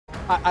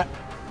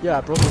Yeah,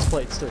 I broke his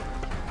plates too.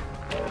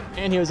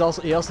 And he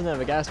also didn't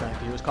have a gas tank.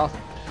 He was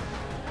coughing.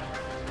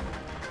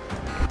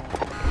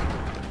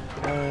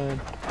 And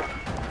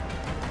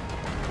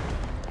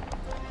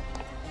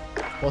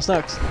what's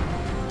next?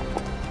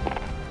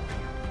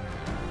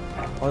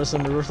 Oh, this is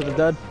the Roof of the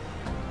Dead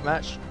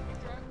match.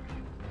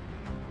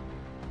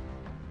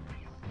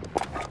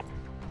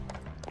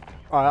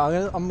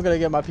 Alright, I'm gonna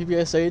get my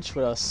PPSH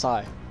with a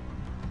Psy.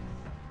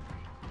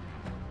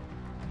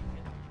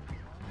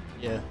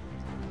 Yeah.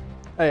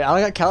 Hey,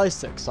 I got Cali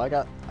 6, so I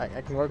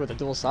can work with a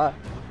dual Psy.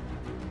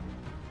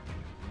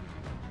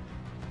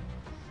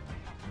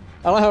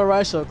 I don't have a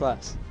Rifle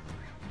class,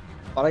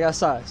 but I got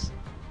Psys.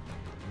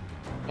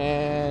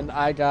 And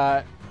I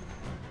got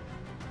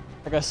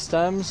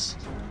stems,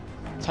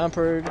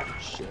 tempered,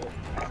 shit.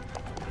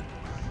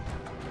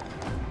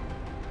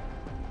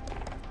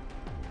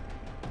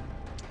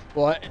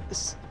 Well,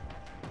 it's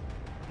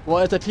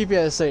a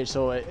PPSH,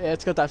 so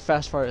it's got that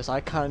fast fire, so I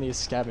kind of need a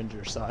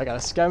scavenger. So I got a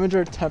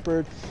scavenger,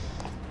 tempered,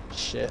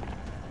 shit.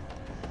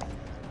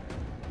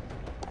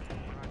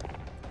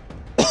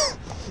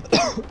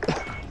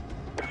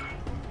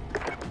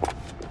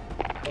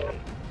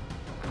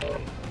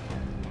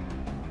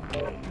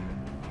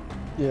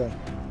 Yeah.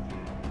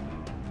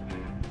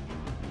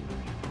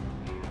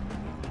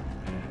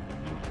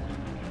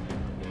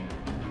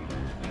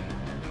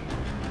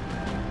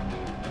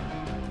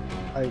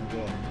 I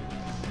will.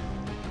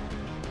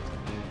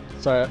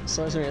 Sorry,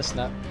 someone's giving me a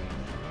snap.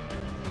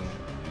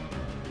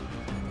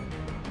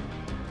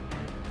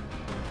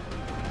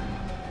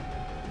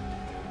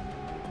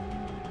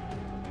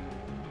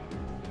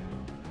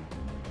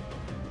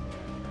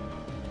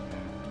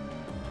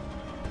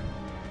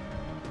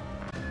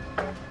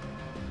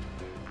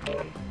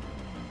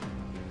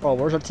 Oh,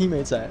 where's our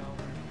teammates at?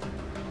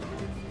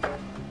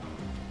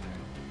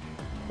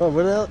 Oh,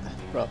 where the hell?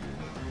 Bro.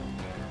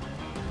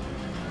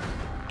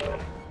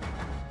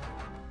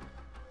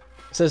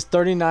 It says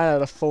 39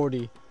 out of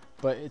 40,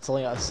 but it's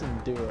only us in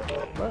duo.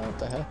 What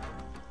the hell?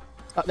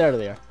 Oh, there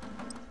they are.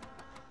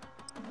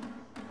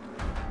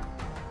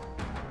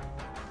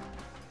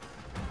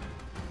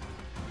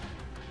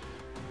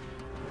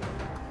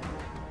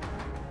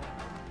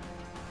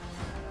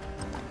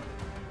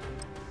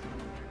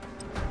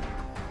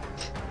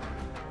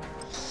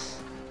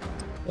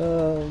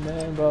 Oh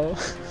man, bro.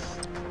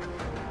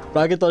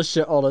 Bro, I get those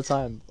shit all the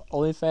time.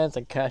 OnlyFans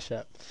and Cash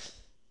App.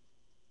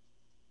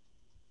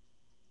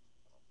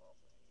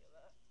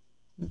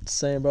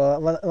 Same, bro.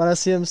 When I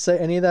see them say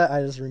any of that,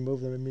 I just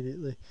remove them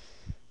immediately.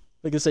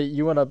 Like I say,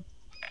 you wanna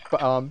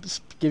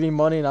give me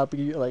money and I'll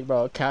be like,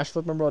 bro, cash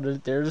flipping, bro.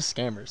 They're just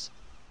scammers.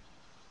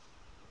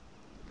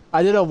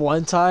 I did it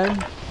one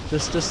time,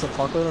 just to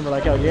fuck with them. They're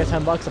like, yo, you got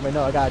 $10? I'm like,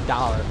 no, I got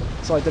 $1.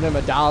 So I did him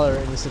 $1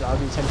 and he said, I'll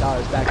give you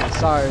 $10 back. I'm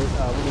sorry, we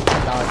need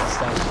 $10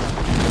 instead.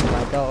 I'm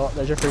like, oh,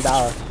 there's your free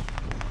 $1.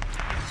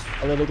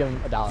 I literally give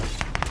him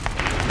 $1.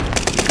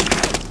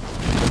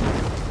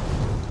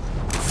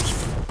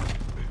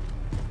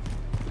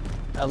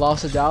 I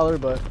lost $1,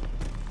 but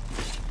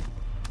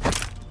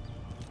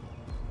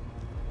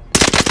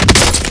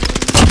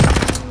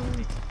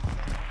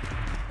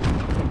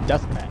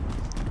Deathmat,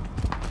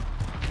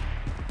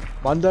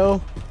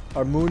 Mundo,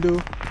 or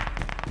Mundu,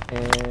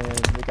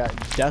 and we got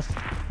Death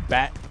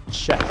Bat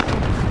Chef.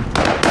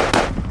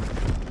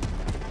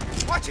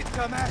 Watch it,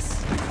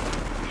 dumbass!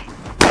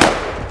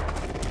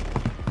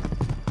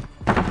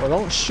 Well,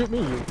 don't shoot me,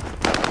 you.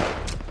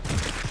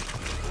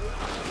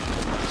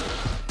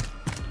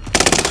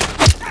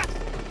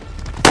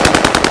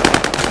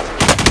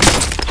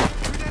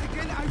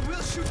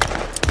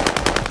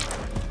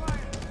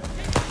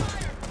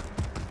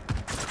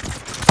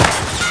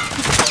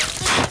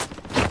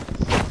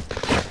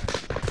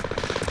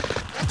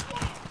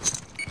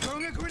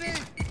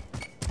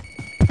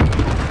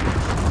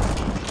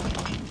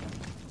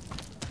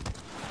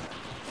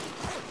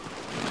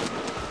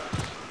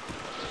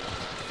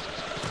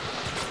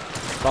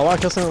 I want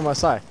to kill someone with my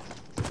side.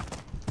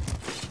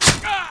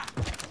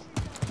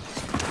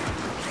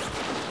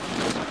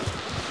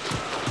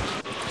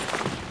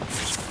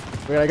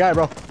 We got a guy,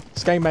 bro.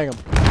 Skank bang him.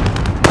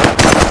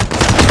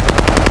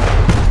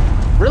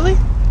 Really?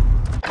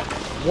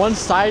 One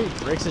side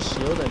breaks his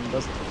shield and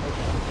doesn't.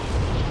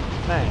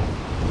 Okay. Man.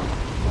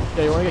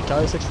 Yeah, you want to get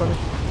Kelly 6 for me?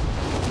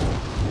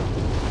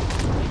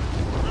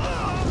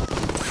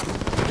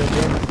 Good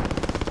game.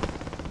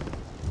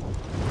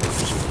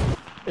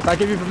 If I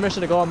give you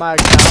permission to go on my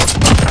account,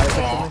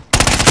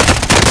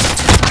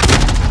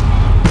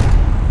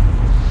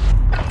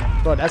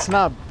 bro, that's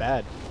not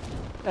bad.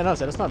 And I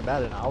said that's not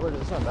bad. An hour,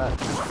 that's not bad.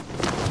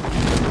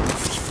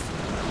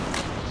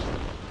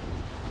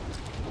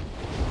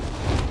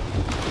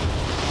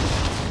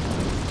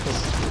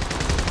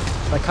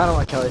 I kind of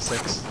want Kelly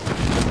 6,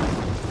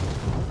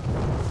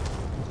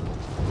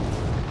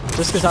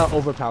 just because how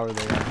overpowered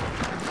they are.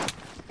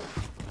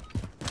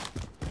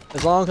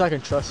 As long as I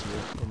can trust you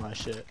with my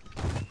shit.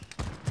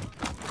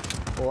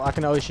 Well, I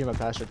can always shoot my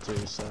password too,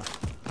 so.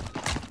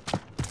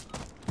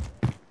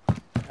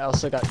 I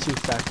also got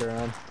 2-factor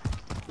on.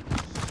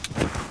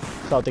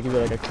 Thought they could be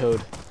like a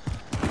code.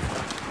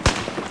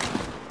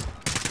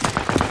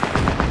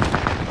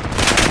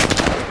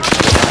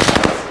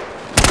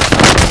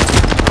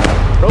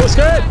 Bro, it's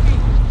good!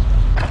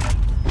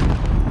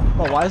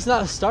 Bro, why is it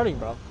not starting,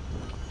 bro?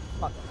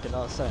 Fuck, get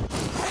another set.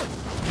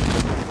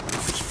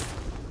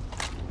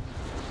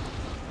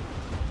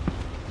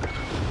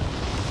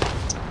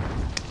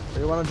 Where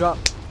do you want to drop?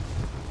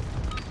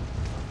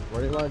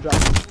 Where do you want to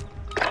drop?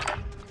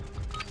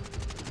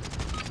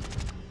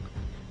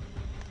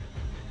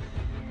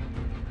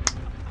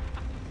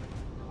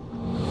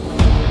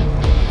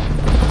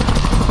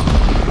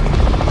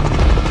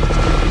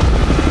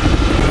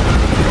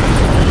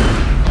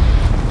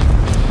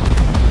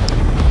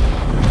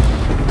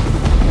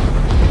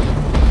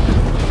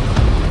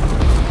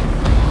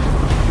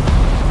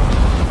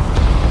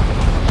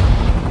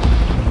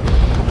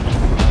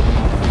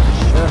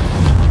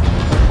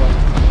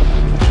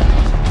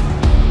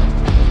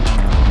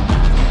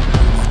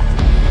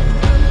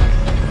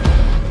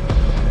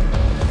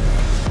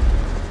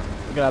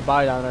 Got a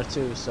buy down there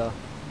too, so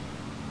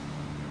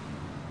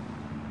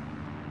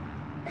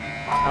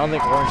I don't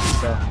think orange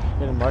is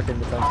getting market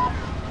defense.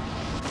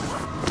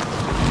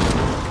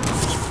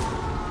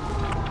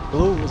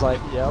 Blue was like,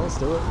 yeah, let's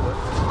do it.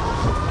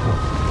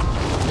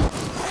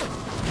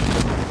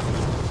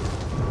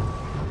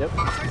 Yep.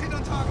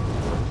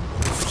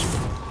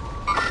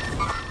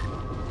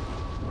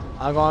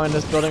 I'm going in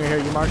this building right here,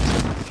 you marked.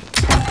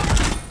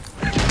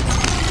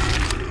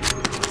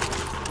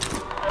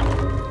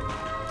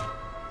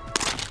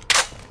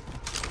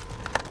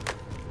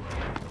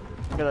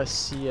 I got a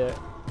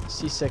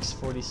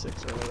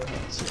C646 or whatever.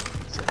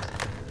 C46.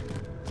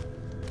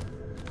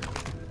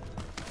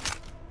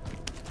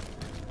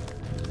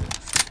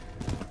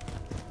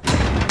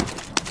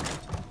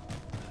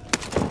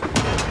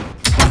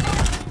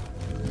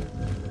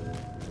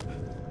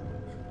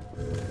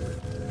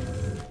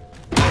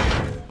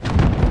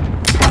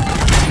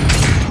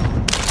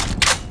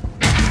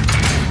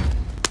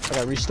 I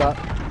got restock.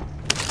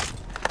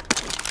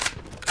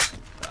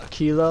 A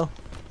kilo.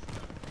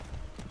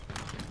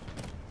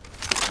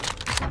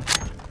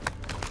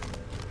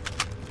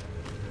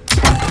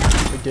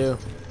 Do.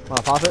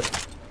 Wanna pop it?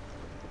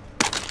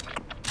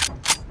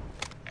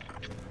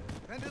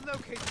 Vendor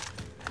located.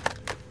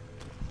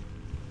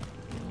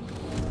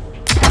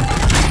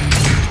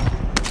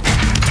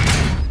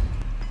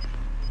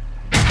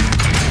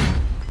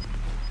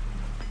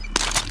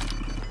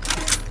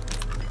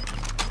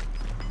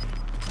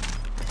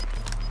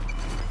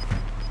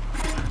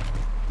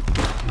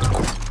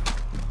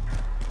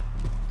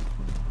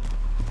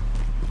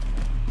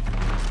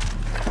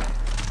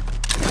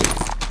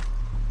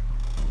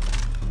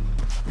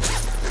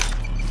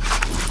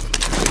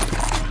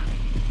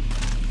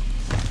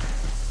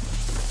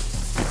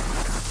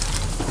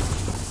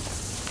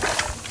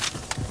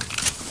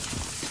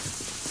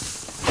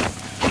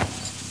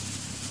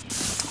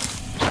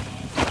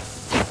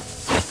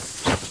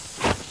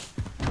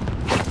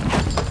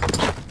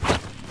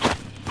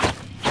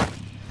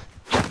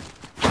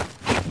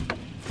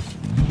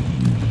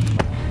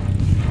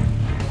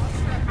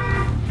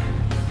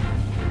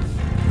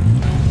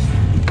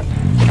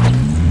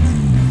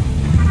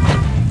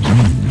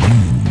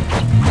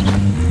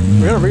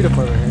 We got a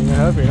redeploy right here. I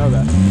hope you know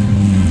that.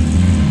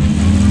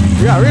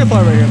 We got a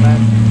redeploy right here, man.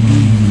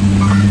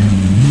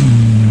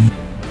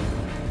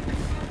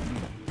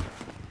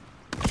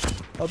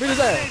 Oh, beat his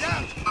ass.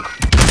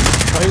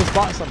 Oh, he just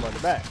bought someone in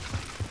the back.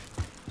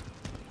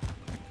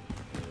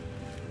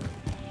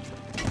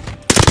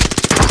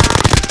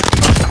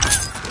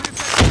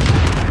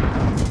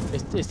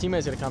 His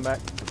teammate's gonna come back.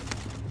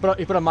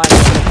 He put a mine.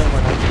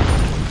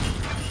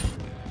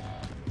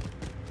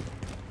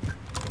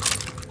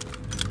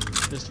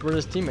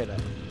 Where's his teammate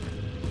at?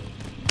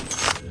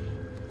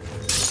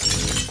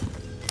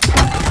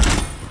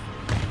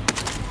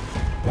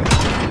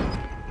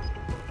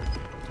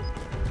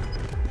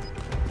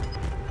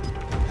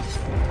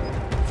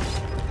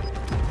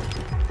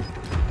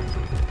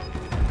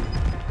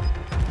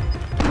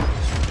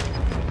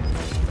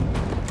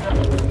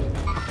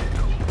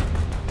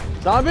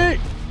 Zombie!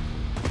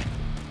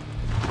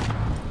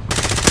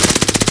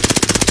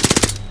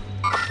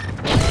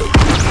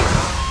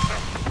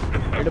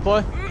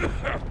 Redeploy?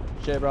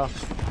 Shit, bro.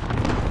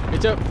 Me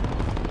too.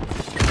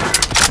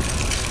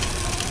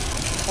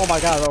 Oh my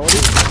god, bro. What are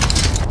you?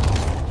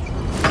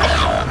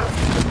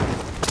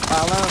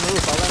 I'll land on the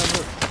roof.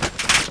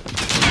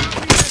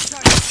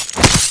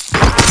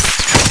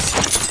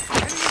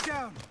 Enemy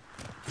down.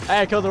 Hey,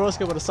 I killed the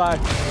Roscoe with a side.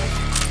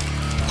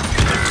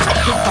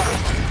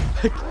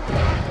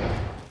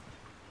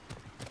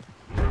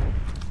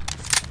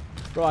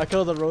 Bro, I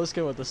killed the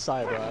Roscoe with the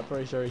side, bro. I'm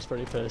pretty sure he's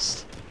pretty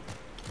pissed.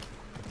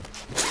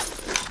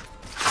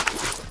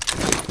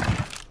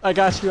 I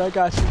got you. I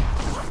got you.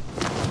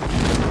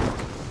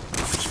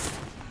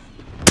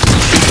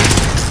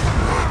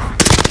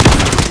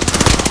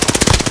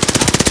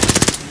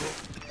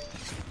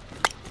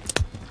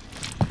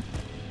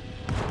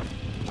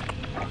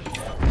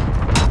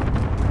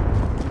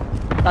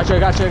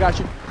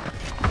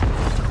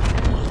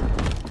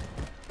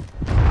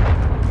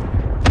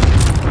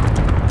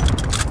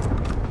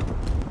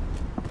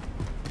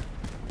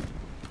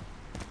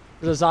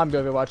 There's a zombie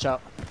over here, watch out.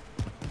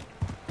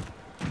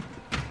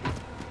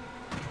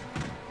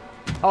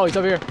 Oh, he's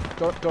over here.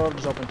 Door over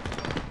just open.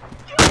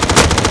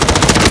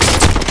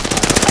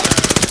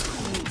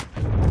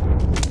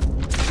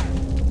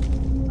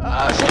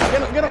 Ah, shit,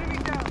 get him, get him!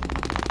 Enemy down.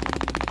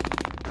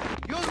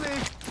 You'll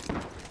live.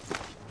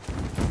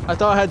 I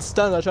thought I had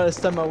stuns, I tried to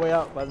stun my way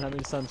out, but I didn't have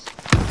any stuns.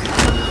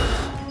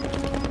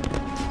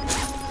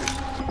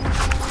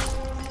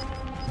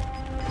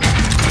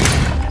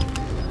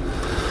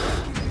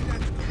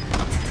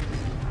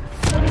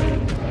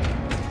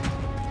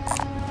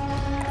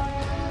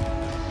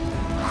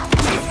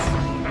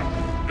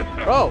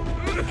 Bro!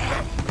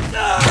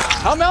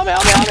 Help me, help me,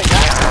 help me, help me!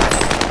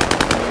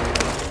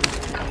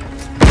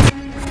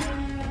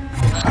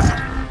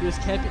 He was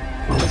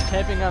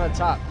camping on the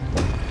top.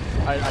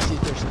 I see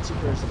there's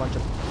a bunch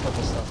of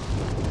purple stuff.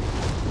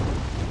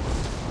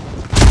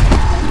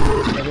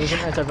 Yeah, there's an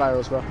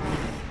antivirals, bro.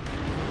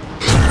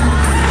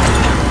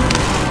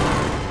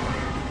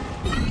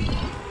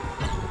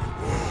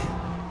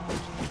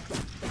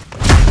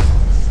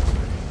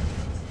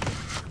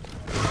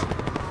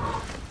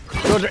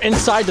 Bro, they're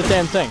inside the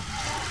damn thing.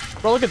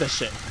 Bro, look at this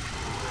shit.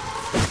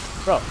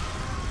 Bro.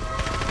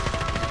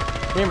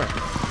 Gamer.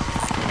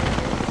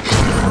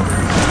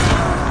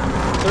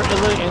 They're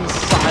literally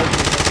inside the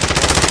thing.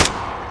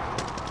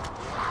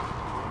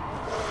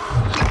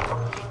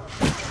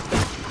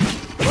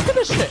 Look at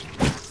this shit.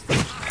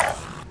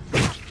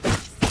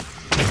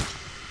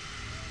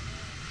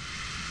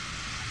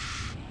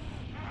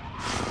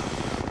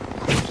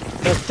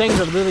 The things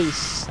are literally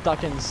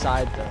stuck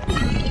inside there.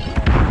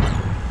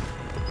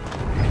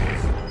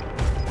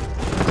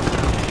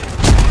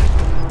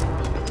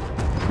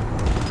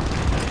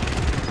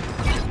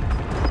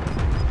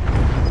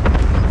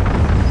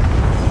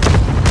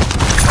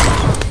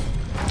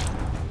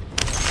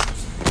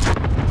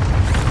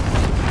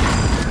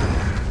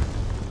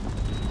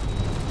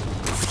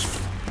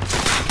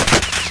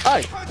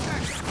 Hi!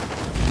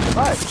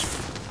 Hi!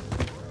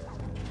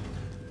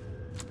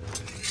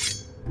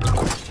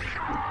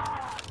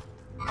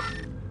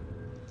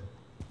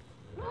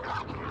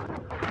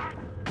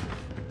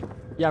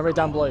 Yeah, I'm right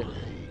down below you.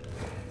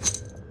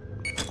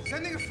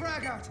 Sending a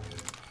frag out.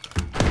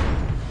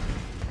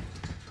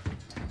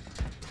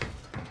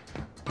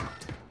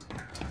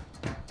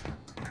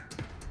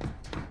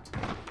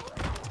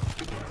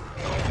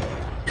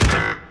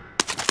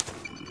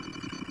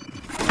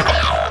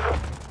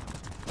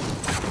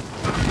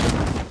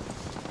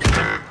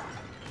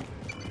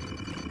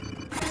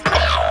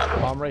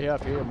 I'm right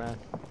up here, man.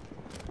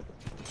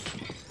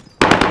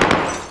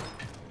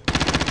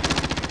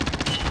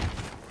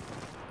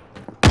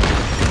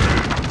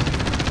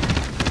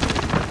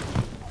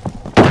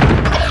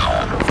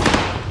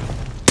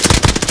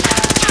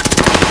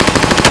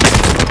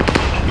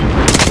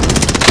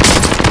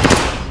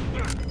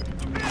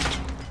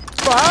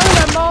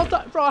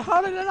 Bro,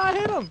 how did I not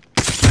hit him?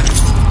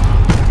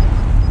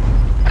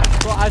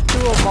 Bro, I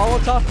threw a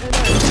Molotov in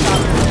there and shot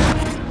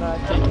him. Not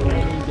taking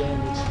any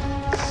damage.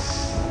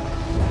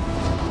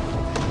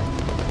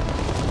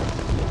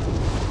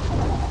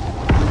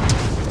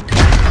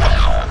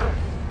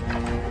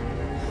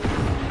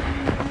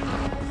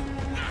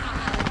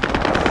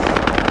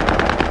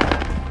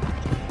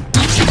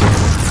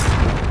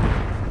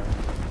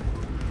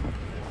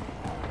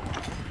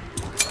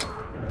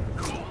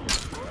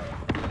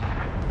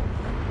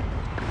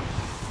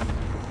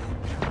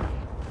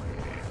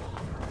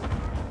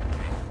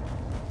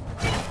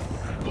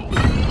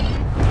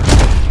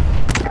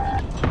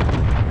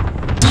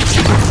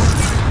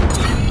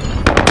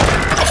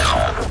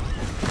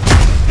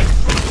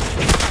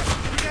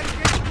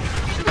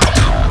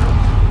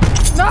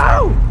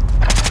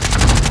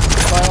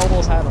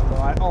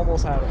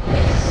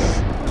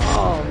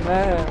 Oh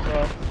man,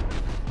 bro.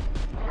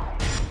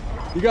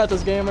 You got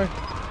this, gamer.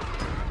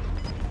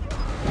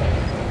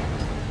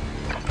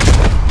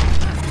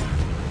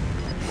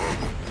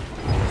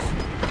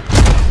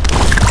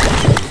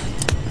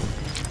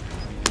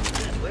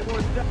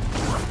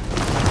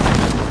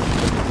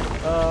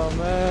 Oh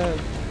man.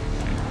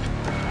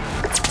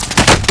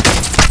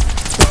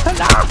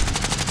 No!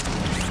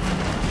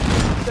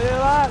 Stay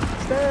alive!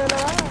 Stay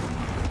alive!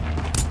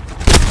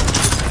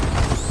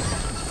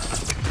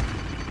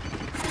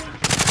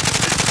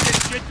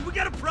 Do we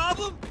got a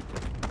problem?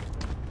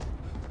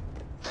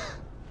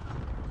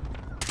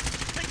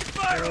 Taking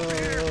fire over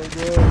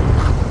here!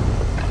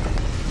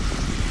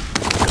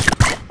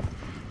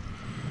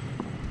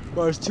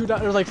 Bro, there's two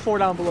down. There's like four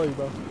down below you,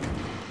 bro.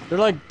 They're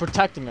like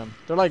protecting them.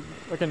 They're like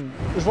fucking.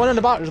 There's one in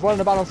the bottom. There's one in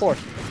the bottom floor.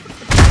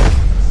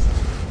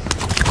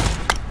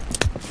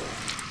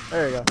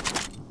 There you go.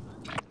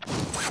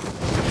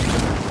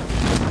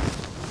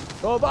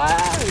 Go buy!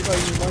 You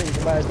need money. You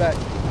can buy us back.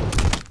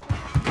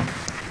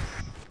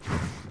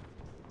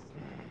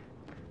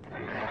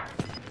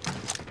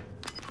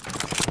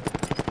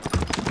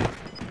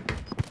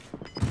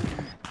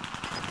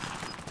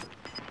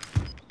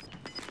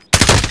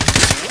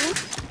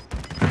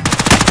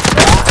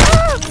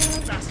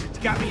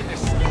 Got me in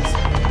this.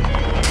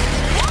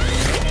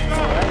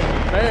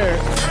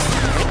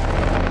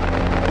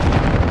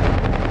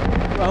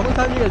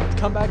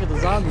 come back as a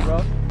zombie, bro.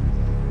 Right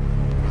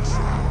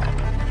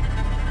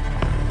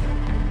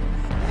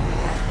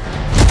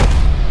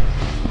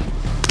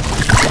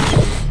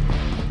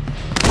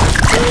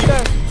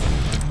there.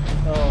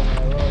 Oh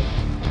my lord.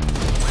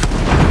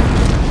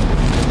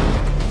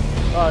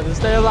 Oh, just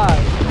stay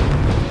alive.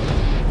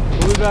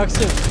 We'll be back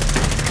soon.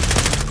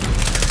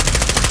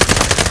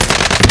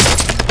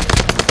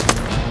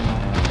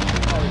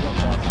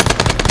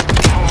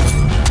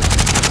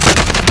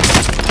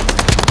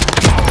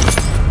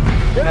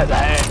 Get his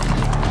ass!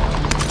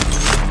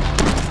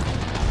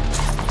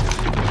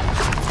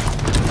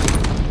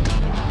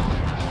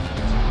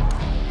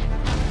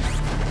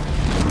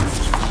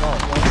 Oh,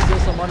 let's steal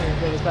some money and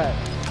get us back.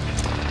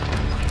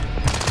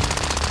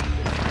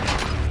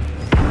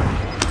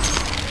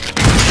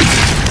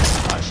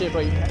 Oh shit,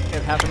 bro, you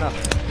have half enough.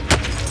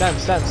 Stem.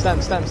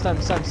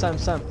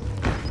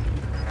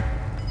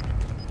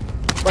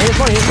 Bro, here's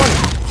money.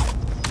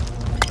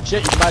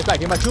 Shit, you can buy us back.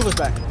 Get my tubers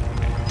back.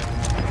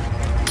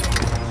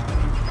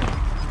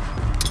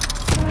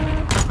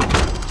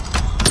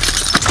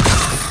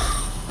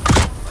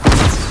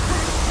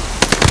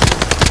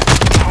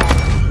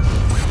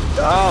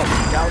 Oh,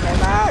 go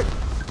back!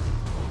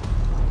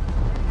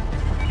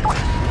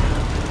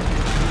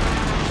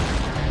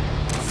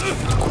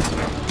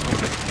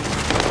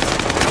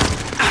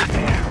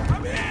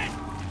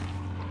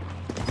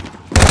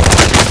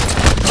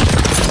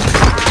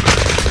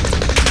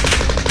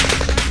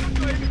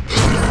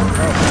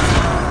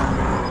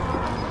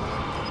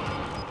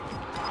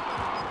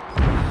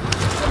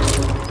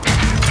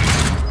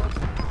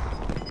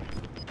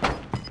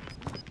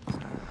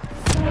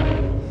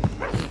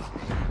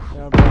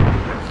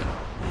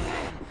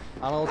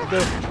 I don't know what to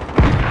do.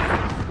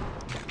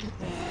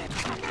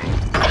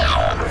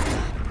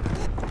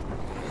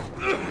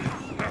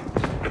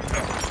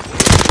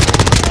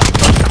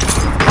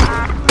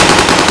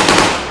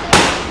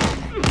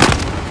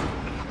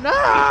 No!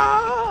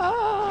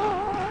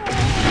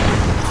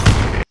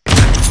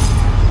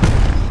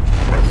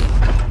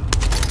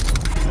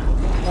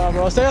 Come on,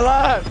 bro, stay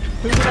alive!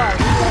 Who's alive?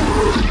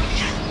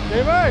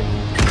 Gamer!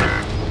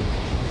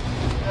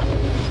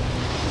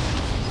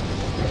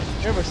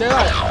 Gamer, stay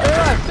alive! Stay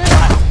alive! Stay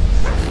alive!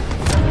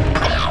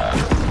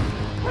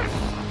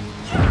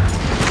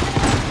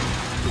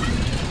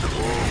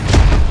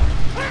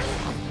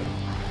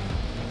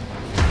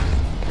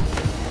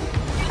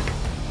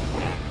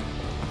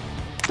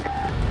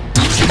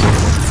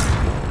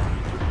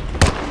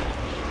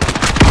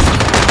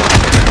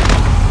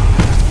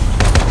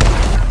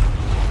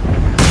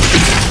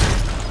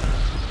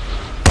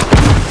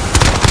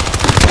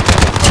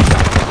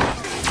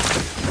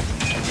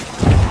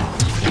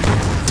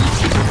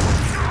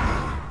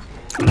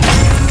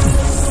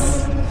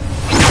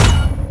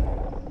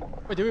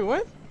 Wait, did we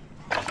win?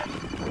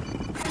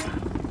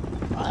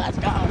 Oh, let's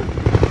go!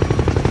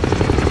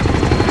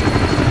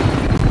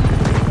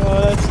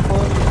 Oh, that's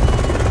funny.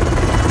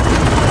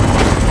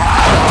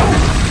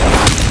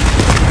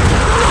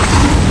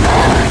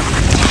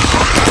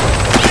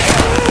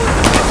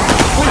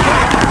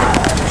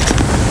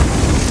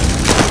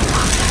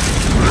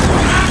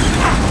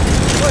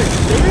 Wait,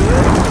 did we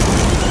win?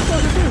 I'm so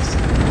confused.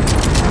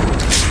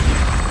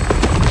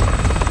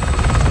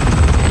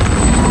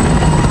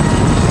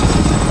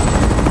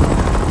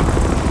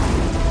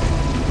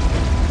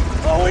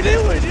 We did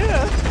win,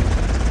 yeah.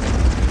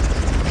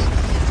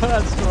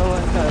 That's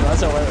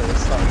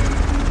hilarious stuff.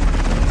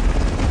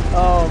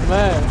 Oh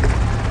man.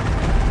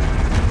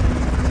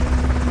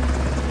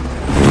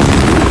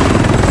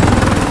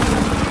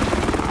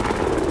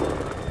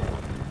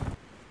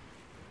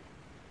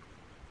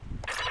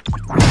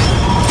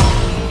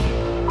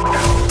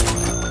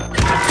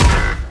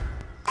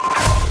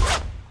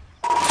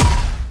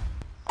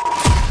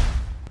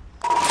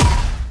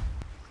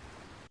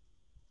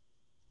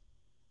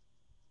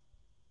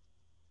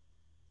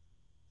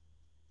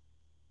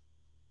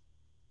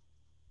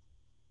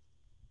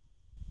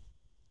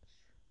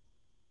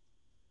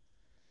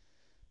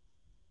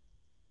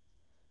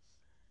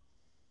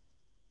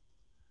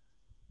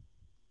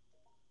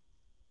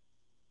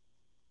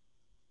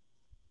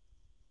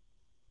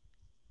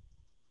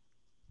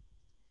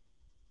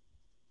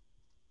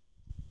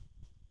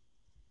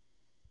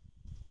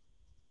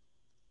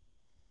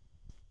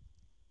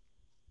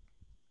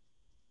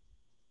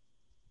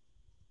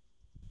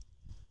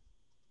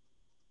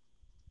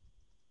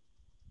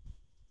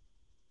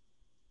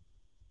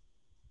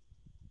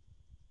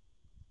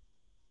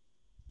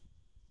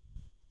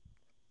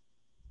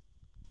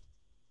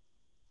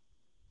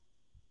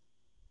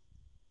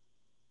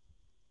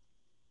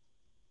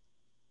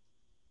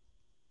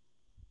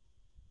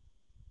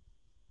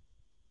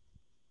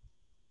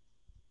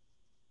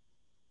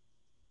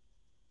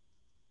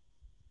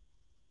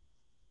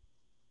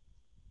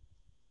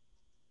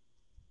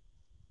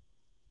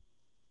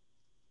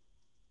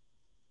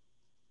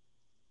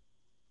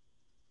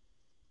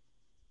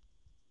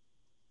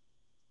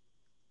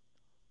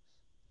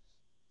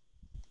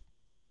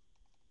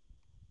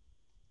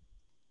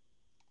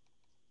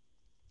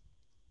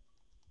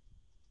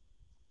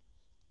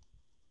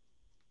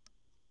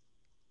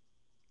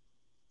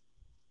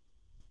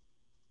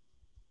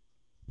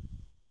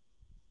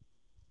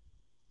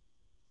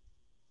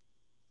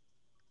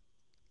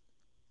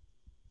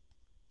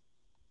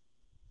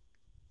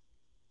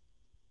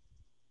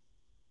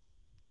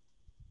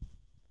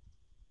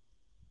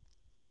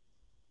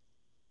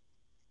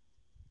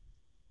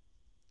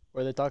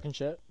 Were they talking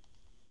shit?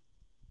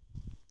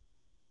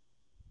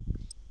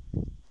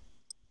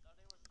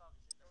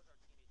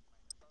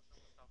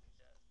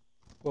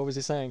 What was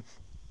he saying?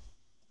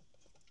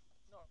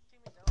 No,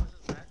 teammate, that was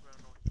just background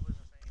noise. He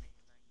wasn't saying anything.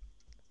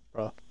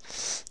 Bro.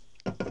 His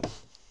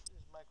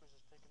mic was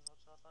just taking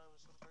notes, so I thought it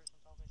was some person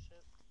talking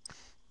shit.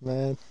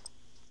 Man.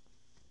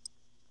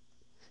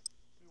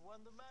 We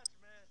won the match,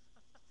 man.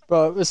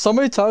 Bro, if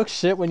somebody talks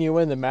shit when you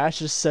win the match,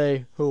 just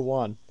say who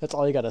won. That's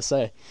all you gotta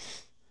say.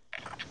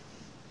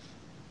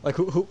 Like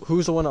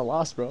who's the one that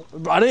lost, bro?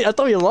 I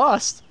thought you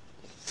lost.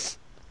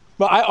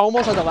 But I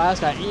almost had the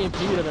last guy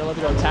EMP'd and then went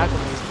to go tackle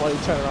me. He's bloody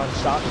turned around and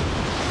shot me.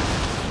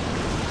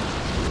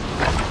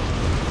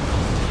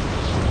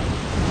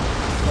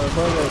 We're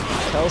going to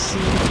Kelsey.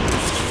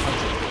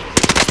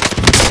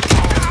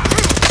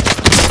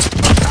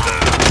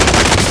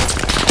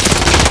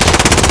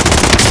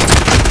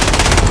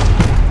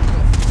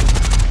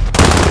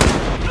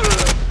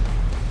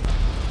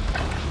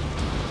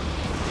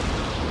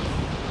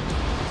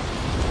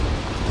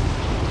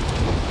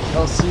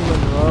 Chelsea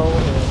Monroe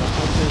in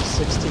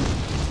 116.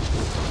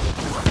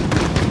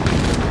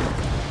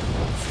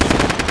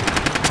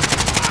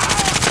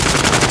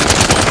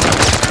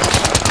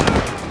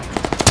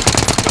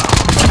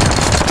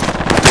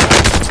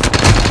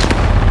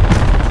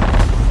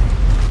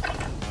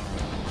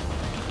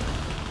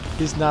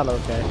 He's not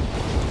okay.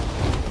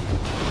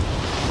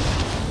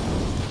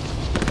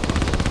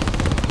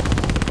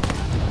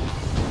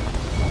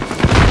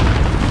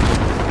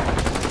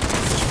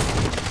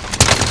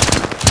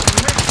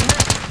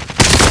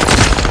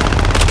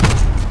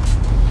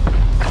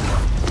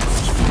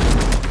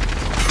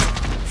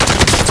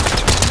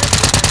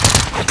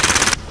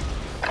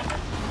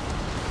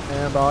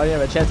 Bro, I didn't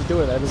have a chance to do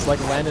it. I just like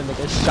landed and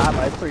get shot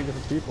by 3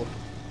 different people.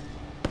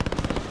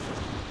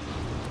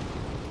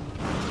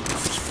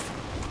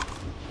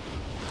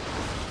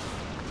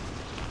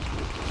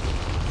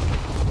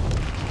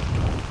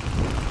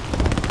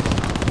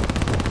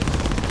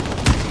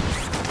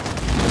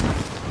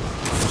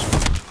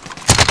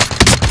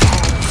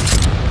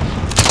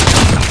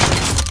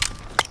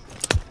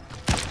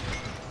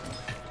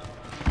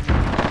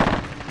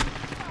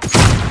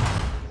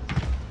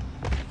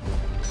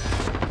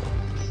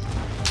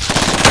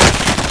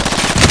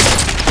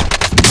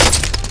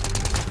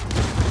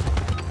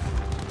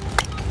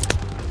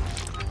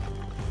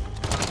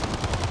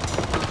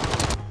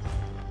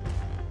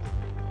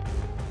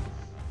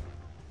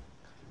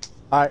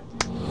 Alright,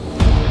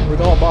 we're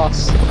going,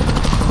 boss.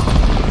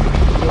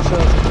 We'll show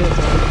us the kids.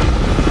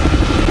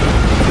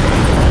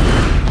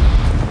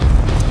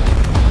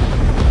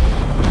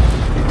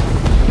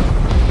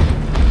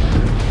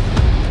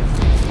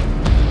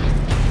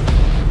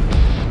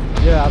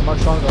 Yeah, I'm much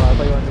stronger. I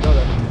thought you wanted to go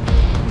there.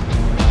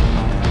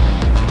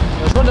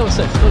 Let's go to level 6.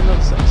 Let's go to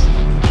level 6.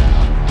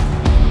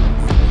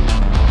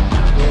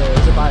 Yeah,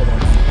 there's a buy there.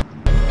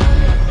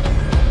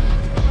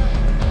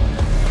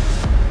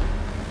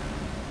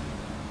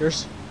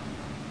 Yours.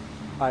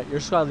 Alright, you're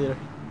squad leader.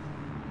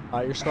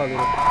 Alright, you're squad leader.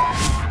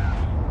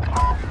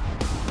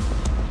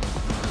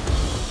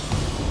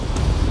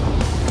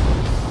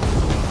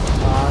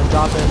 I'm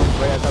dropping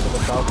right on top of the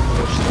Falcon.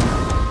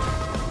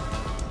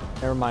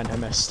 Never mind, I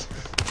missed.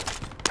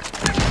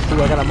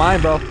 Ooh, I got a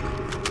mine, bro.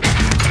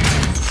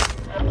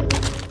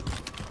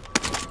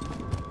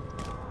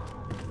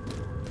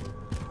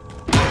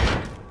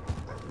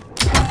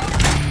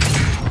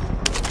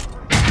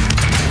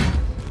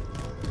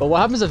 But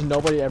what happens if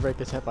nobody ever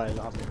gets hit by a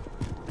zombie?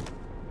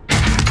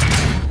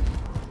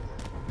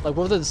 Like,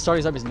 what if the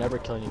starting zombies never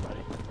kill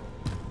anybody?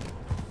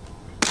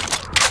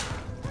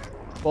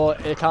 Well,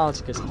 it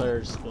counts because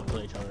players will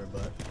kill each other,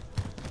 but...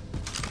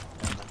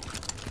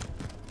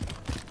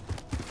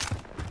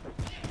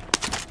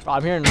 Bro,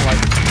 I'm hearing, like,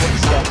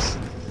 footsteps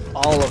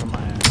all over my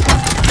ass.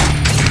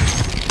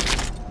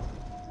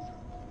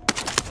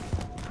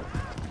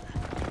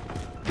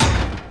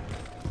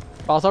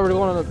 Bro, I thought we were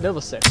going on the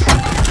level 6.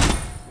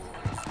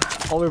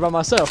 All the way by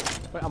myself.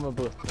 Wait, I'm a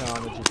blue. No,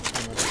 I'm a G.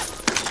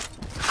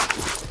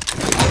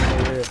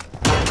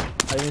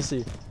 I didn't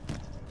see.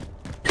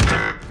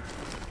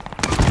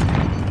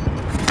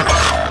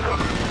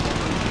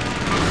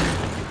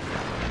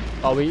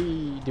 Oh, do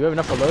we have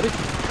enough for loading?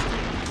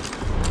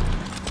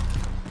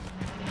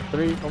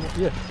 3, almost,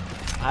 yeah.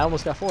 I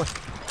almost got 4.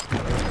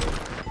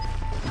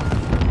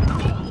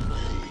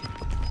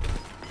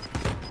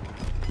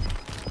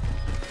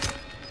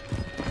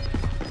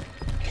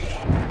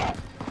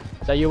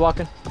 Is that you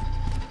walking?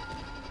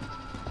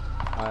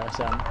 Alright,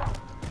 so I'm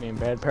being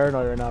bad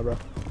paranoid right now, bro.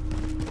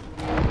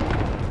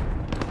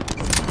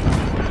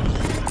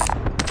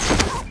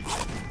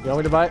 You want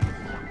me to buy it?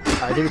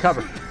 Alright, give me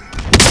cover.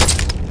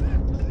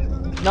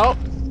 Nope.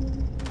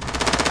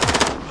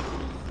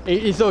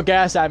 He threw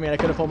gas at me and I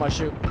couldn't pull my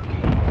chute.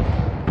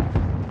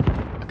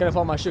 I couldn't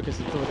pull my chute because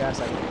he threw gas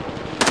at me.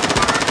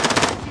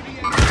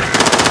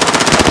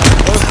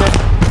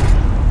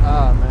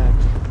 Oh man.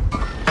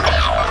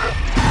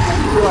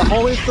 Dude, I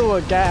only threw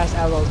a gas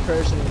as I was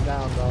parachuting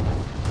down, bro.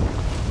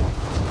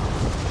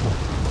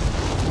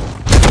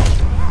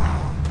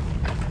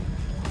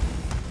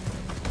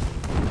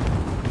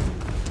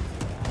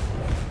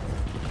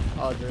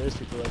 Oh, there is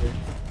people over here.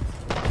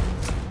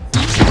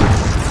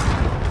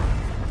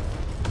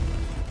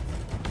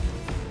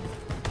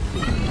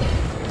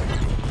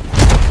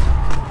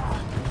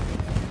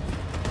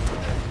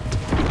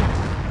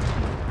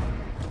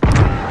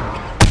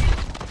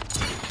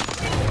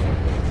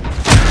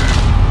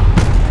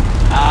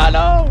 Ah,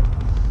 no!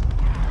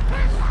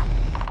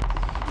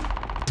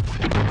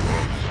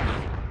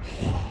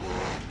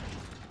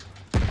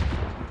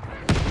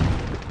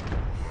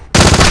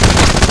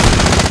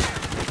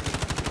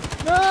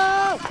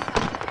 No!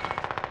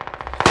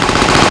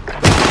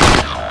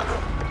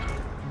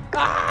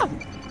 Ah!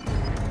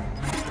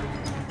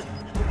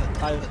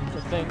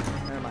 The thing.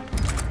 Never mind.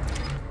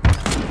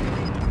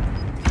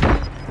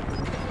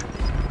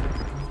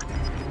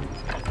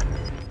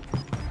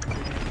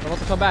 I want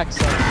to come back,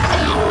 so.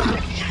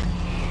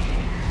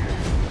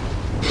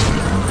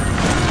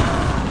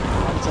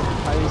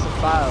 I need some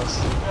files.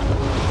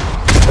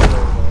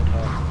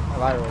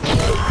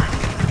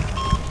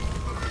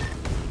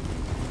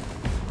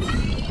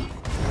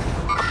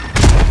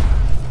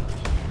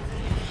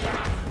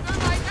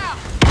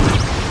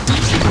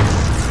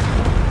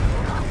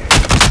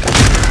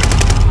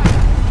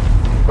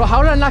 Bro,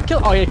 how did I not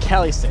kill? Oh yeah,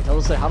 Kelly stick. I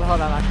was like, how did I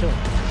not kill him?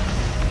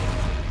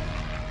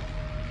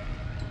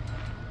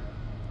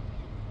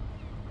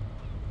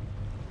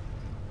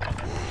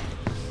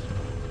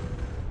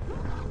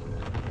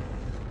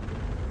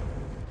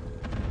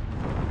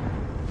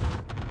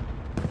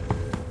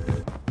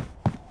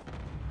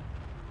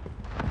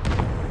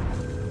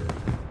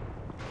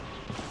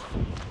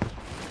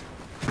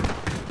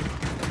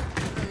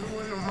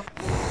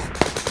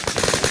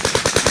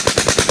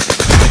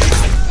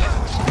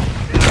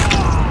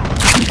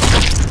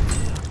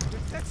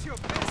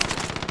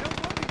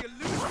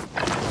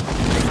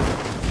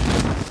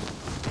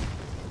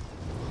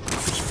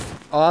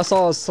 Oh, I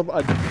saw a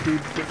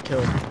dude get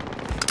killed.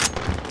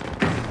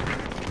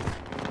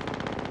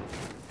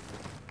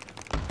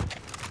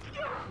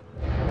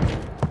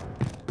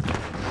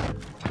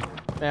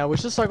 Man, we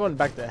should start going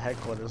back to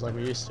headquarters like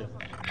we used to.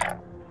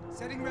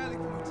 Setting rally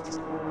point.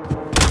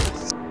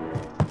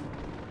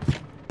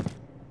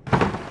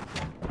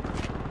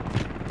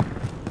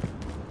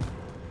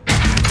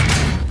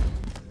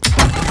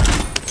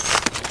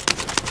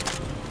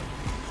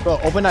 Bro,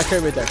 open that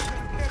crate right there.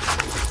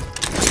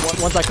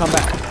 Once I come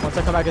back. Once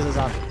I come back as a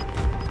zombie.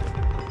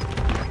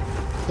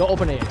 Don't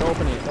open it. Don't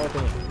open it. Don't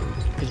open it.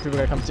 Because people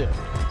are gonna come too.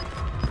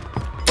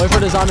 Wait for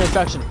the zombie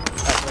infection.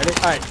 Alright, ready?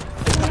 Alright.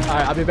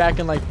 Alright, I'll be back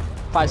in like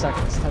 5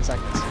 seconds. 10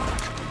 seconds.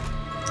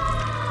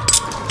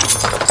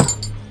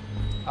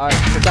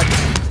 Alright, protect it.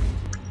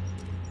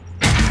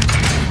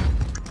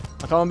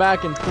 I'm coming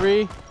back in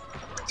 3,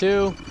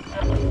 2.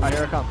 Alright,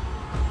 here I come.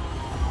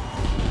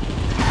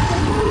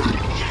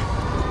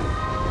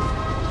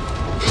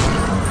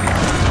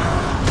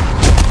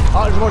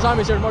 Oh, there's more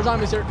zombies here, more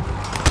zombies here.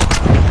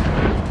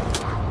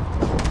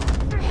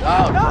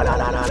 Oh, no, no,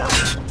 no, no, no.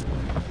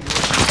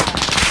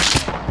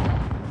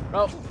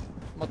 Bro, I'm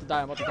about to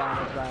die, I'm about to die, I'm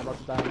about to die, I'm about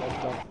to die, I'm about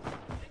to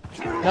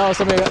die. No,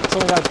 someone beat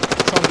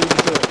me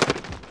to it.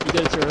 You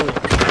did it too early.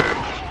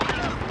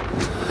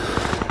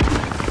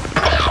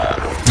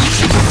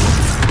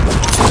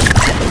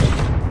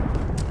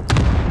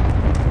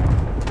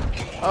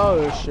 Oh,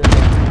 shit.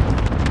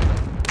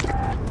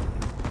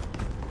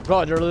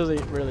 Bro, there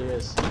really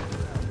is.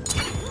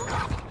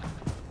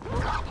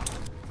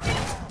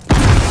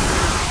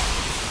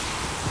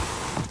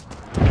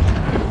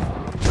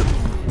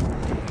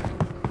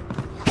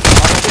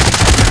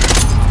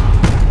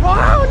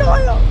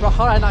 Bro,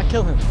 how did I not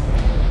kill him?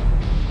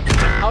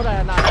 How did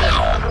I not kill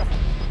him?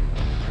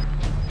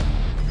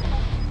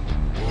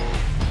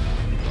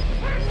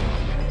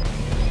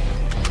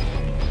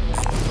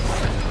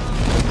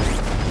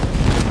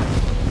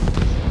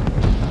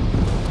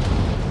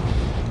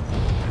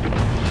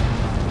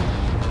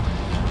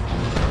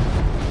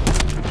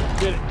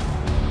 Get it.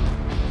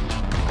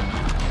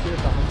 Get it,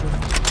 the hunter.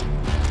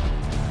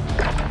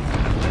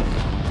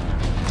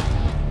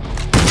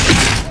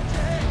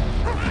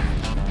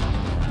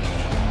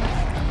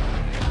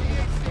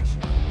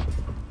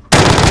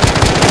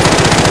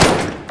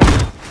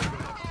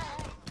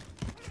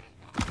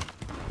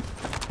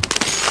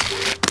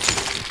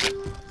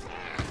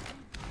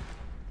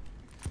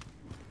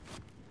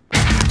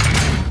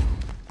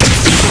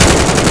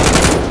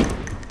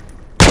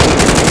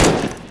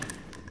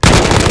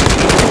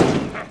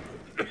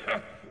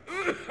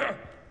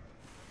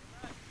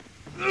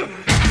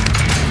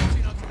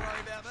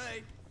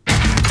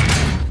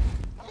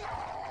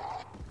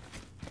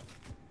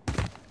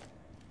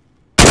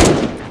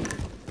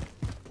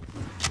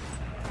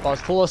 Oh,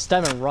 it's full of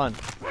stem and run.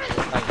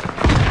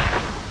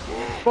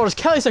 Bro, there's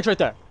Kelly 6 right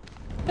there.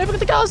 Hey, look at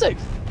the Kelly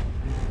 6.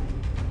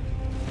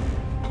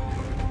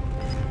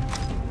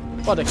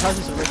 Oh, the Kelly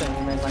 6 are right there.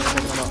 You may like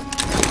picking them up.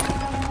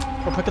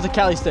 Bro, pick up the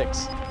Kelly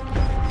sticks.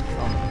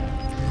 Oh.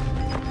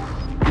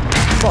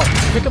 Bro,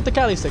 pick up the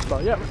Kelly sticks, bro.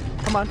 Yeah,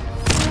 come on. I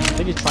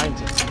think he's trying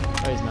to.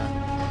 No, he's not.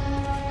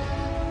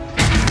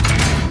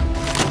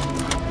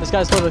 This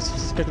guy's supposed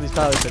to pick up these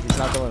Kelly sticks. He's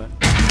not doing it.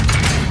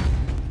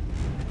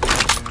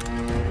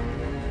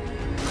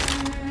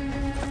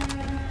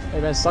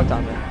 They've been stuck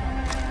down there.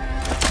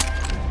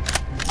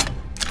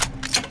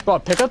 Bro,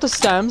 pick up the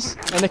stems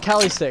and the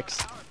Cali sticks.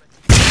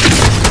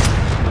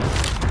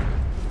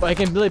 But I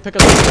can really pick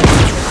up the stems.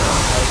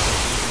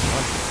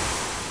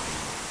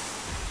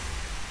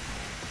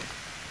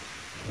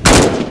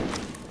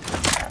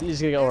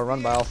 He's gonna get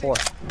overrun by all four.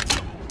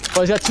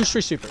 But he's got 2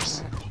 street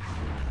sweepers.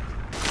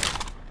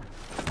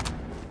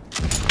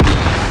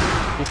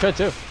 He could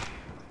too.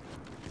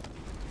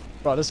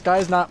 Bro, this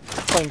guy's not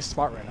playing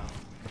smart right now.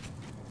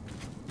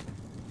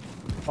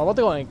 I'm about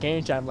to go in a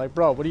game chat. I'm like,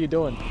 bro, what are you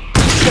doing?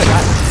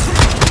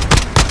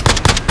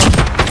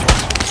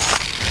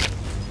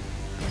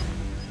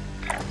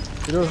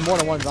 There was more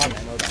than one zombie,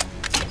 I know that.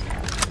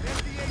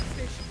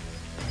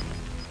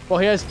 Well,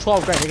 he has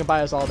 12 grand. He can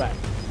buy us all back.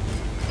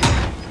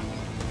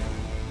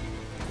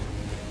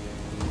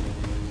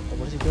 Oh,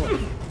 what is he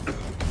doing?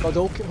 Bro,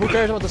 who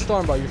cares about the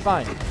storm, bro? You're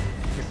fine.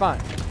 You're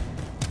fine.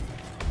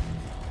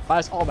 Buy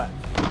us all back.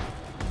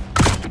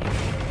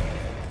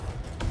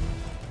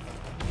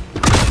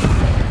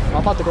 I'm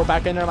about to go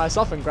back in there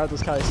myself and grab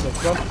this Cali stick,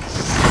 bro.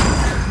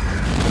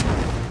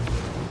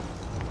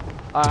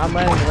 I'm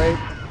landing right.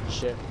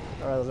 Shit.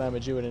 I'd rather land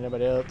with you than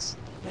anybody else.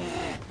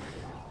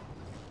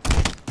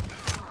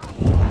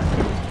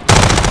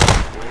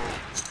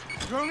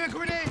 Throwing a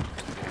grenade!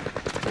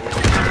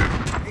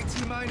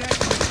 18 mine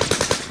action.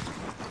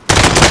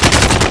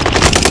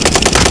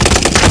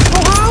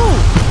 Oh, how?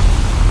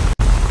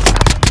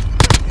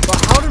 But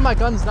how did my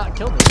guns not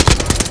kill me?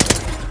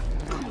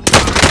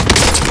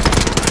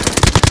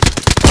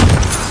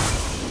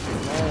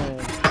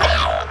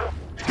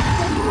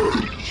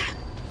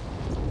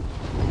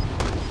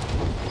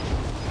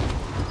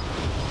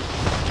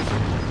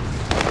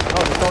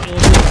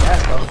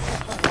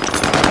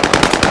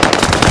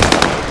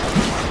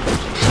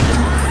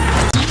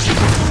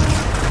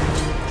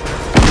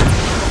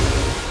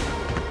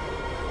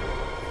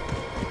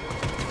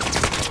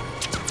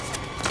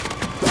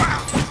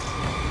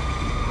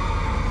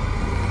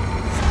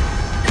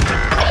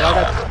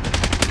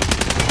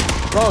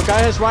 Bro, guy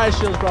has riot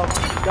shields, bro.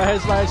 Guy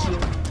has riot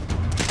shields.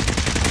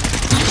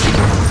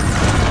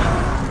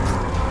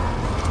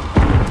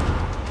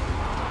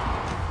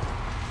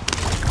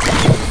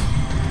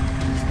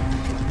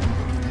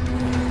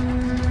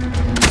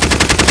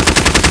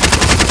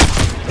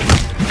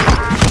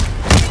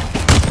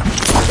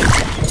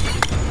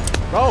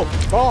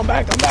 Bro, I'm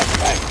back. Take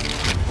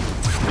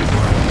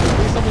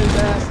somebody's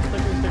ass.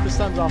 Take the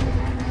stuns off him.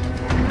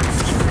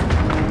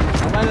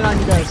 I'm landing on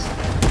you guys.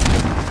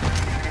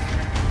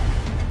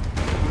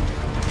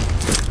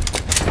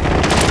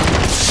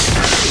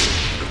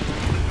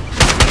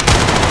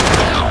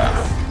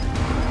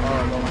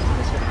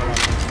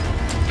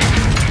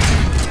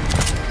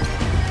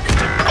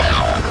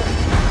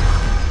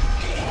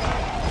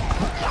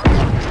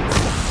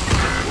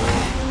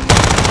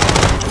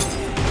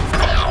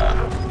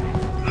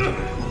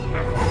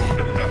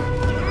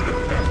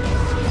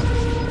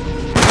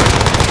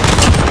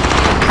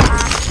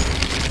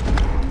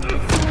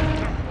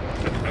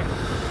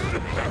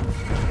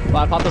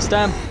 I popped the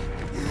stem.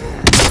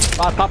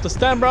 I popped the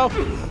stem, bro.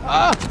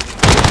 Ah!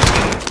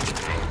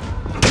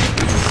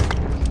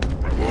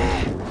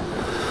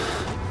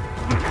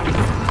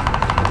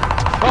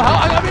 Oh,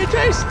 I got being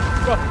chased!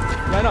 Bro,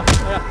 yeah,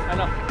 I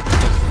know.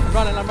 I'm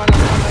running. I'm running.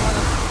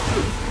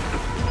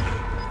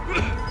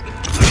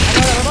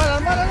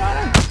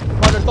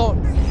 Oh, there's no.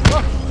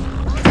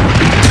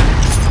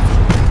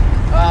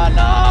 Oh,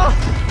 no!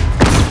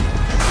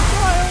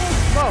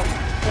 Bro,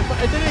 if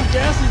it didn't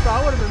gas me, bro, I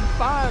would have been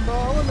fine, bro. I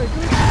would have been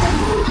good.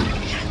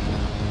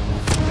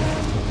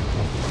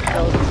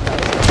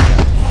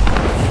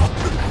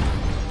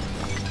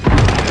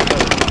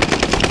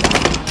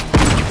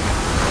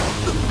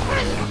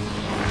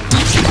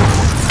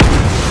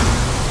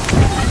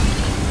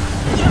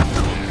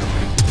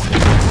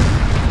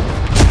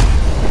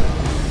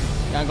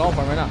 Yeah, I'm going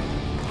for him right now.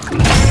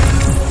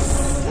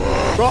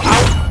 Bro,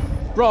 out!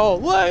 Bro,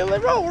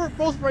 look, bro, we're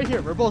both right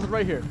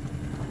here.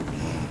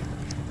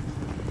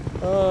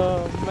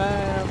 Oh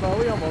man, bro,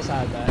 we almost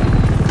had that.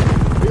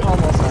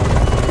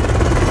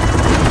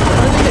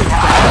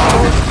 I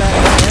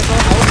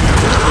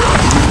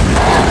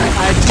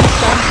had 2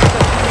 stuns.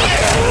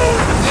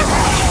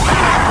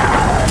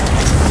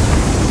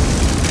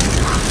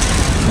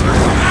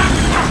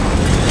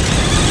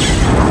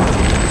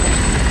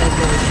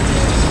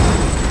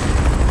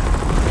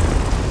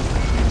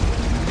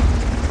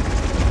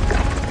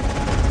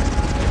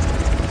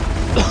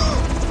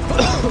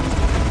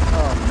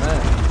 Oh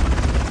man.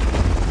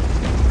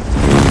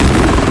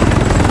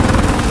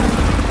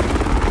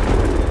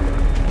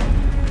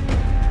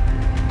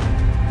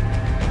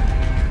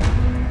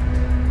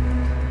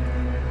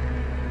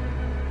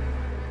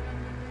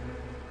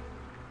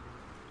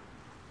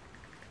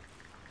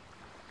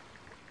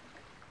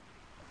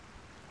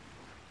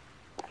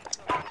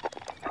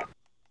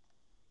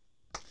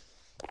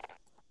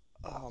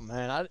 Oh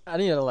man, I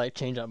need to like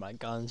change up my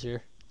guns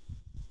here.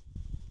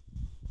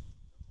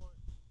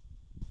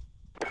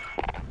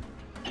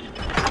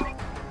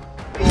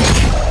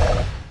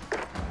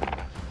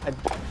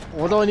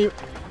 What do I need?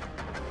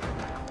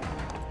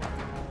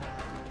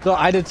 No,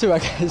 I did too. I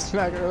got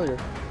smacked earlier.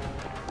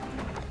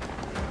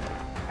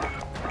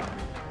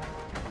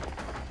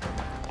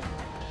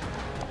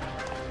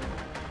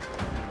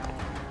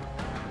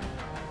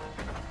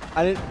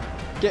 I didn't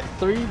get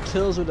 3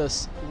 kills with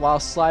us while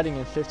sliding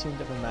in 15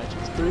 different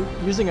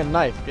matches. Using a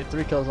knife, get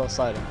 3 kills while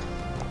sliding.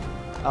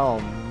 Oh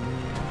man.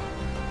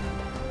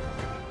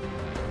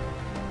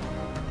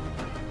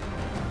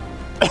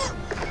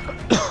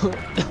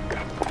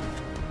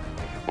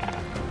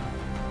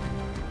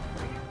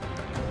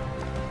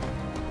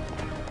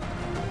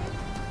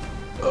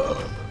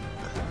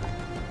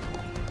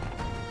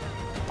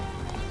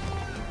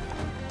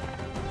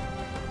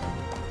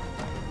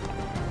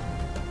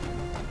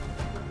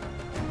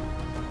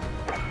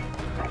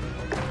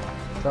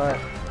 Sorry.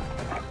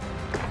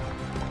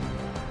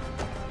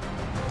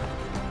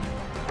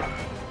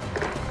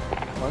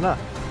 Why not?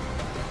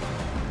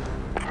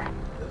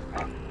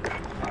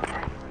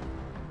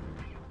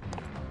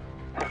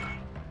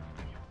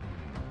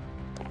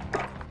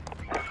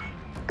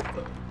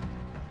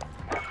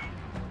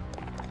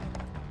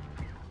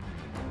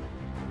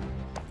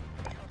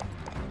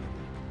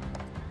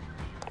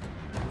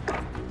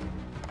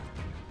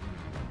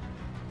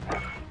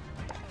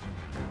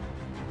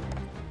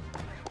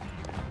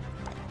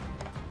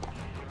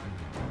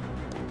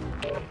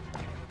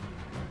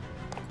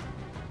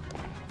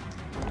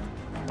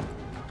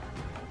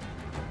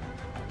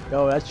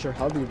 Yo, that's your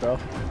hubby, bro.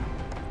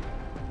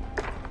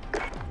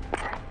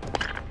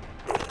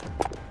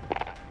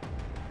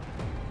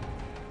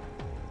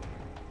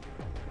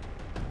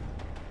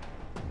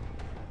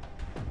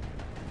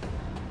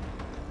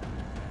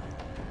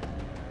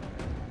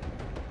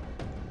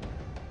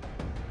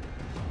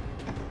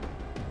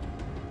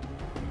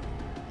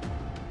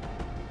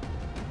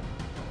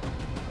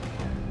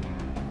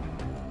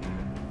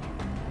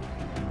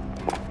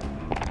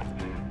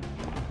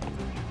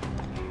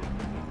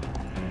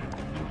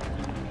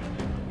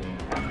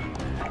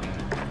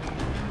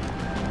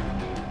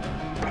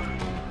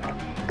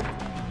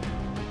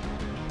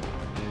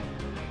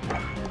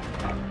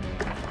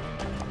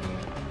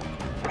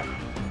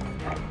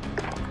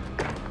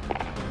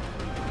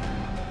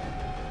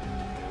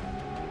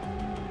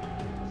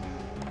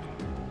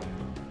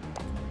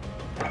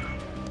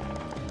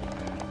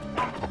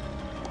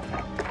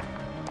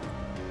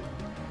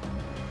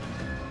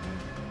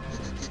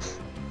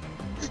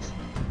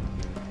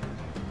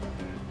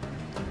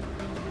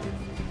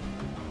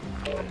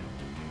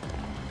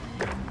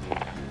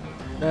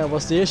 Man,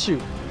 what's the issue?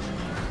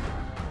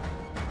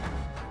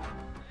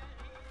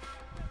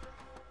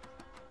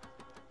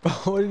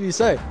 What did he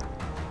say?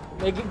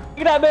 Like,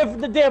 get that man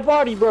from the damn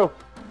party, bro.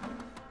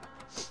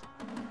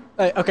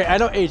 Hey, okay, I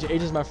know Age.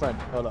 Age is my friend.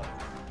 Hold up.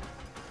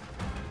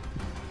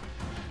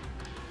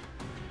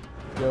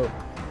 Yo.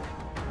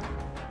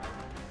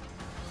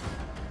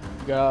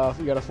 You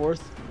got a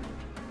 4th?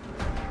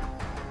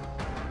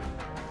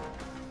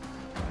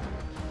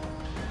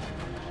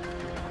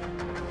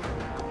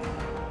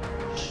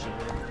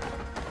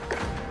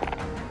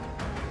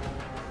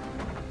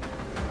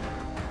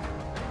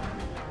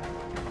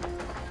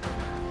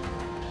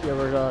 Yeah,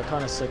 we're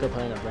kind of sick of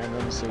playing at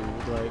random, so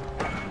like,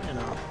 you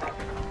know.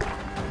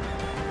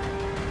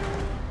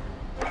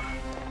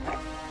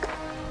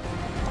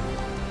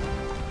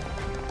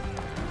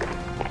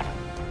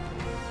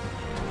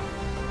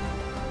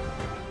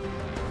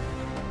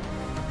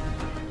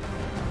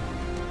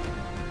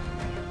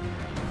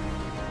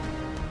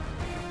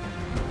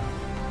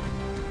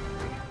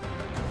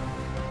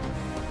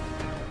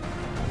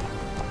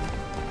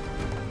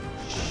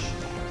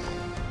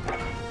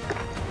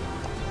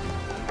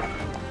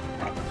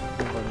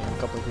 A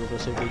couple of people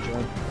say they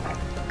join.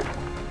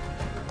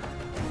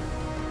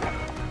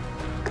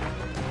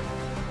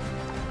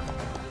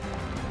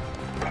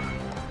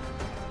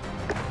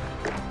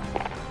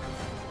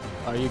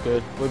 Are you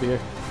good? We'll be here.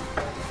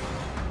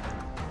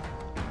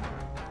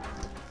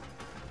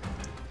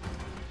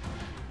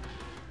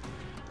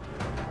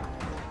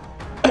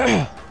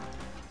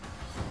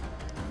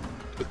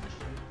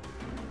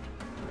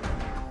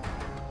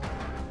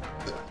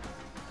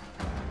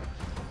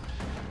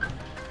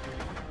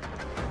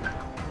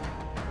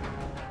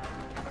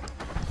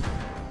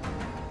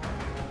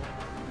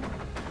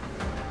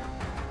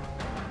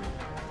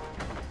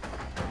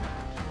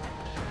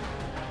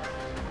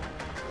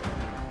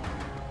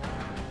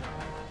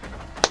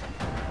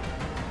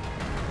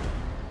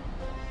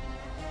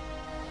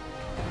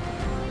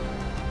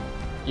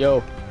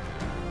 Yo.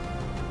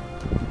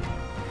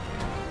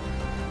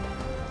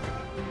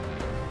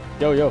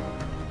 Yo.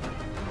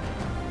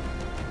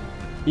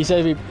 He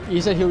said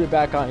he'll be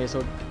back on.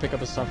 He'll pick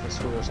up his stuff for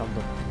school or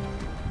something.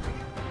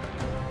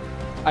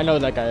 I know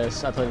that guy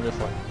is. I played him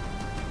before.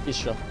 He's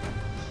chill.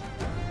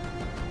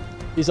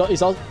 He's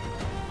all.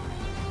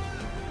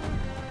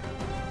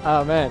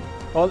 Oh man.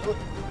 Oh,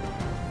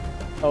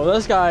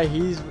 this guy.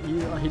 He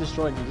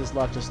destroyed. He just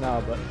left just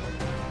now, but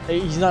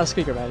he's not a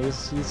speaker, man.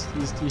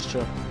 He's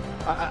chill.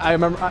 I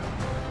remember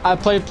I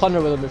played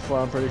Plunder with him before,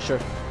 I'm pretty sure.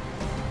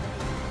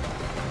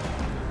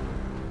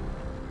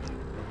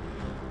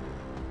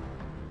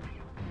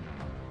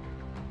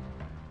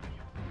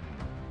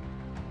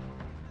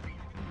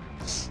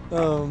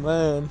 Oh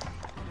man.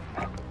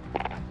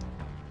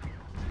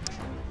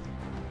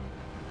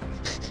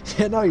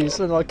 Yeah, no, you're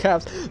sitting on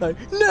caps like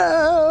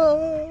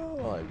no.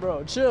 Like,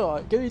 bro, chill.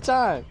 Like, give me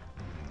time.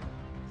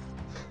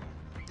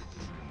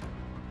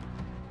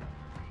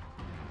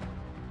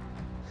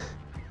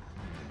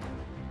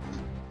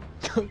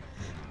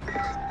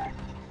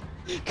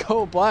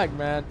 Go black,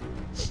 man.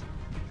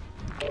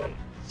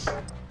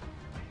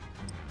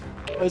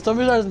 Wait,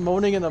 somebody starts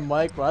moaning in the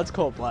mic, bro. That's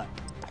cold black.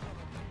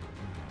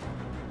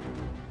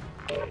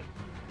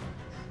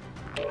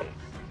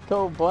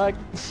 Cold black.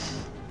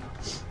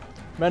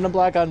 Man in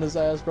black on his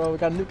ass, bro. We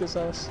got nuke his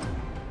ass.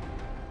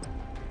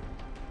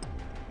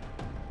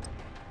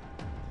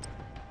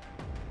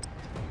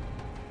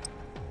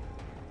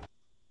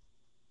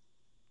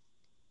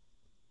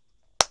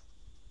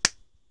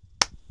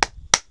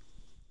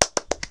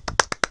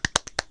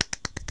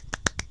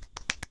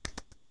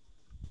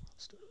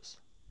 Let's do this.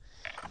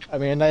 I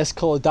mean, a nice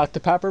cold Dr.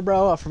 Pepper,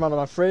 bro, from out of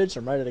my fridge.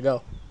 I'm ready to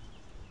go.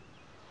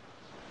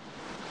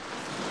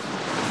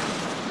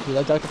 You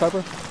like Dr.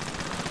 Pepper?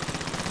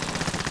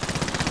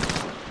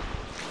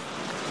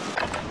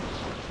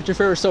 What's your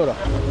favorite soda?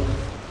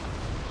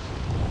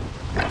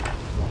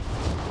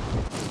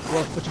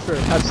 What's your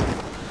favorite Pepsi?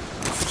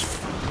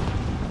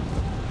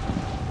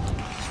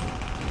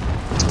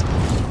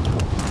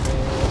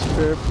 What's your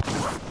favorite?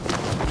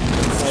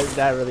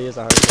 That really is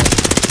a hard one.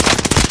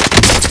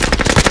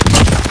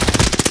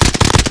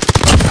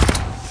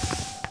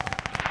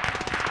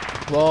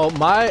 Well,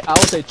 I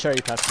would say cherry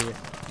Pepsi.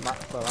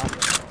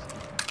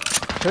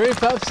 Cherry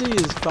Pepsi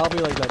is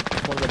probably like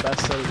one of the best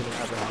sodas you can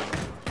ever have.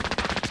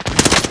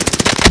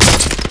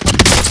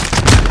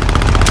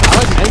 I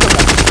like mango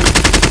Pepsi.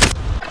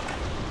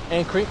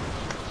 And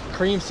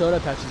cream soda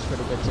Pepsi is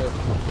pretty good too.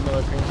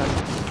 Vanilla cream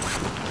Pepsi.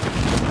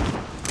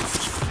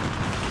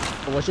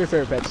 But what's your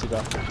favorite Pepsi, bro?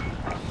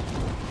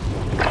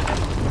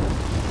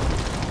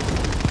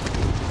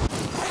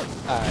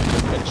 Alright,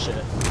 good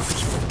shit.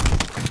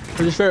 What's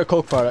your favorite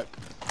Coke product?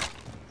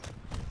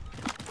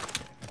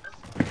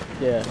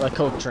 Yeah, like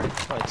Coke drink.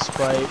 Like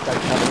Sprite, Dr.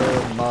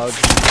 Pepper, mug.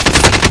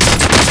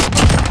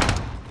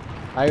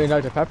 Are you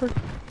Dr. Pepper?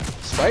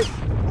 Sprite?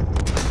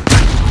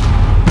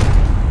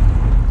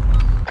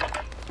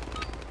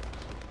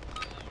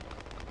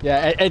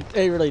 Yeah, it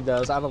really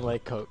does. I don't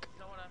like Coke.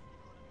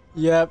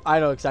 Yep, I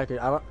know exactly.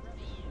 I don't.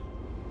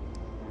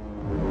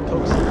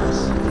 Coke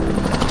serious.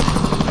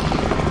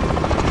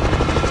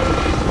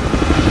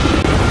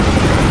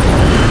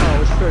 Oh,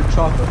 what's your favorite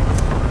chocolate?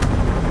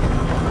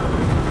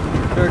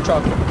 Favorite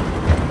chocolate?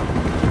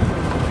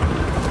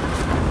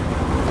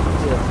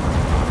 Yeah.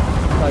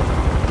 Like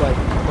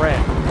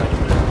brand.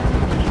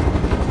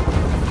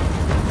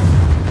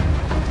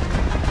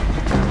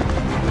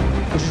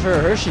 What's your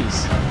favorite Hershey's?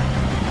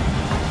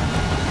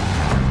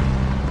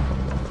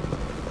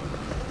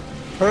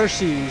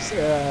 Hershey's,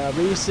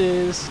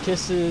 Reese's,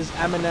 Kisses,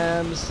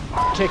 M&M's,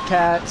 Kit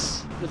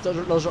Kats.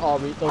 Those are all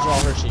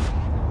Hershey.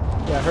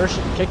 Yeah,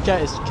 Hershey. Kit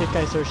Kat is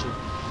Hershey.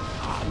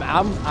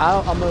 I'm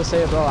gonna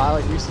say it, bro. I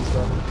like Reese's,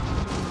 bro.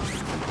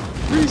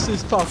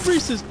 Reese's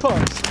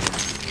Puffs.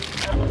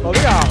 Oh,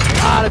 we got a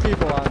lot of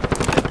people on.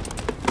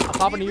 I'm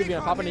popping a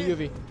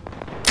UV.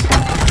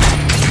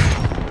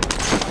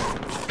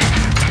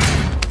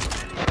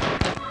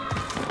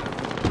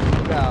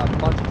 We got a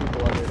bunch of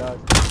people over here, dog.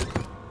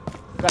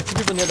 We got 2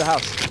 people near the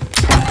house.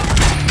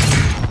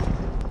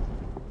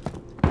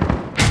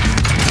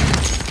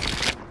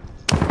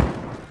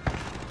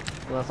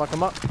 You wanna fuck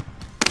him up?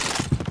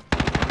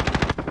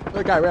 There's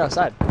a guy right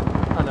outside.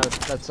 Oh no,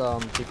 that's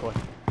decoy.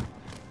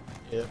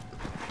 Yep.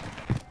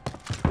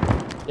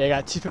 Yeah, I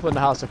got 2 people in the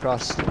house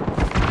across.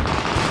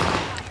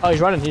 Oh, he's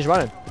running.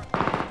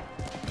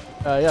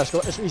 Yeah, let's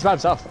go. He's by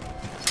himself.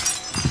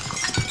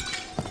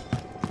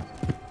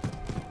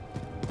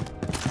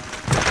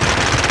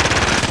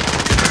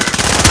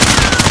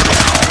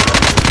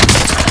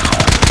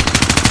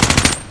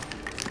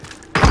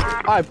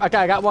 Alright, okay,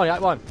 I got one.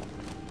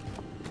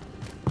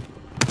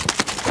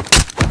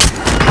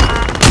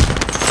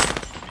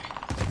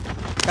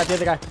 Got the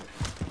other guy.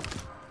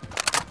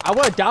 I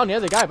went down the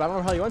other guy, but I don't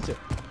know how he went to.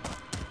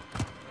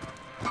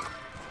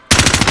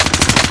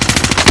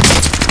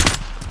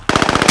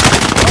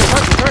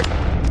 Oh, he's hurt.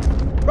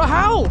 Bro,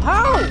 how?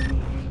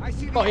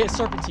 Oh, he has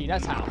serpentine,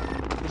 that's how.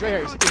 He's right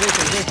here, he's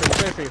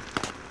ready for you.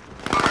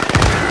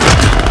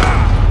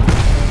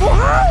 Bro,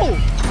 how?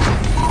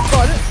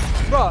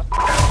 Bro,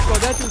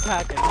 that dude's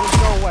hacking. There's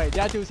no way.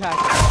 That dude's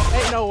hacking.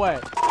 Ain't no way.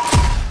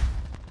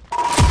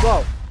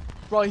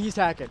 Bro, he's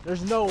hacking.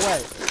 There's no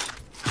way.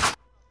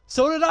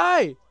 So did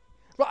I.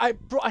 Bro,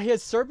 I had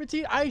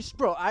serpentine.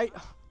 Bro,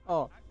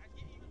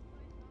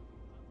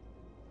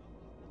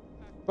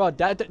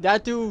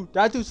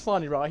 that dude's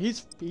funny, bro.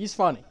 He's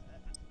funny.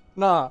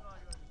 Nah.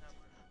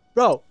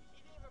 Bro,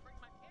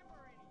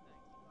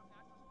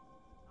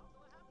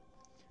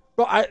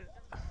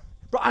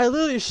 I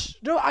literally,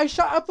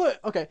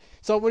 okay,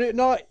 so when you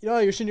know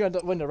you're shooting out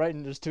the window, right,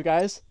 and there's 2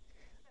 guys?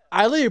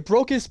 I literally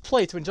broke his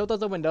plates when he jumped out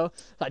the window,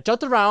 I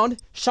jumped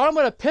around, shot him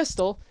with a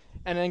pistol,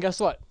 and then guess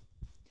what?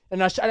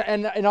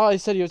 And all he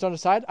said he was on the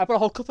side. I put a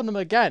whole clip on him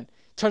again.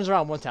 Turns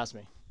around, one taps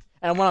me.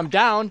 And when I'm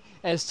down,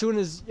 and as soon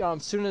as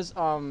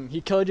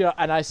he killed you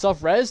and I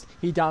self-rezzed,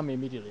 he downed me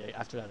immediately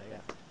after that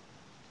again.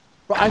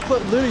 Bro, I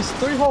put literally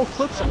 3 whole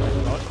clips on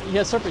him, bro. He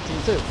had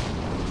serpentine too.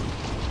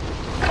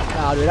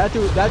 Nah, dude, that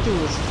dude was,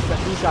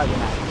 he's gotta be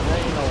hacked. There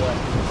ain't no way.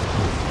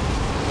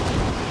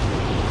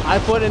 I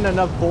put in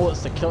enough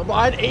bullets to kill him. Bro,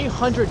 I had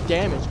 800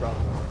 damage, bro.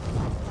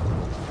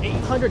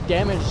 800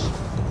 damage.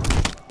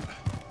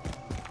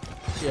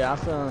 Yeah,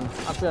 I'm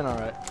feeling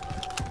alright.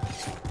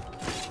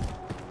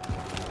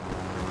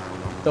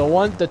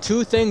 The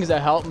 2 things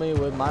that helped me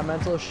with my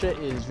mental shit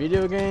is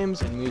video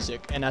games and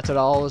music, and that's what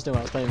I was doing.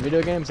 I was playing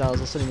video games and I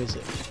was listening to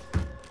music.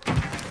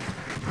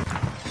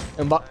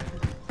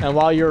 And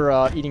while you're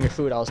eating your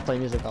food, I was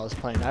playing music. I was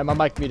playing. I had my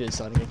mic muted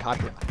so I didn't get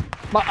copyright.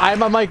 I had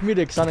my mic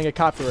muted so I didn't get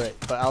copyright,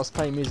 but I was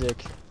playing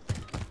music,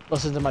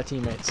 listening to my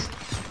teammates.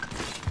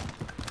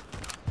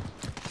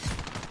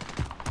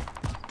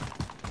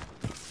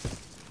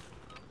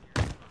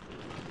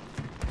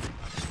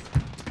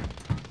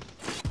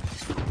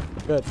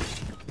 Good.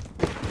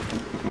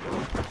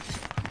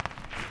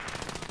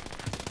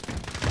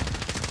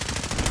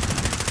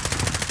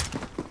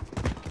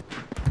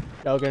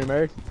 Y'all getting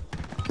married?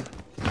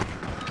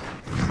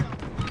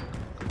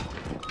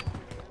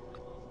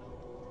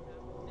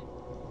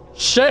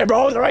 Shit,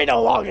 bro, there ain't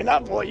no long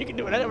enough, boy. You can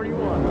do whatever you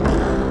want.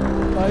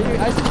 I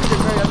think we get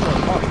married after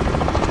the party.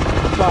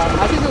 But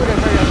I think we get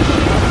married after the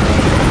party.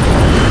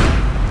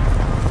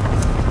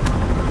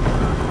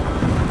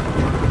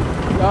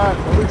 Alright,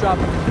 what are we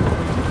dropping?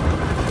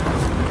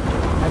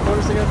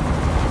 Headquarters again?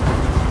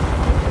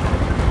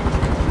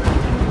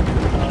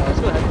 Let's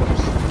go to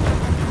headquarters.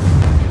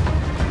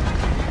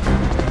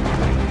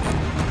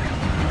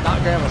 Not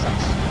Grandma's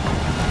house.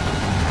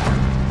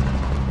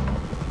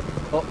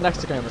 Well, next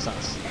to Grandma's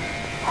house.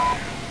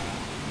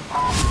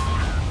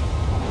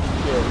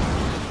 Yeah.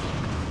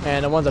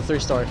 And the one's a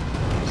 3-story.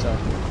 So.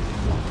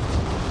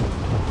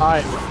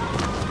 Alright.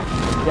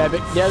 Yeah,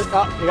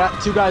 oh, you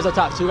got 2 guys up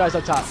top. 2 guys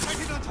up top.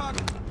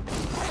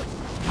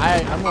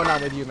 I'm going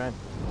down with you, man.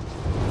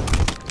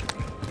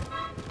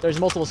 There's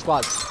multiple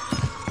squads.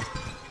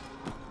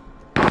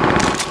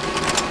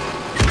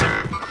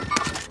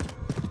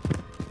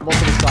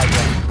 Multiple squads,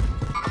 bro.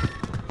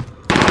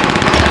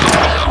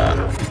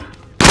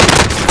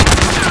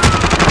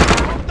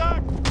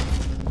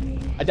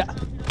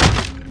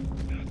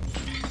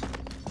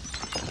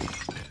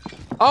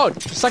 Oh,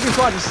 second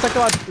squad,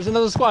 there's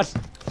another squad.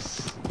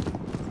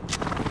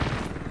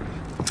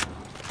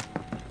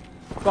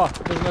 Oh,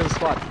 there's another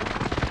squad.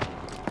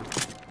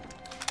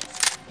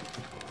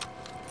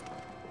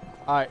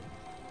 Alright,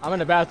 I'm in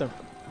the bathroom.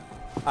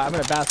 I'm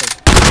in the bathroom.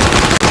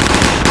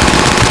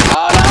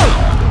 Oh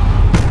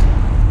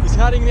no! He's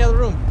hiding in the other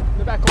room, in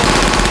the back corner.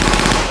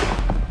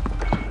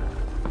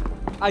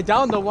 I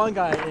downed the one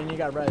guy and he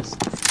got rezzed.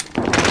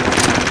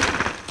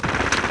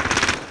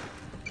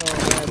 Oh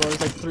man, bro,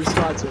 there's like 3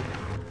 squads here.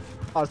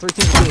 Oh, 3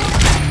 teams too.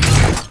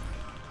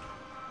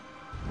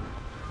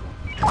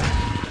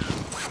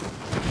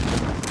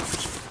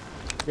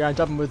 Yeah, I'm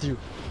jumping with you.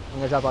 I'm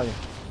gonna jump on you.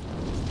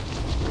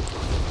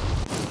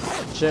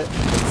 Shit.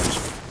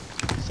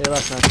 Stay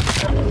left, man.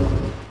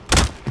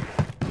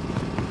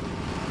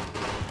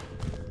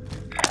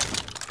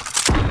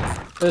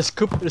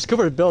 This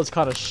Cooper build's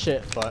kind of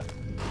shit, but.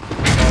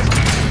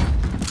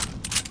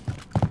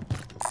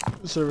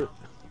 So,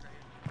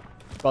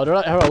 bro, they're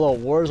like having a little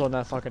wars on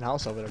that fucking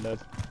house over there,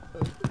 dude.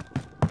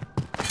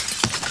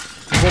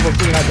 There's over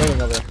 3 in that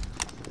building over there.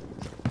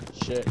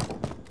 Shit.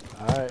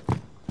 Alright.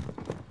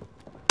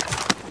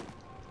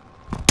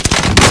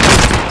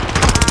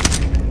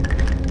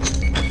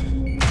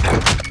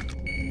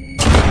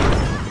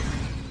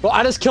 Bro,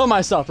 I just killed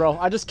myself, bro.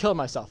 I just killed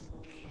myself.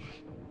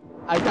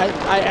 I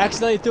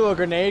accidentally threw a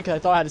grenade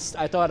because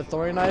I thought I had a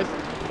throwing knife,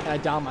 and I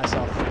downed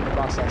myself in the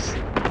process.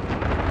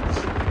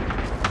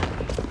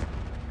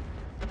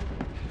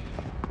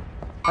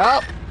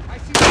 Help!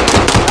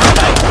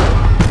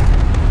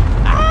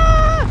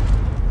 Ah!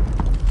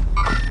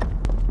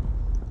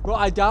 Bro,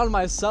 I downed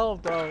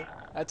myself, bro.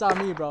 That's on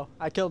me, bro.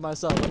 I killed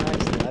myself on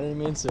accident. I didn't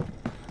mean to.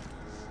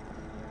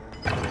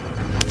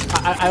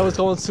 I was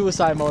going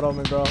suicide mode on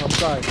me, bro. I'm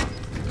sorry.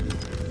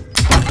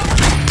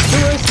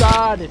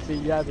 Suicide if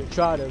you ever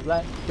try to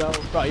let go.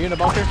 Bro, you in a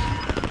bunker?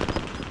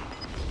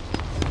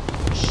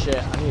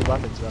 Shit, I need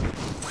weapons, bro.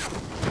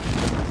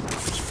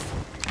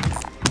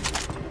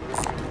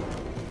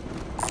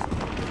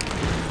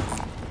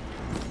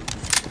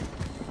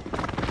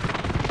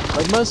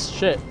 Ligmas?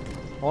 Shit.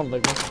 I want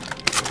Ligmas.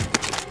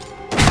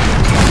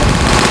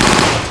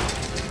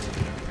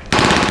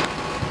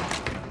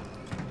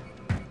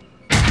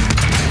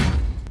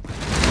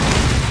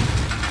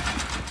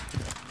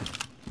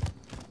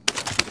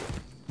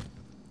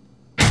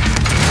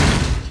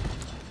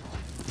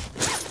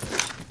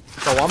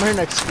 Oh, I'm hearing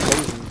an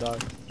explosion, dog.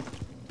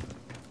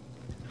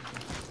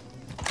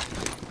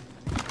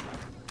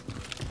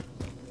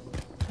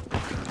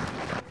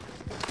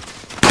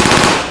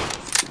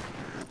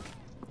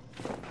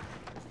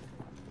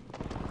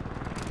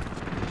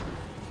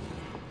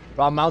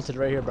 Bro, I'm mounted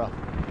right here, bro.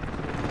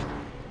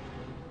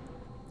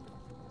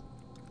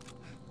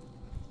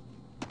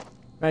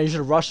 Man, you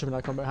should rush him and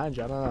not come behind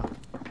you. I don't know.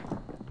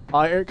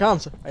 Oh, here it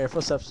comes. I hear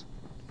footsteps.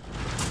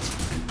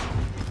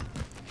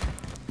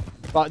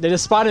 Bro, they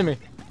just spotted me.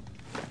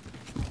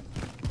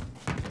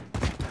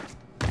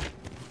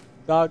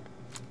 Dog.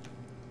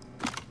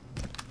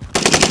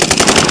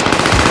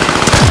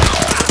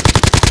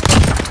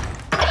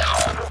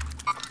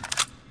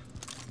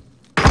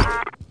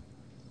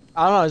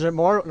 I don't know, is there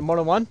more than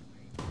one?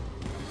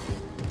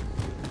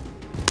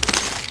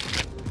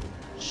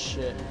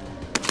 Shit.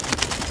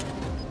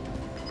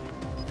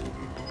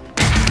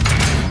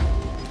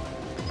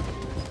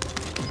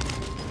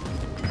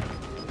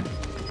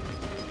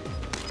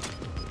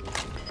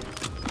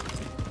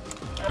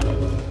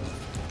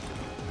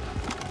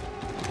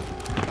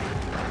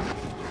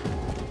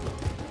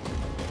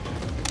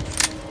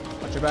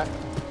 Watch your back.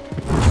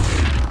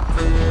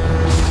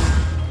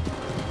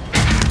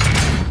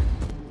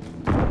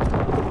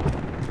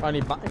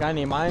 Got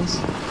any mines?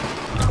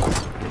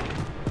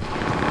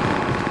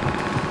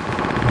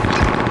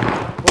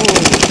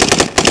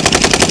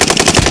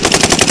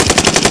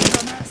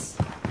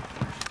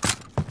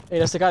 Hey,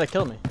 that's the guy that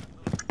killed me. Oh,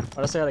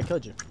 that's the guy that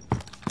killed you.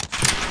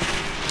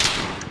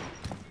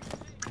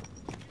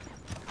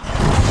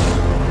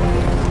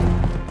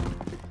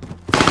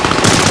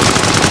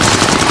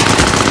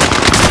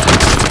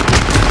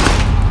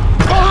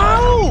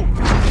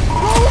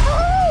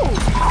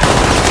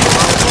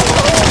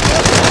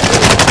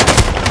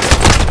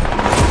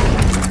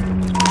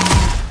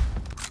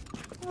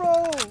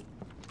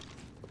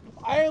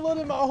 I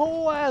loaded my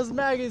whole ass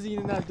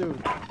magazine in that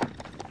dude.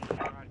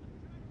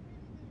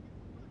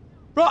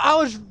 Bro, I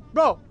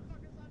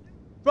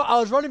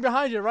was running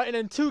behind you, right? And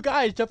then two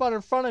guys jump out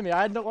in front of me.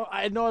 I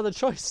had no other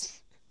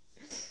choice.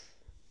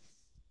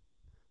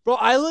 Bro,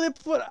 I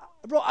put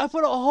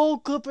a whole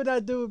clip in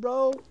that dude,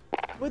 bro.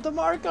 With the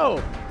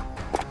Marco.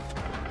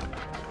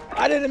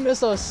 I didn't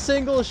miss a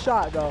single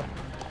shot, bro.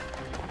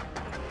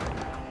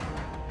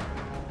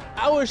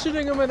 I was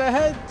shooting him in the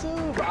head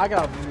too, but I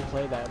gotta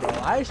replay that, bro.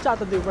 I shot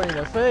the dude right in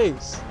the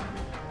face.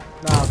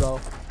 Nah, bro.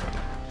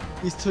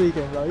 He's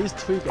tweaking, bro. He's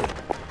tweaking.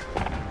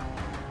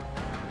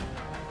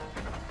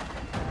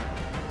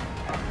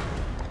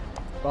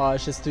 Bro,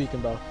 it's just tweaking,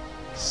 bro.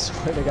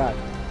 Swear to God.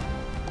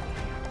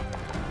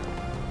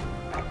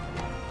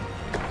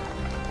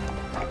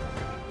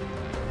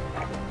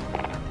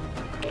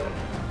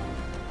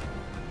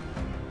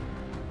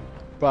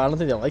 Bro, I don't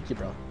think they like you,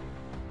 bro.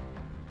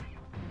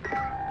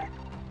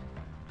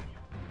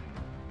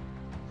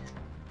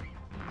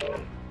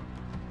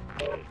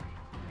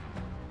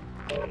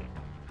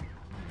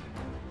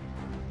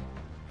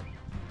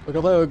 We're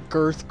gonna play with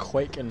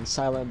Girthquake and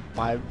Silent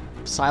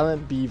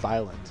Be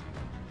Violent.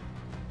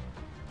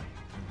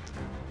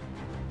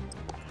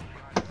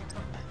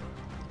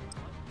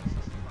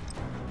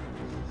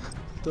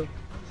 The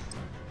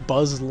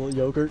Buzz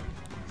Yogurt.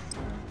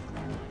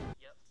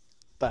 Yep.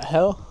 The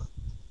hell?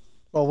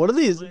 Bro, what are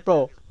these,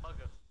 bro?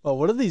 Bro,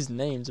 what are these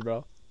names,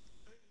 bro?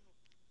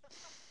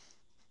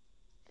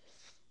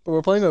 But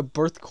we're playing with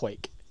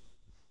Birthquake.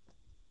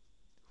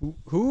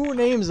 Who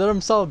names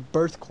themselves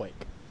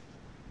Birthquake?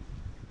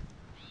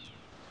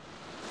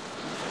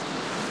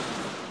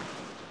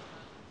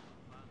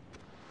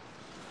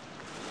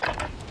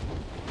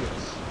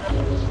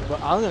 But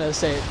I'm gonna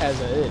say it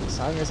as it is.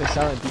 I'm gonna say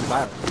Silent Be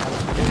Violent.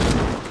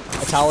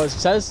 That's how it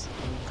says.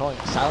 I'm calling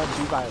it Silent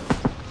Be Violent.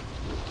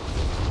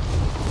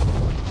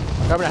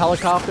 I'm grabbing a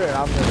helicopter and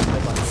I'm gonna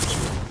flip on this.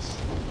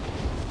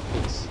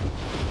 Peace.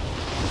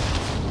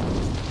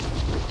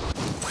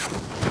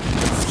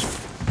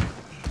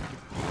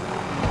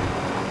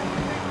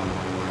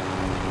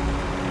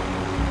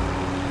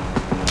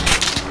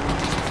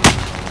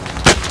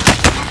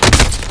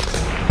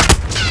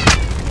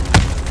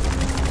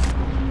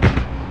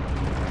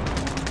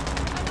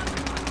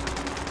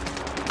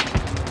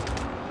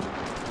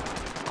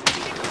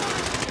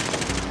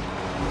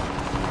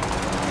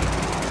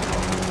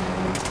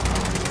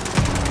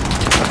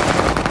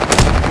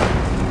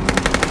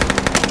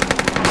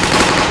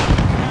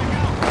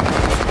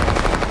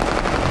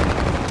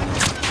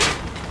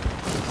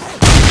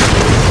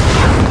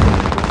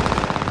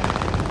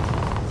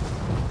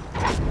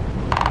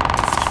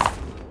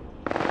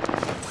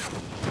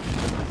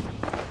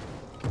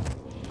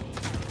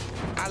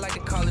 I like to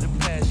call it a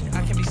passion.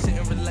 I can be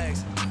sitting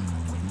relaxed.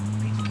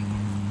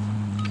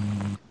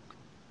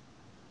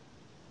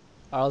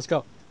 Alright, let's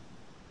go.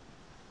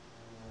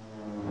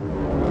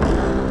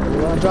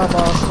 You wanna drop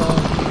off,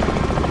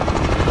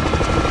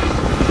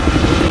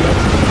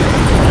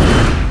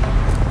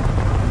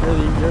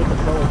 You're at the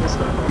front with this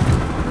guy, bro.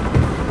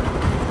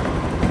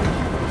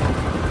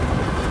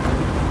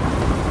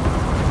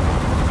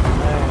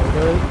 Man,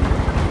 good.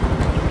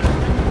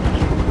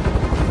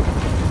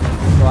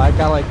 Bro, I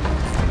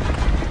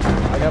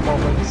got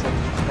moments and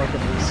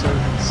fucking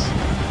resurgence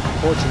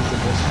fortunes in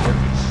this shit.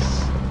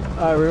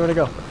 Alright, where do you wanna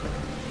go?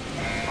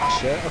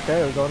 Shit, okay,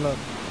 we're going to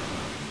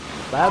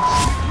labs.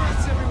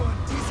 Yes, everyone.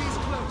 TC's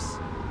close.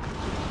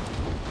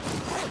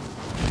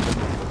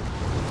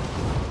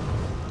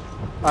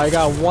 I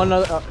got one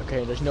other.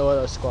 Okay, there's no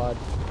other squad.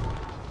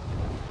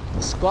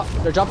 The squad.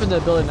 They're jumping to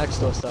the building next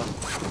to us though.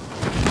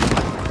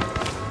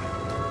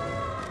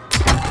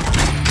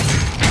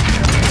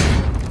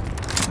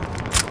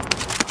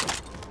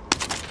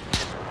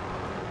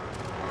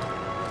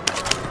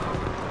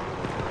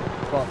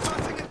 Well,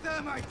 Tossing a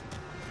thermite.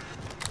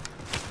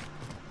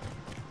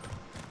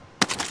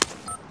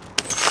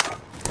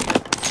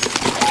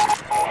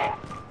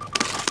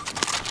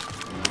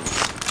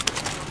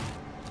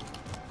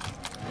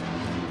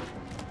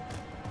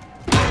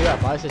 we got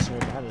buy station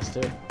behind us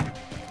too.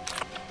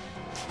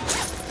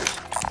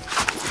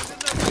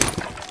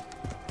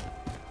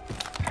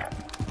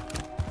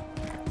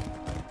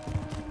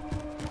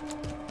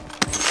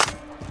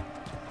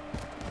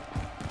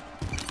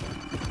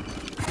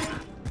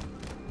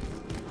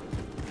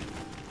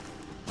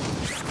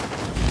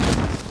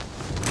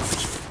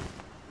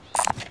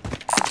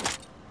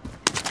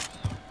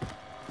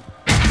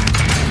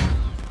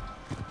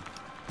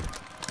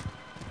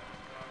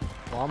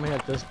 Well, I'm gonna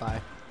hit this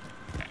buy.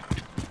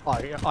 Oh,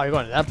 you're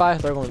going to that buy?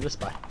 They're going to this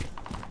buy.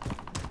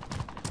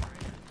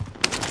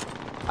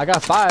 I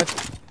got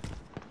 5.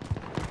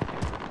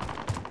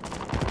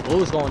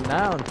 Blue's going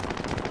down.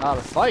 Out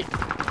of fight.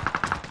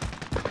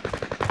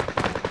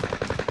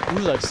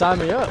 Blue's like, sign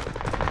me up.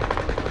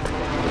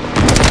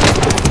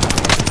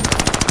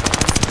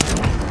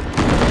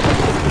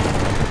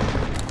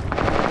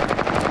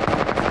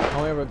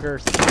 Only ever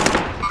girth.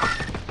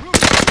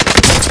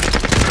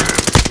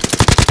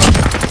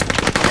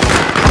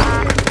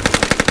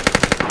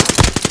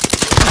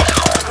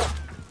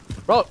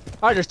 Bro,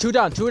 alright, there's 2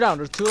 down, 2 down,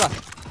 there's 2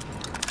 left.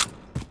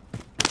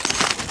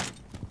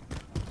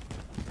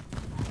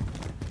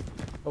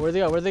 Oh, where'd they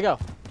go? Where'd they go?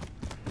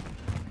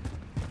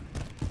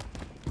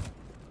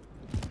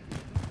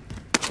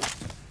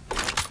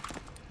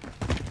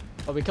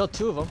 Oh, we killed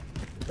 2 of them.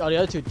 Oh, the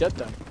other 2 dipped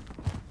them.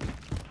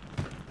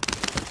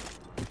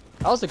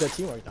 That was a good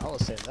teamwork, I will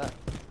say that.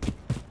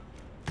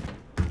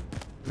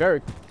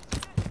 Very.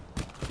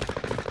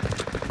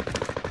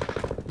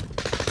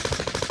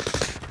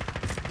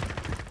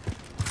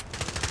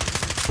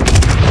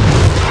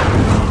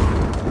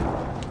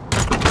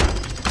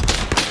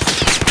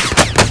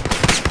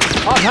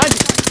 Oh, behind you!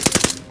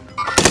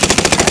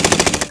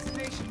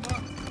 Station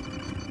marked.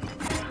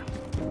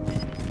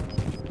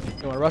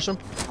 You wanna rush him?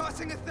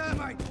 Tossing a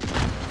thermite.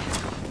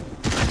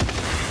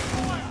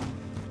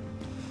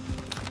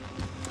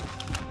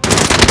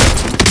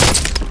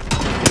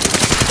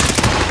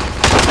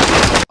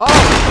 Oh!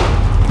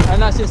 I did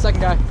not see the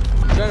second guy.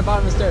 He's right at the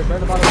bottom of the stairs, right at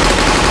the bottom of the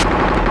stairs.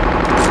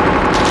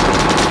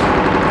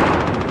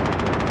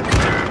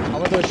 I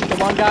went to shoot the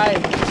one guy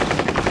and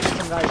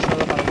some guy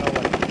showed up out of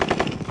nowhere.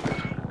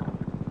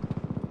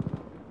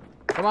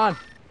 Come on!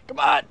 Come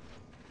on!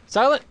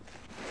 Silent!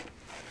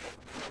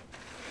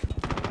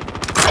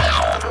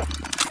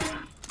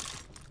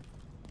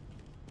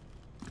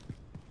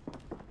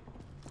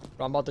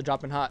 Bro, I'm about to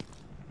drop in hot.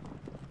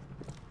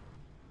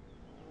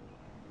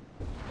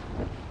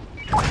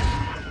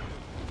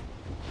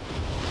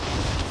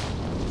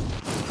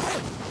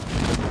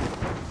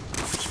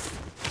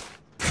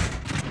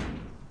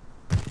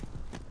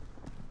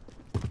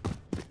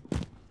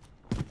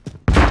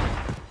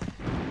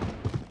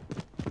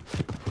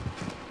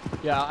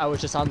 Yeah, I was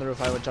just on the roof.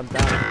 I would jump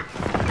down.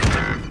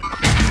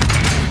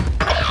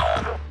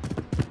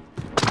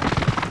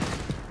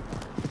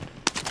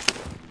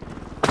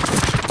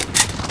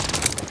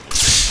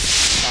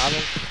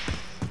 Bottom.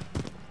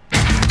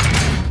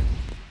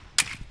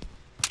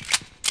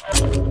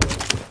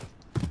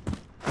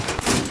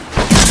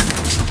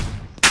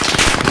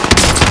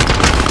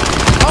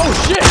 Oh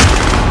shit!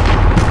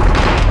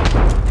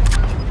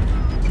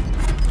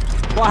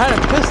 Well, I had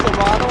a pistol,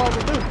 bro. I don't know what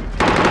to do.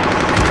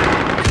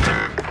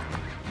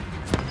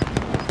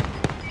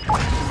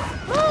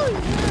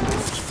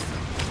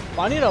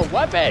 I need a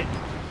weapon.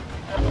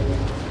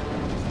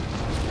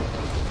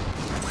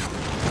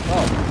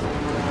 Oh.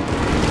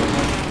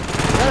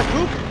 Is that a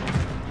coop?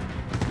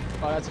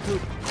 Oh, that's a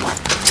coop.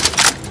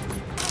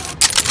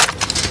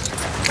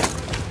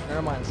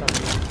 Never mind, it's not a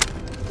coop.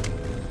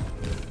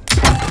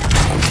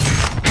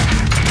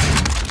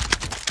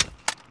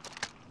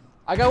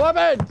 I got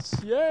weapons!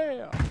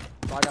 Yeah!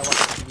 Oh, I got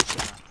weapons.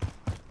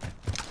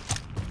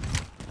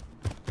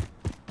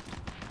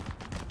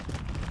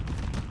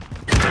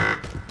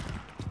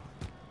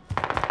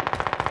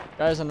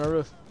 Guys on the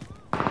roof.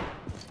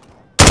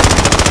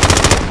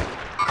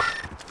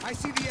 I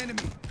see the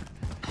enemy.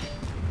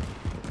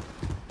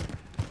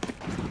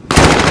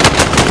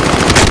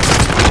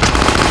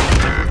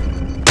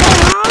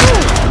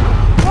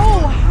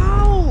 Oh,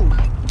 how?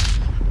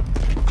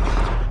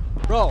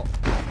 Bro.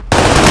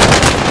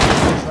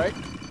 Right?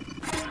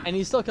 And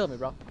he still killed me,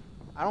 bro.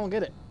 I don't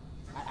get it.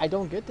 I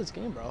don't get this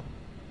game, bro.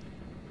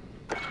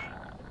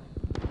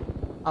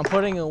 I'm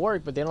putting in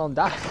work, but they don't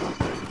die.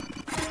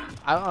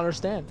 I don't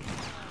understand.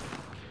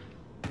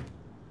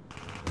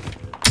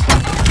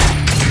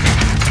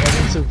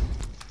 Yeah, me too.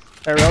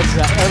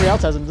 Everybody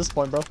else has him at this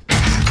point, bro.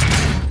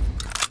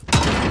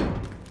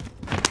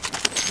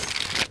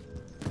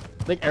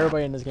 I think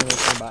everybody in this game is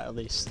aimbot at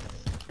least.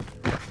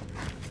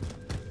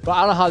 But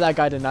I don't know how that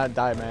guy did not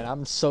die, man.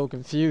 I'm so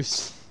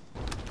confused.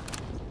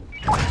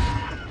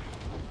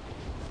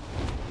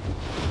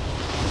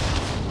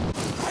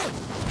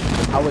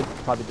 I would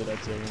probably do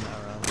that too in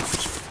that round.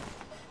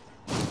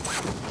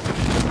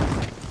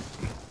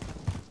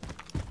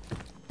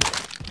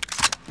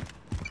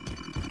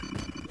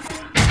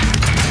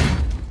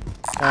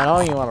 Man, I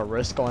don't even want to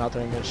risk going out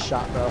there and getting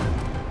shot, bro.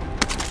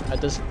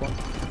 At this point.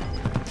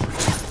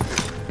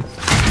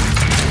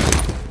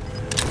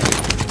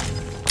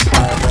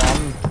 Alright, bro,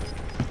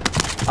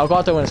 I'll go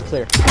out there when it's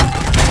clear. I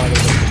don't wanna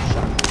get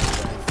shot.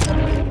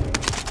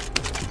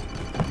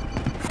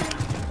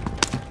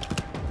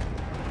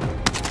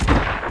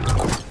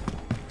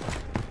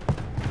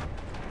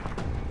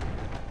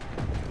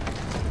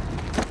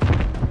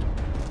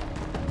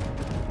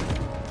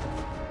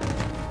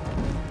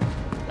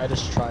 I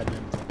just tried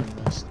and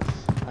fucking missed.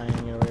 I ain't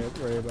gonna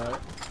worry about it.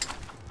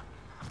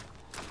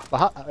 But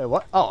how, wait,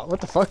 what? Oh, what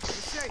the fuck?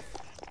 Safe.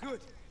 Good.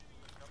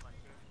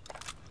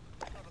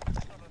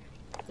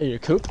 Hey, your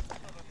coop?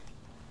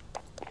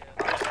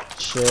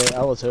 Shit,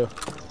 I will too.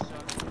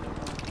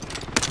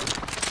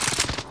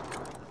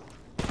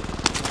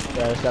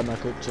 Yeah, I just got my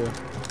coop too.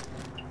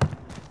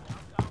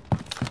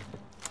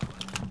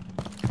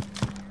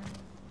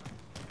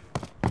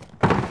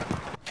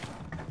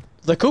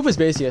 The coop is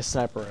basically a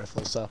sniper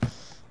rifle, so.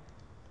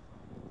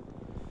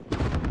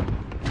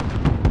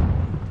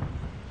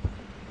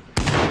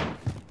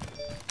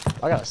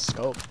 I got a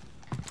scope.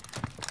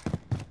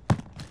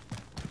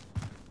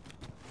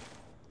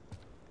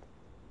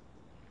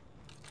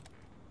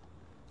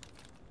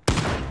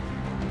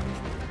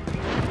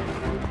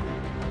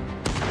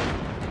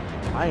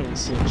 I ain't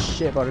seeing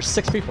shit, but there's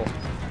 6 people.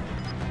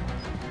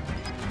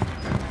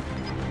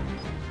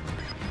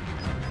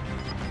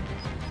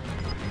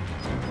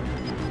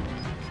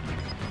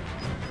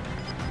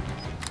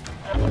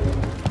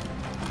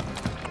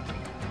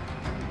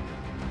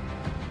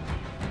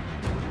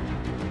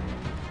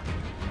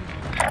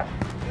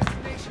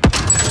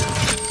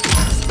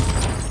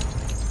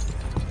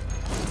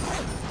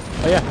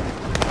 Oh yeah.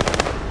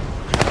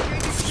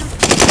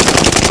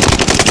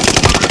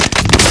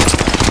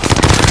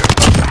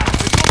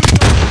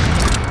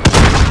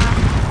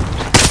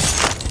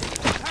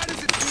 How does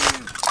it feel?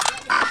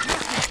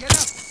 Get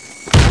up.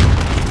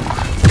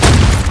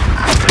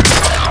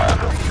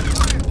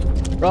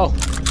 Bro.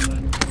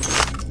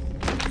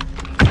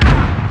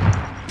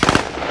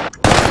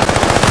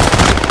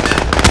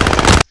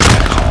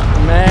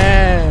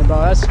 Man, bro,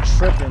 that's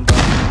tripping, bro.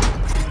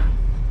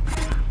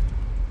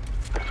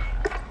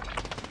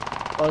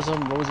 Oh,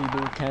 some rosy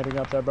dude camping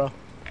up there, bro.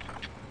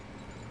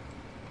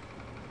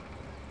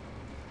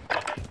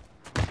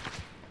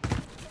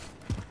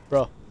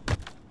 Bro.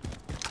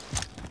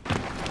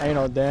 Ain't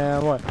no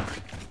damn what.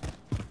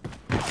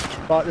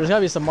 But there's gotta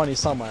be some money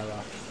somewhere, bro.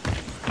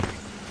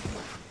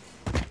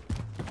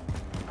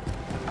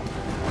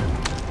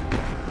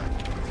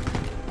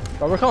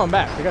 But we're coming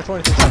back. We got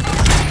 23 seconds.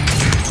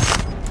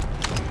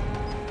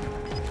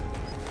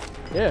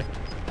 Yeah.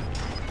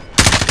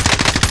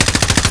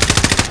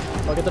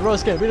 Oh, get the rose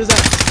skin. Beat his ass.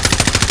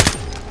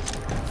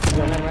 He's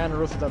gonna land right on the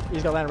roof of the.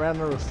 He's gonna land right on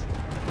the roof.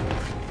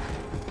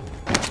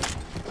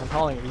 I'm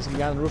calling it. He's gonna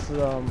be on the roof of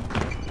the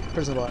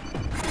prison lot.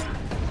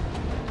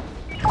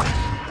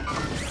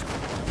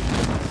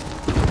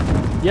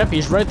 Yep,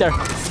 he's right there.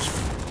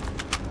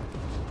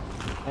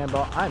 And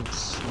bro, I'm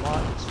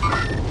smart.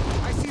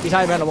 I see He's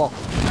hiding behind the wall.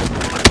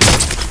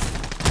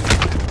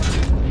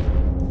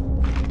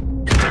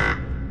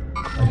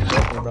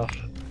 Definitely, bro.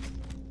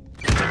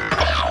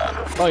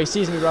 Oh, he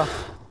sees me, bro.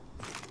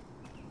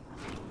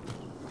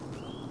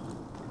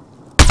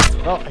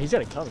 Oh, he's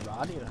gonna kill me, bro.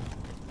 I need to.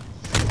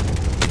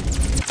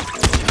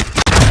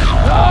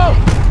 No!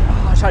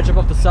 Oh, I tried to jump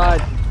off the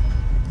side.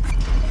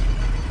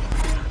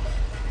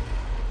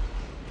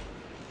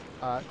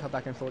 Alright, cut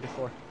back in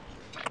 44.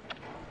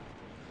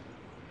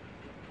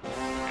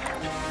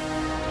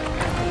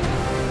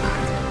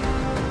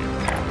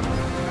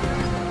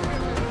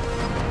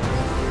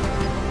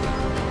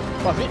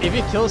 Well, if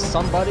you kill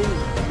somebody,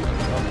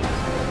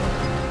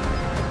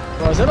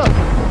 bro, is that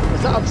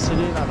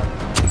obsidian on a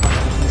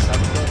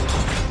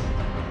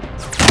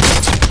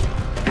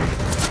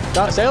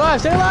stay alive,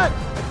 stay alive!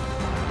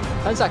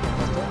 10 seconds,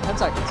 10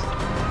 seconds.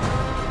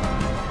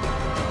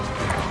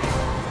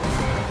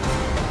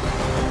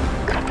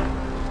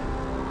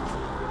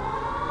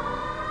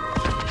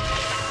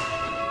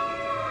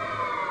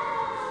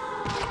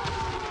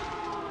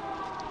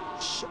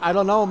 I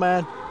don't know,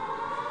 man.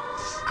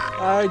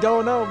 I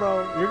don't know,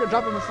 bro. You're gonna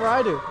drop him before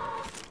I do.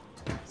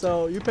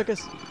 So, you pick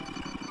us.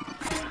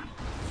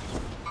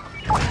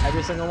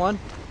 Every single one.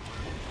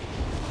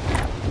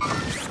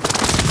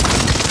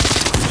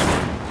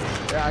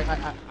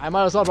 Yeah, I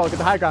might as well, bro. Get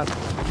the high ground.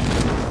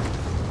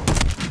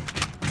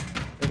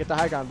 Yeah, get the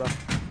high ground, bro.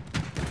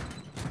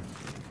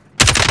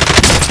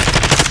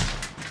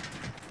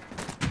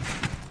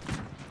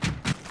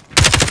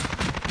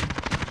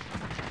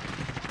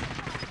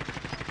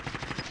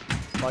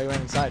 While you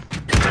went inside.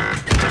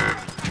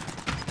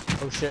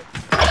 Oh shit.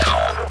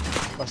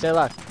 Oh, stay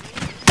alive.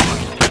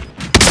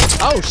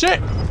 Oh shit!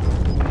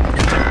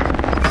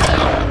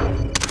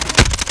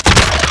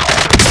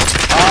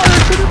 Oh,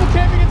 there's 2 people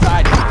camping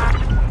inside! I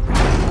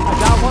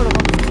down one of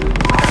them.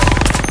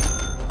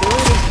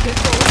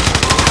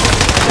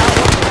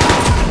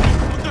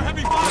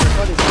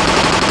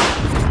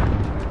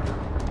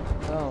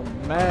 Oh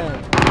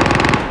man.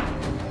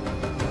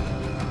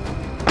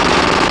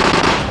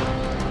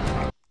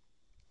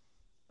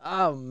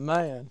 Oh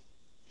man.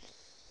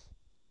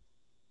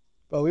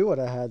 But we would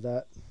have had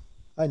that.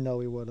 I know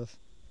we would have.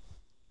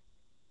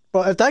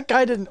 But if that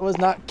guy was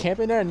not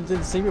camping there and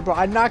didn't see me, bro,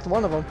 I knocked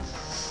one of them.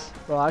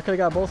 Bro, I could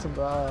have got both of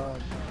them.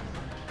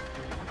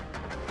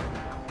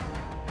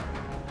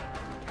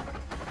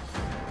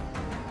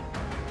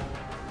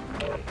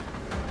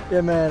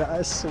 Yeah, man,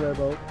 I swear,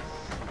 bro.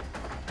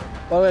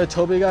 By the way, the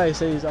Toby guy, he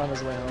said he's on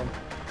his way home.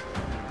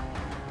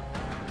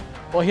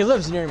 Well, he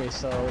lives near me,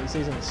 so he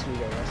stays in the street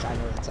area. I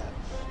know where it's at.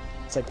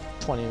 It's like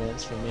 20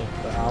 minutes from me,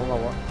 but I don't know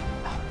what.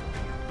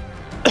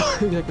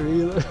 Like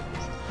regular.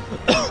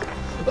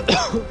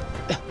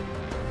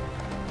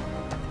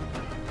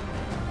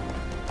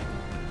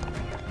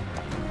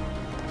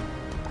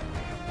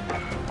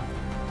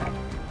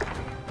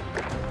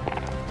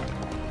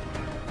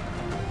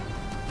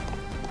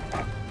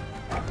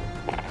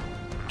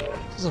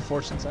 This is a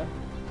fortune set.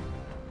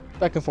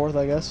 Back and forth,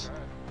 I guess.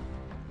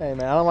 Hey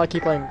man, I don't like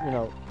keep playing, you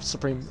know,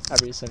 Supreme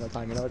every single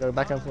time, you know, go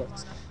back and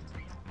forth.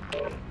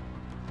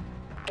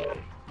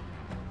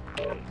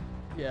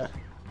 Yeah.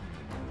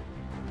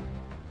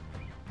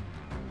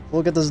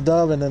 We'll get this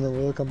dub and then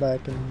we'll come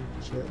back and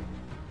shit.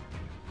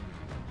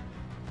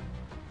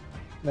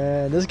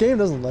 Man, this game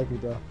doesn't like me,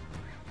 bro.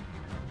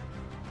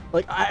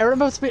 Like,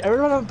 everyone puts me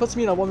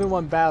in a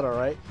 1v1 battle,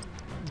 right?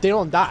 They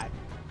don't die.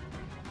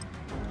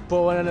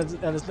 But when it's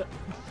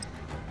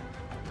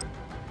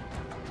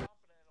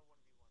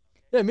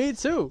yeah, me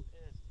too.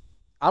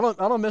 I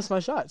don't miss my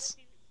shots.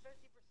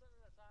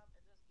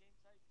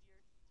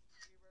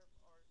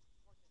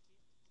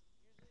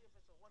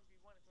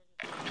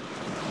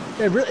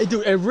 It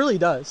really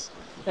does.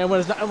 And when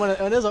it's not, when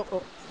it is a,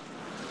 oh.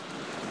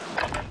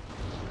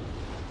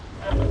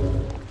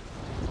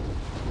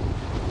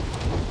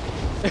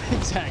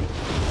 Exactly.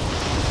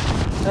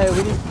 Hey,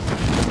 we need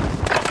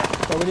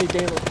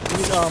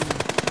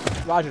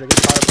Roger to get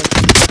started.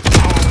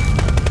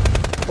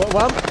 But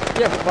when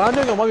I'm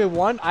doing a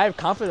 1v1, I have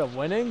confidence of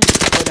winning.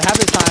 But half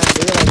the time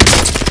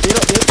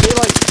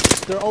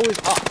they're always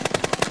off.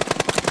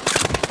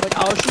 Like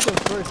I'll shoot them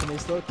first and they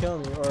still kill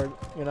me, or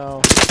you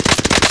know.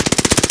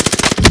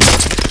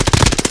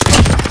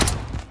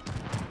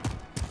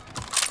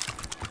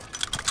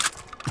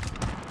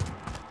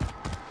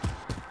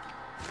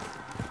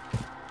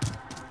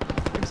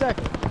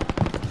 Exactly.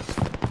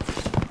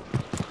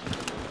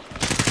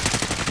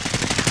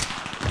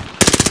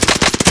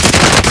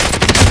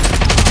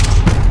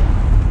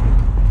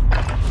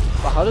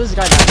 But how does this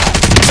guy not die?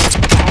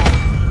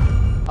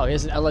 Oh, he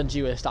has an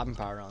LNG with a stopping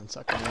power on,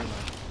 so okay, never mind.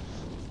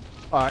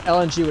 Alright,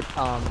 LNG with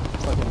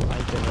fucking like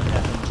an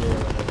FMG or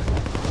whatever.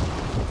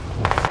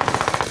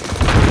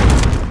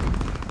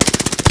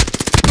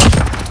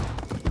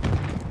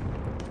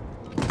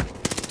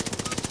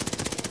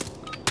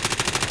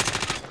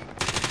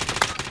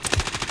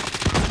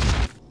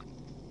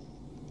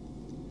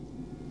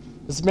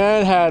 This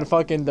man had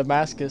fucking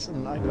Damascus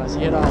and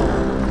he had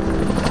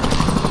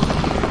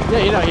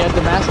yeah, you know, he had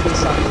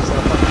Damascus on his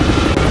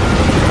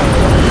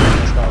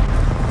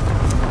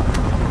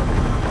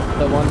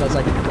the one that's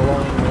like a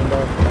glowing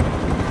rainbow.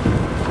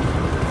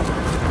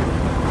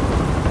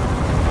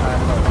 I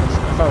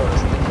thought it was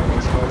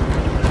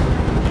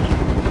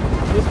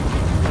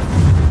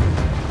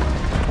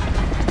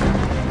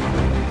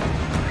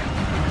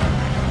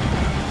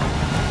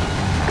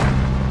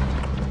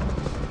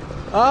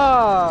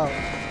oh!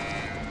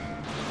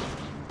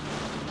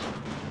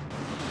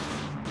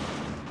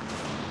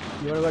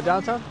 You wanna go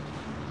downtown?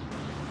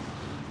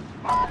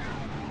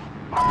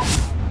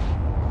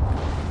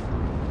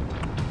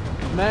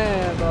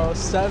 Man, bro,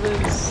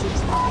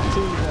 762,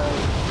 bro.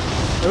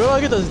 I really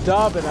wanna get this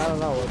dub and I don't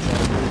know what's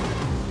up.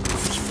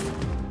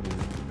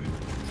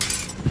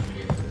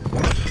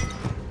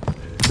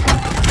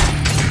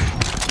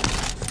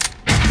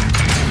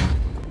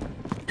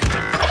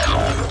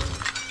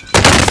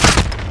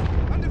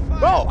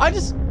 Bro,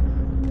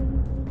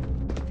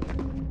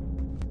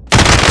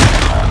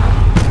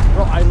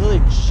 I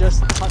literally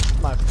just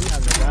touched my feet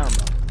on the ground,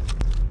 bro.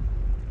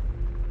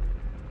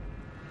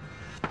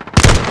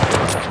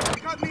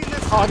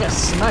 Oh, I got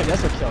sniped.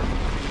 That's what killed me. I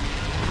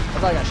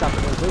thought I got shot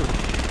from there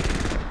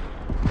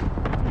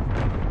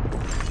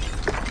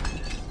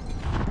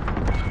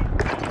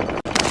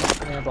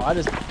too. Man, bro, I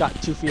just got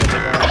 2 feet on the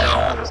ground, bro.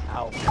 I was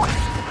out.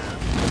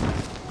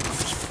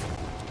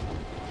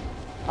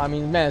 I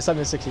mean, man,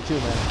 762,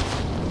 man.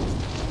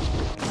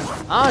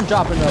 I'm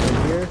dropping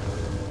over here.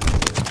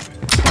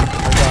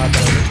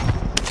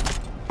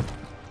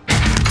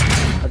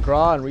 A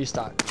graw and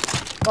restock.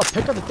 Oh,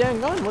 pick up the damn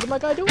gun. What am I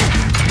guy doing?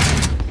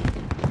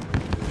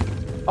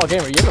 Oh,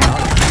 gamer, you have a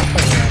mountain.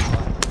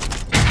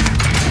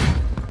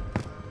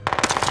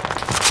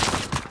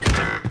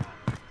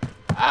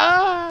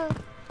 Ah!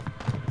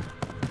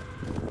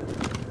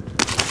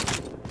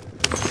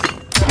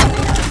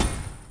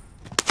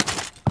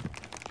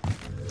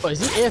 Oh, is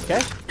he AFK?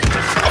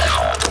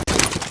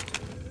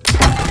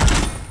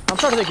 I'm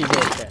starting to think he's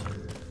AFK.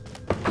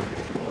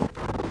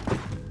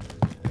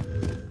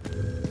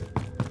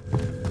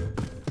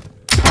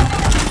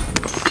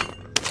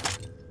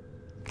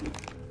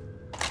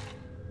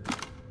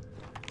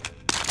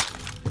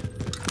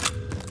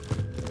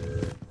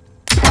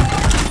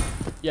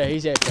 Yeah,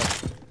 he's AFK.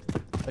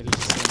 Like he's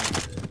just sitting there.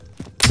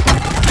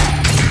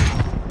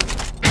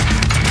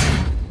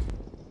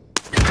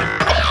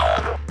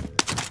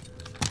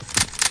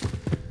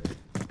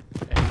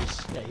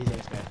 Yeah, he's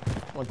AFK.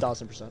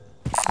 1000%.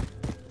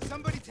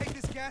 Somebody take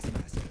this gas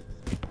mask.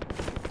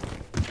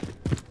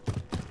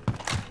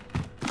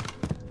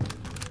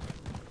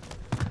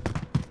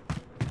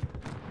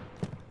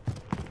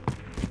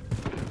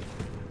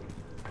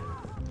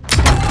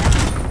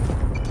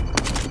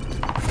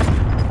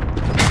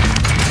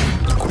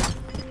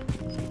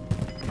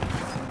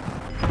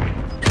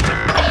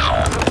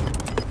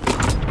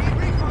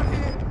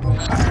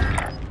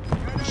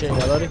 Shit, you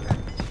loading?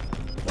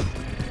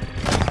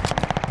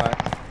 Alright.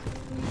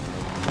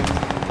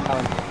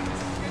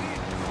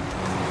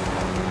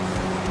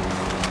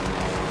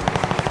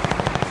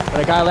 Got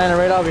a guy landing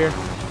right over here.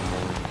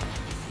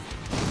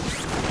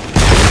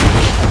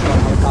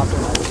 Helicopter.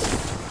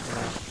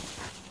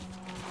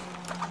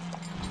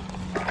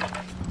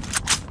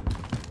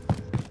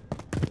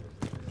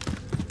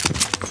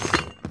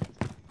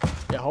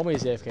 Yeah,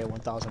 homie's AFK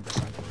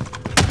 1000%.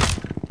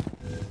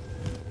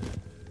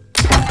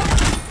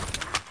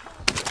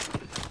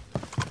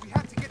 We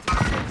have to get to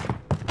the base.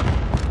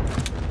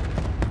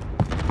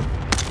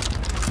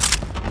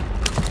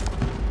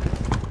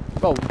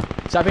 Whoa,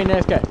 stop being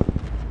AFK.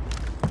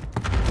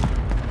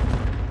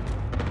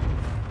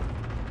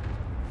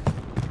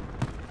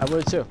 I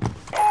would too.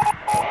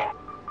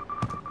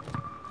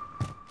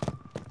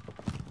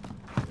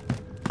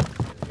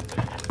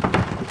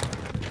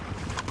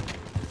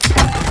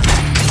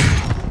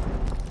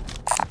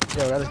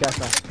 Yo, got this gas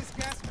mask. Take this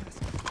gas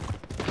mask.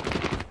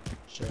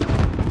 Shit.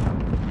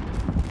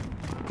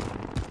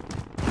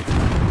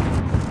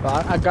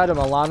 Well, I got a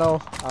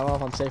Milano. I don't know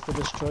if I'm safe with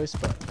this choice,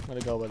 but I'm gonna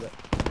go with it.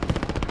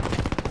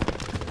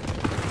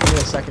 Give me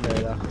a secondary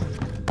though.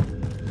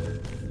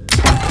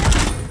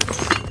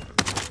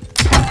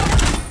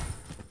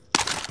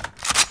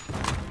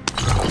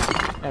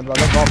 And bro,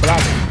 let's go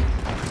black.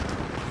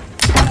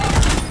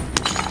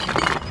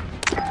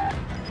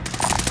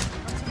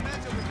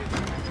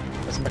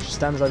 Got some extra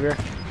stems over here.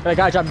 Got a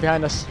guy jumping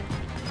behind us.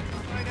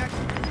 Right next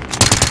to me.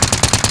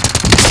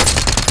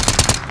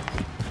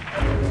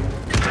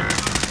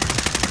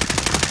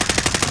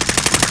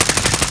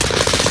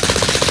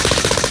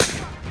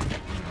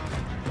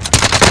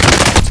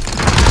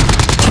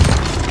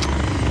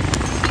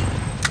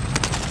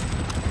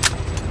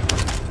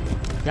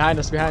 Behind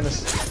us, behind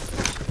us.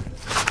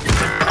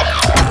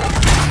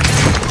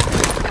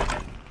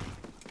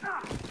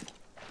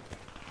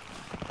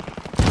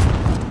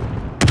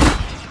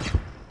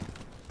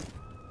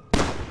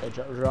 Okay,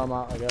 draw him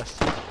out, I guess.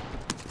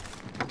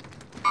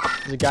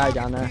 There's a guy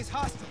down there. He's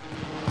hostile.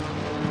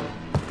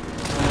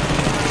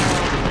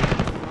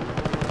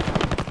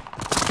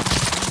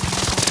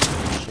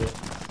 Shit.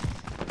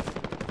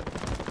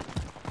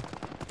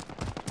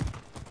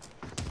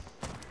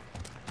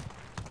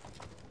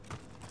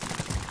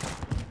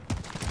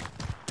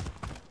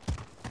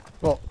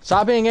 Well,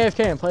 stop being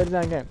AFK and play the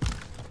damn game.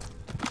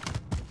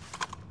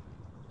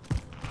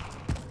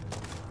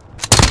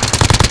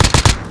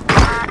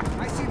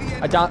 I see the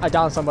enemy. I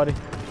downed somebody.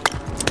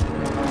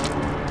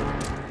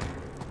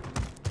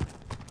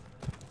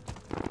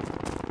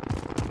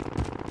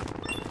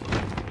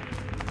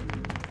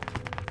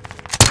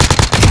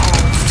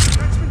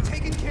 That's been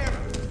taken care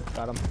of.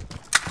 Got him.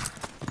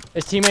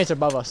 His teammates are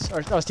above us.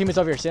 Or, oh, his teammates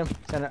over here. See him?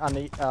 Standing on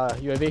the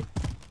UAV.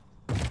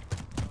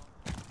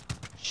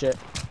 Shit.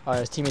 Oh,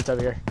 his teammates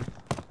over here.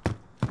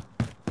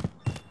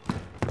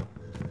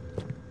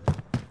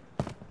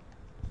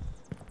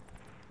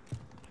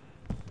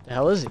 The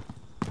hell is he?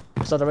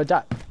 I saw the red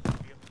dot.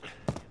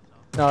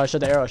 No, I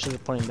showed the arrow. I should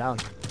have pointing down.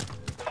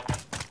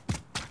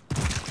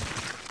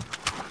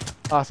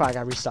 Oh, fuck. I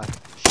got restock.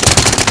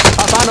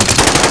 I found him.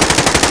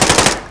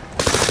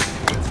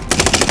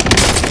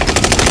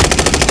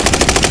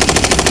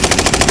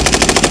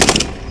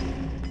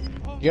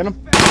 You got him?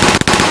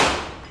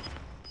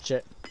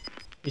 Shit.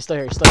 He's still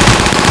here. He's still here.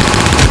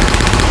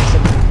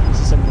 He's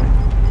sitting here.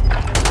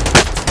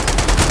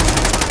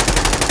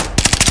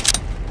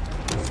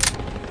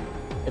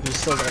 If he's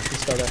still there, he's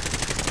still there.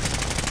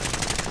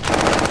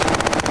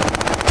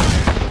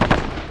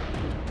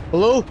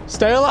 Blue,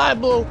 stay alive,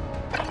 Blue. I'm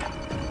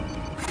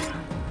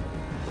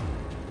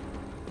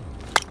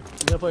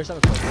gonna put your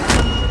stomach.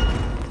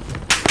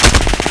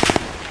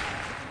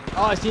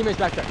 Oh, his teammate's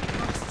back there.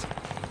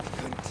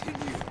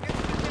 Continue.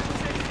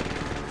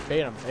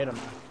 Bait him, bait him.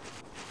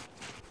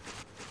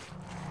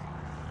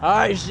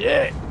 Ah,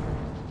 shit!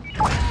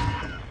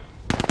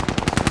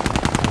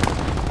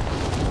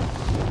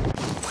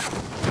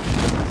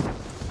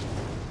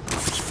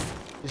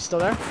 You still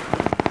there?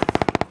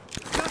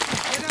 Get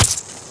up.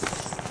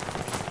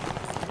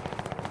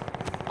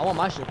 I want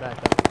my shit back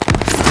though.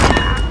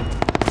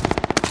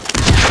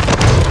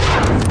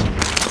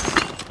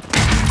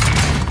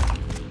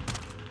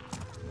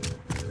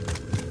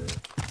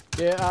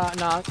 Yeah,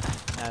 nah.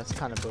 Yeah, it's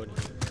kind of booty.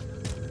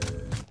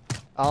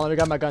 Oh, let me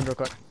grab my gun real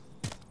quick.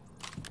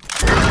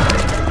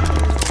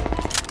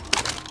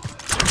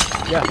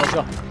 Yeah, let's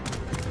go.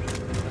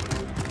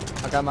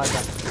 I got my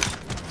gun.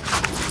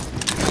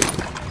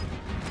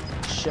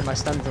 Shit, my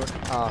stun's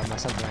oh, my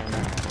stun's right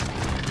there.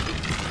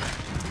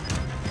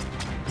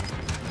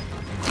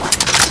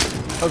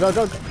 Go, go,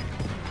 go, go.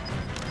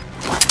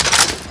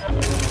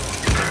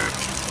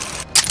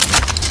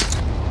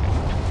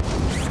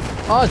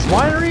 Oh, it's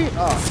winery?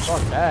 Oh,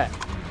 fuck that.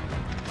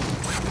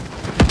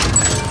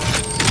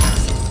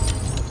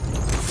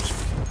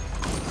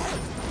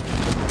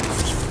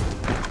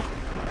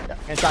 Yeah,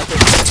 can't stop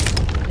this.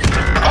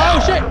 Oh,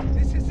 shit!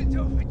 This isn't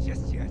over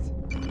just yet.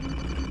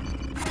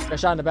 Got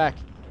shot in the back.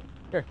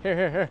 Here, here,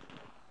 here, here.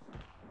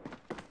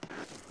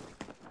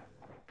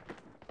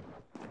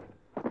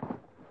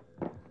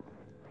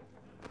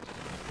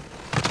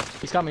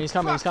 He's coming, he's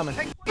coming, he's coming.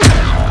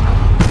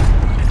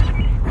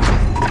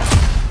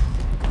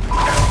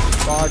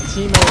 Our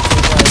teammate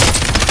is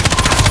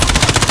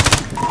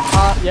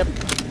like... yep.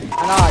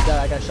 I know I died.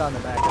 I got shot in the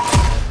back.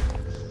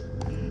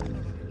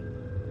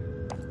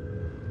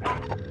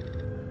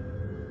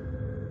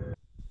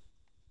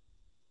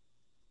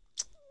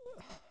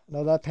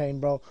 No, that pain,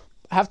 bro.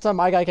 Half the time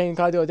my guy can't even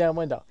climb through a damn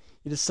window.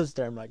 He just sits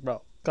there and I'm like,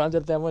 bro, climb through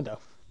the damn window.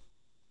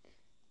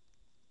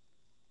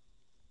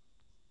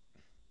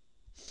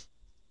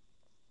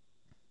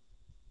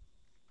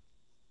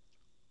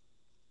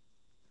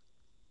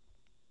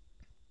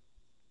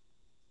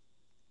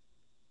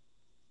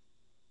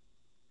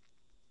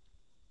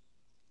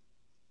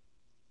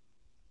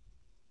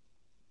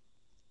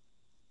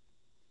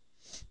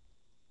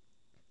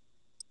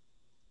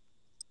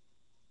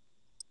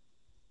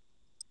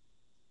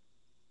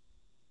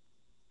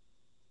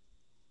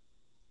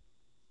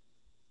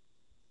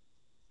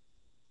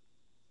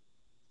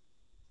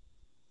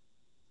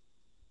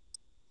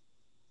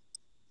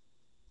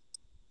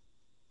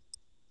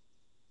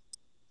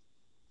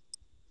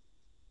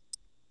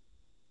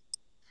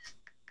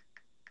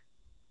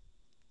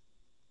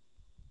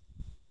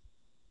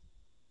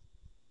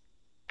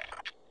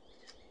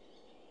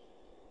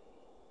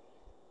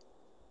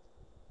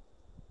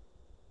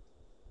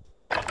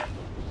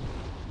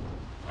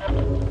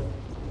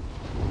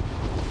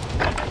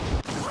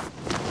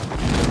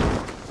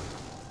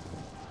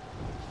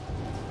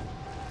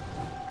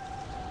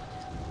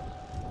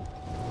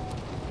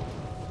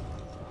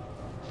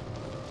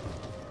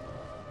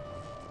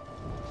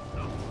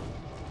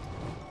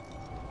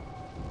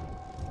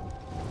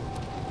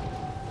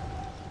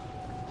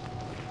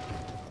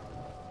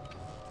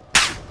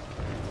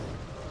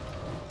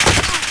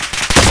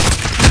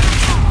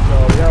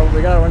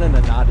 We gotta run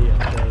into Nadia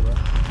and kill her.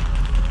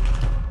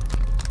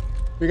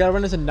 We gotta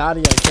run into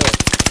Nadia and kill her.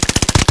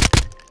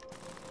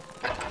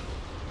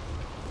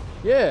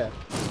 Yeah.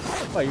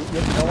 What, you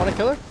don't want to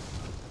kill her?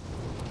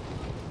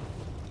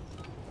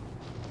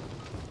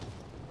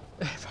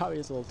 Probably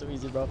is a little too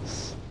easy, bro.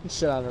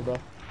 Shit on her, bro.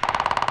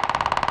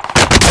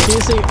 I used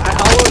to see,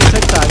 all over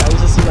TikTok, I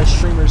used to see like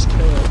streamers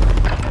kill her.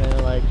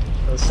 And like,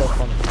 it was so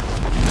funny.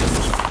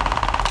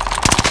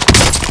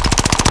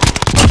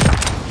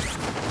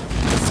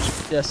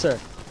 Yes, sir.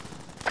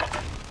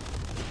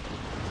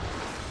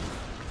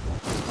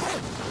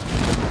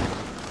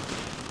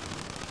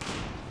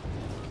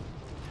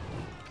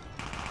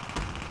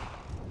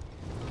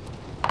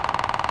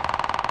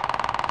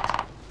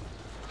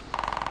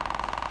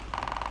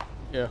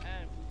 Yeah.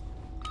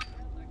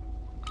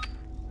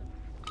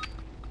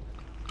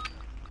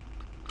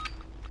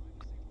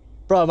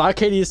 Bro, my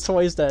KD's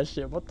toys that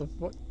shit. What the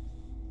fuck?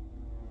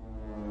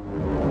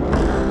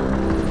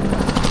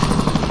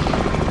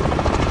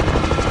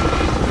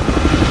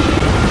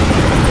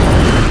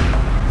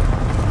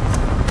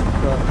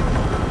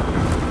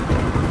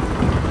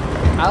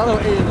 I don't know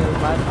what Aiden is,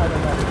 man. I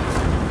don't know.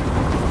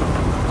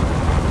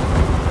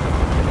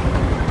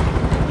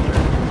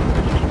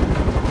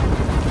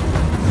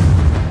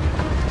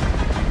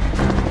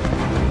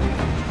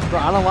 Bro,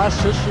 I don't watch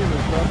Twitch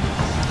streamers, bro.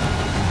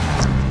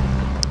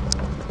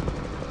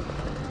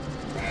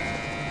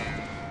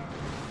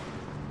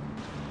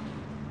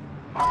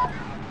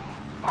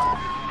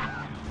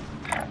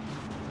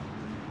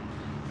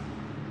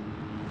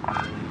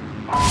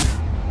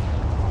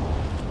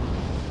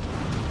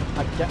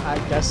 I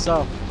guess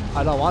so.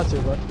 I don't want to,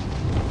 but.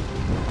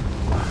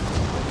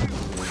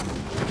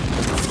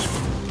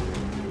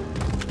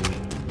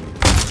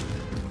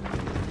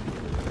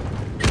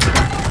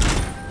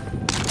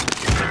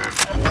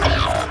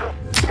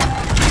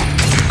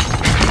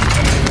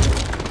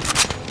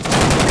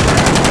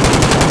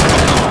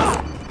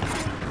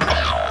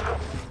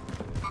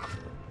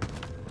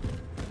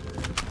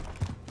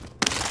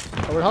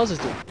 where the hell is this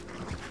dude?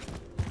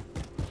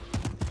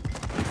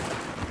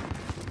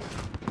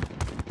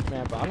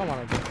 Man, bro, I don't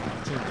want to get my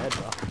team dead,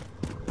 bro.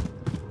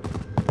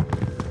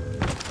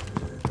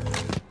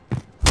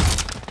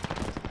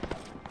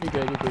 You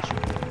good, you Gucci.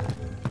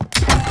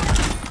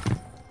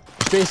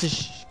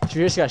 You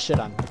basically got shit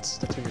on. That's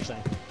what you're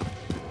saying.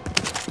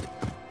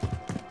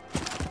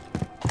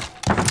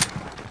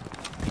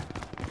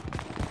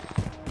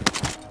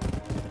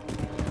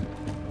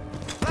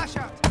 Flash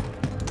out.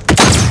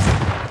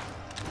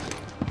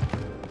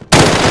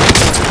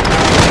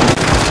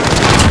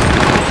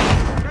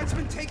 Threat's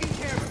been taken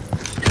care of.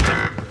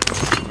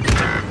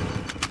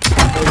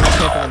 Hey, he's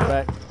camping in the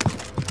back.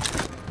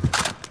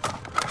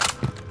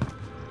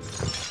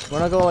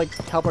 Wanna go like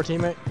help our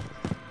teammate?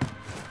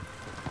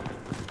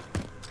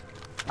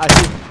 I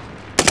see.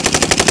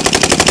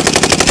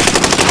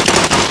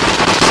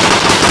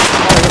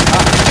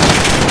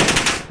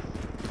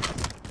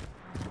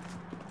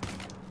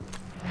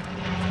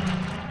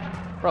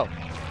 Bro.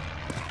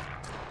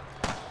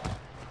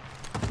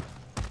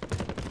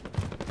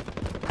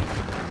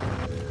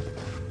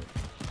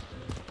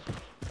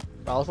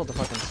 Bro, I was about to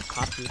fucking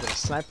pop you with a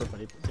sniper, but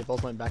they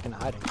both went back into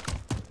hiding.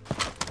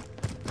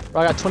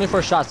 Bro, I got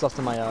 24 shots left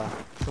in my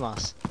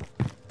FAMAS.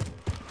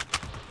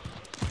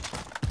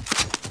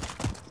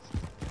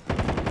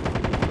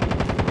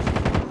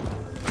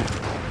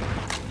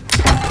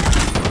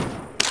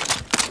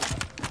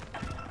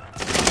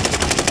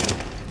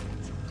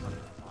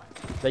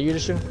 Is that you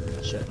just shooting?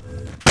 Shit.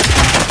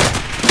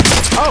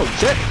 Oh,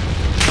 shit!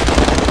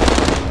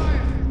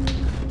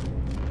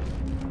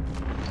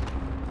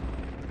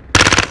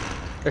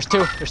 There's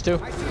two. There's two.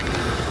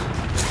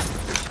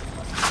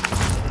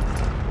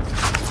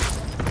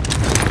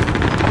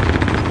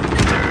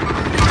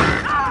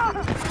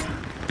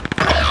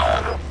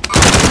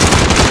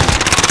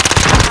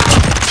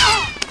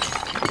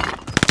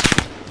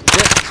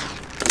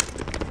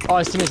 Oh,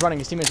 his teammate's running.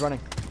 His teammate's running.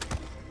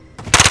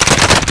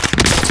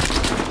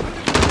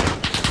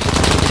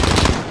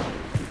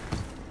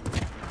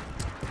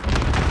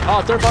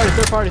 Oh, third party,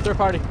 third party, third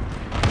party.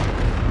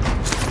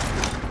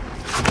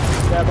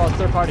 Yeah, bro,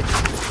 third party.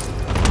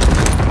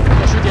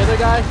 I shoot the other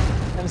guy,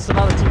 and it's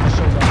another team that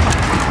shows up.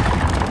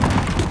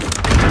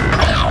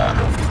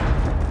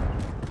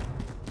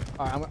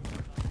 Alright,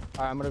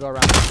 I'm gonna go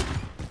around.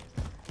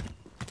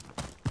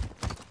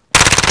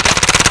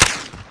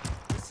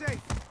 We're safe.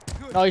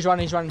 Good. No, he's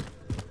running, he's running.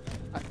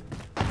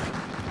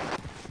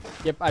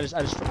 Yep, I was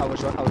rushing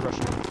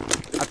him.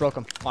 I broke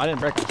him. Oh, I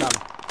didn't break him, got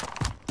him.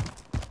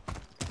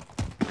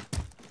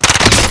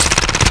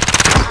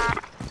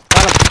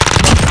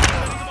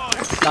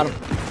 Got him.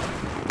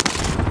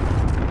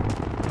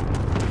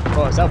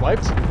 Oh, is that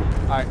wiped?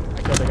 Alright,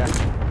 I killed the guy.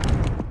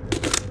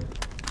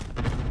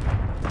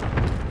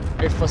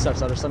 8 footsteps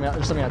though, there's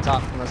something on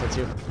top, unless that's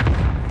you.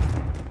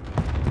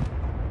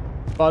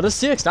 Well, this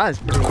CX-9 is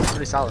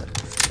pretty solid.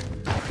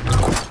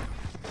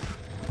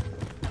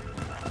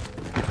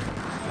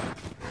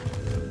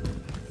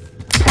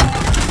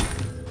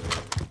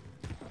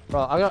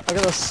 Bro, I got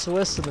a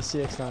Swiss in the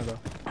CX-9, bro.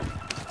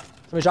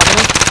 Somebody dropping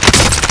in?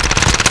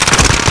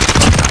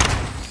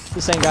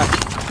 The same guy.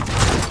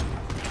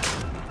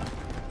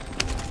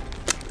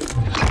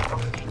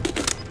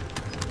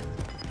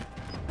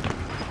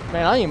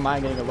 Man, I don't even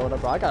mind getting a load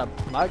up, bro. I got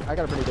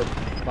a pretty good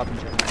weapon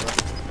right now, bro.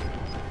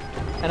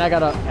 And I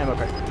got a ammo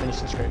crate,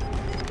 munitions crate.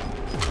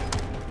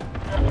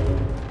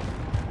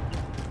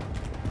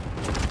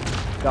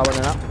 Y'all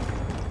running out?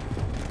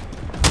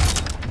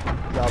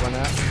 Y'all running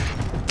out?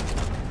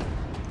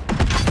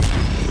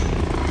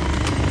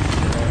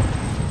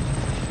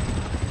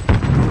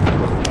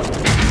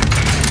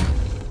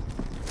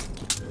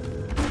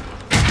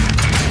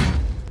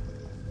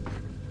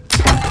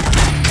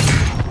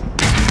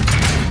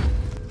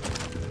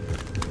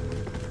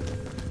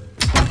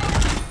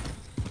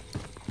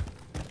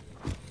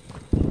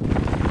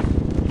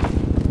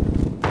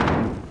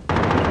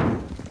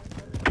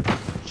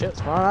 Shit,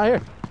 what's going on out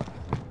here?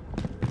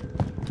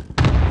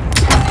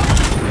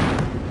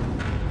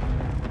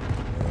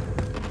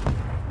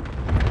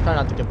 Try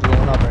not to get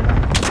blown up right now.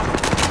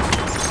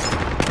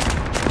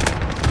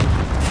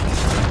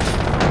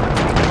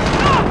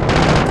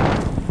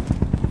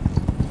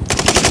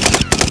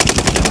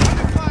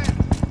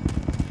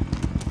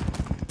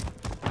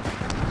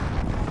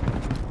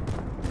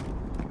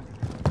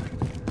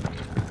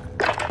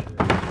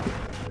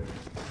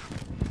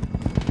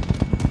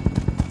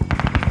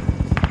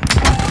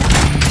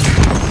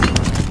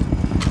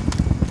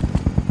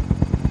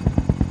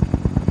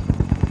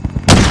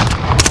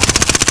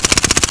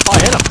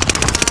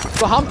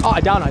 Bro, how? Oh, I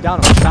downed him. I'm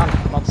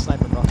about to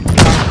sniper, bro.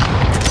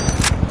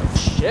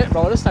 Shit,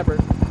 bro, this sniper.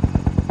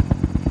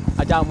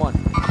 I downed one.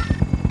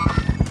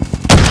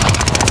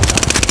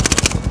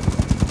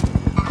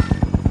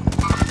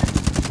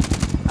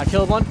 I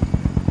killed one.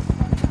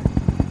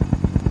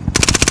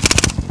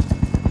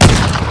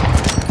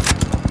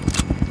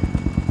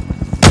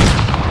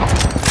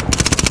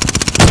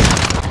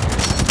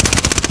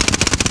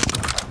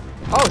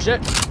 Oh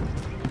shit.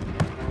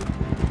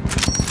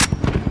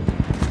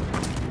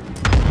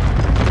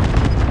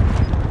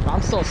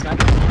 little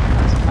sniper.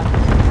 Nice,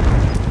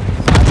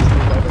 nice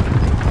move over.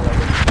 I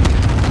like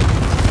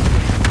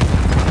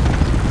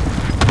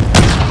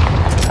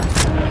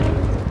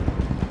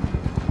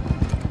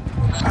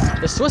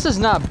it. The Swiss is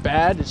not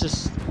bad. It's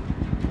just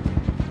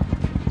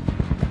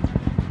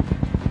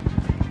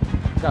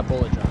got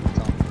bullet drop. That's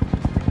all.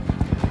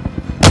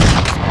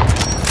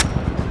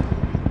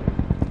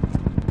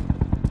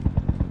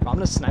 I'm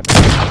gonna snipe him.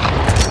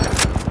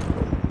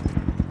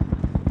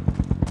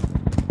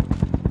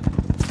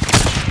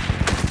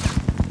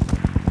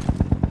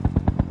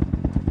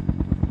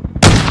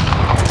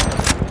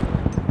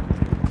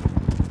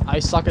 I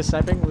suck at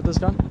sniping with this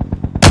gun.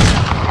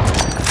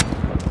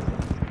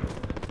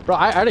 Bro,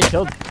 I already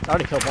killed one.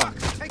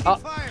 Taking Oh.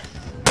 fire.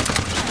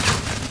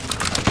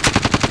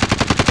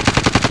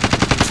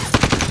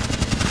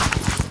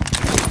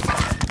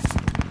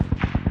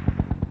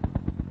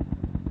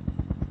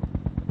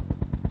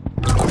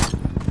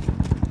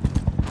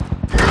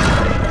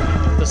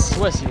 The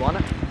Swiss, you want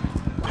it?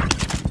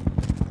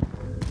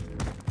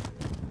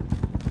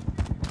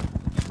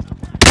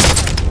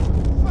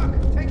 Fuck.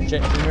 Taking Jay,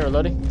 can you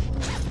reloading?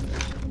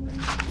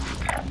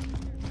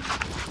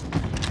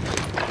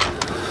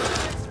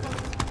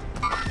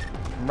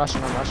 I'm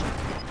rushing.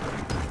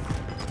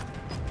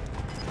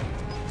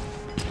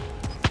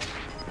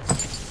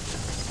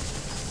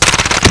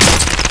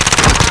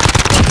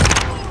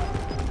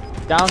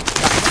 Down.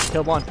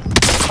 Killed one.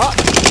 Oh,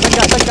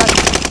 second guy.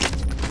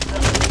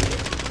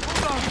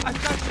 Hold on. I've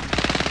got you.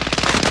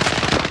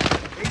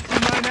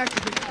 18-9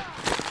 activated.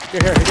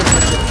 Here.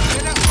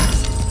 Get up.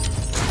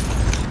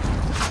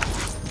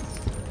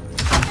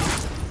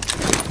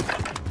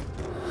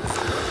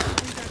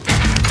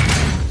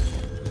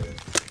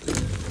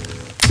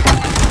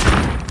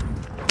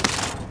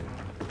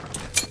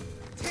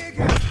 Tear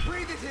gas.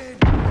 Breathe it in.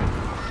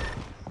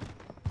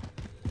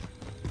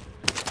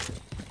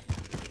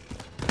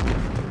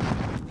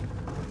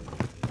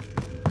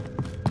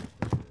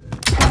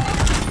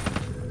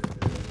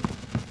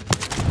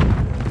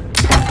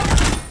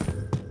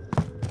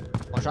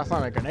 I'll try to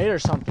find a grenade or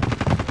something.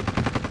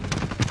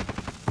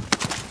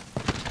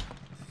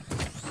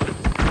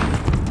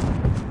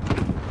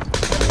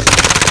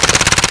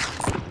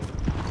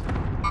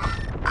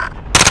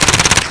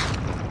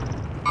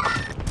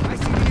 I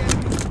see the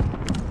enemy.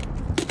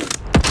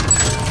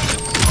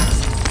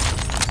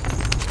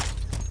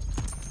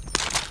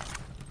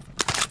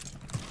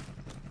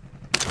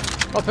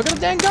 Oh, pick up the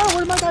dang gun!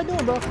 What am I guy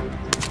doing, bro?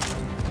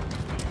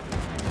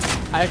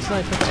 I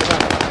accidentally picked up the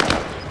gun.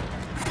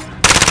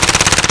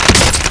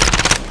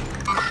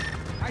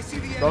 I see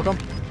the enemy. Broke him.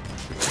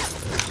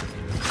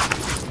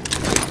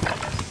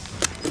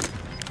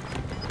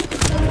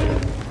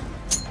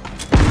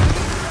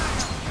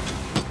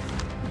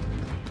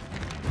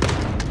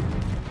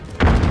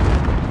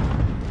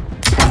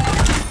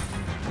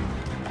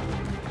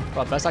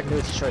 Well, best I can do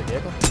is destroy a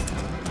vehicle.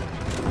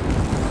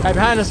 Guy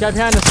behind us.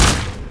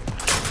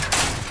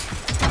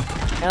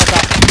 And on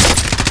top.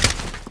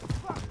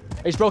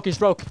 He's broke. He's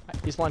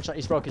one shot.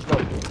 He's broke.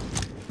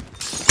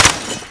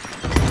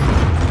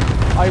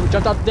 Oh, he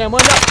jumped out the damn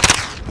window.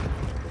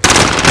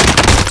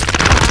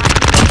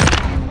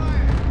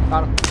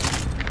 Got him.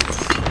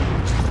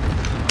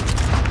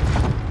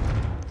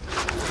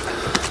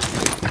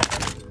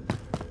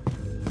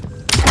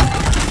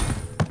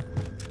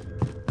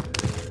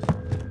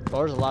 Oh,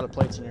 there's a lot of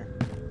plates in here.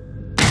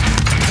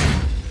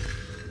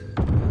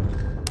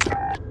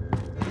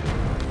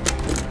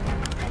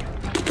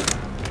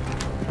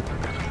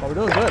 Oh, we're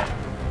doing good.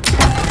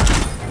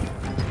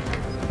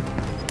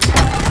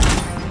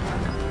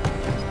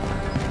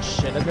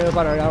 Shit, that means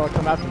I gotta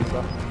come after me,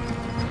 bro.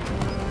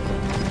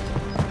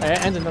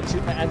 It ends in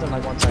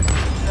like 1 second.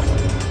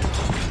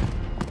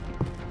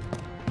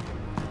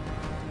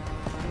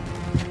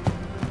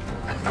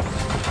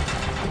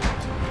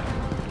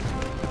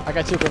 I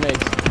got 2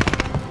 grenades.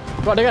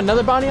 Bro, they got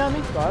another bounty on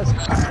me? Bro, that's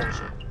bullshit.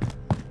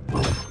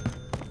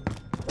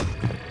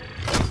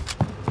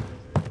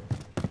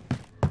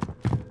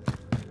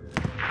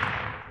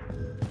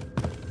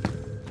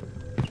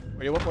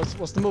 Wait,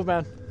 what's the move,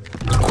 man?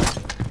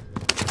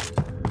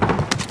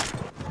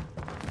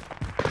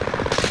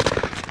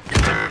 They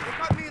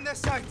got me in their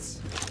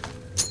sights.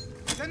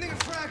 Sending a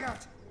frag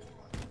out.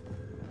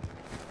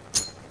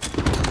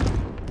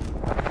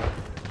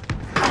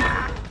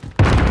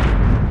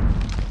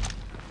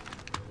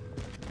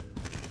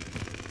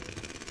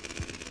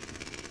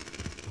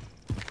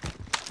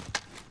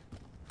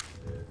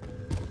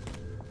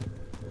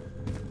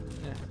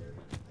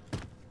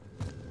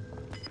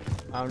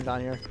 I'm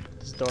down here.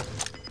 This door.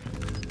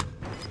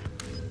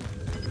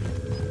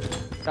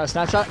 Got a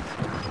snapshot?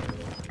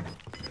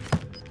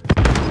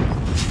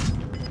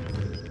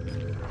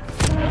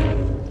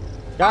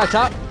 Got a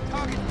top.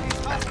 Target is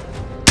hostile.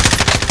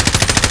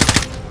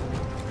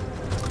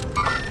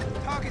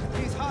 Target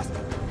is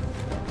hostile.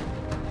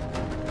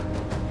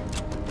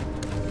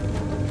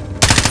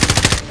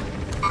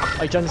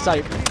 Oh, he jumped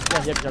inside.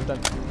 Yeah, yep, jumped in.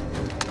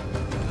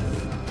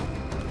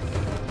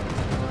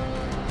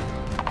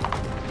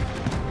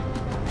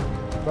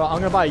 Bro, I'm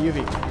gonna buy a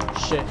UV.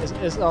 Shit,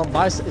 is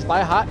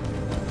buy hot?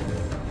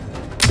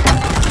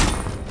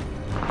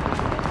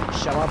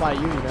 Shit, I wanna buy a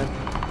UV, man.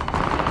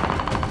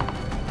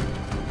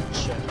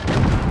 Shit.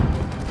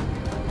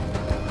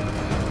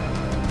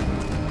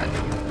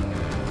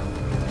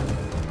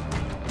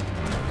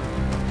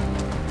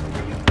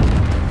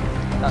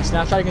 That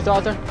snapshot you can throw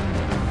out there?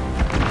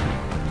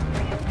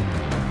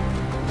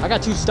 I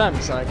got 2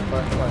 stems, like,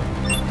 but.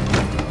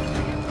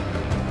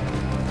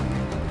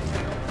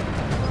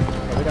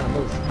 Okay, we gotta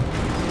move.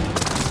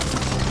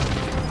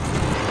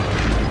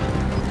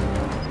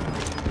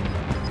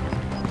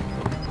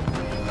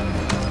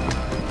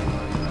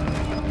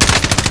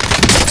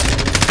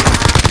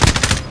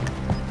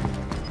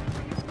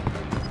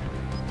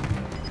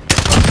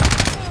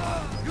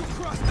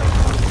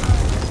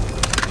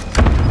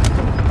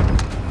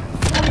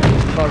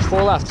 Oh, there's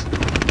 4 left.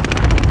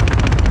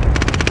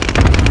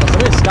 Oh,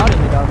 somebody's scouting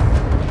me, though.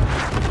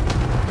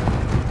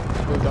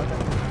 Moved up there.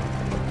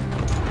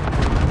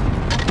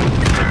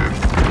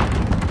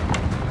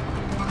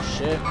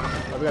 Shit.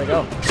 Where we gotta go?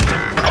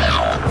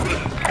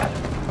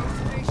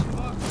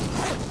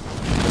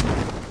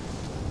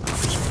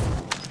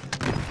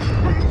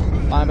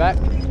 I'm back.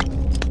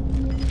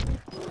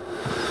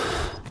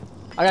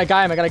 I got a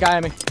guy on me. I got a guy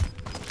on me.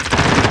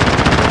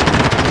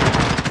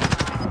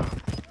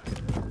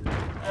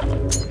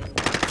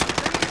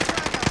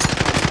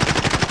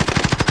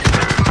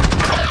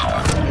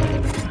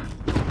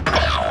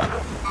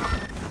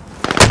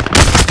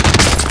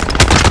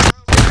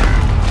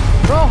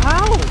 Bro,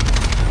 how?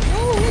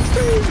 Oh, that's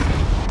crazy.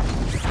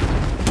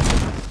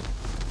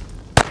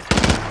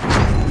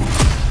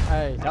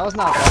 Hey, that was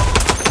not bad.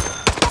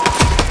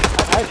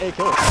 I had 8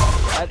 kills. I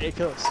had 8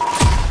 kills.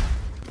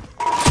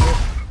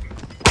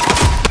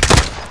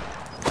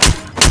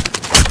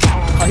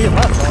 Oh, he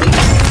left, bro.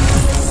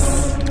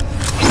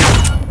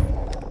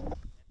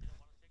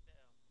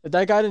 If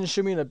that guy didn't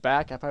shoot me in the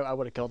back, I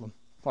would have killed him.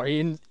 Or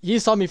he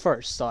saw me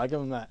first, so I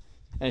give him that.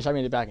 And he shot me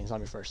in the back and he saw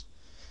me first.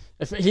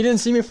 If he didn't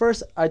see me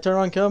first, I turned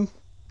around and killed him.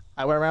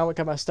 I went around with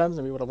my stems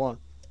and we would have won.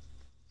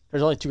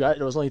 There's only 2 guys.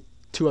 There was only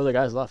 2 other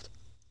guys left.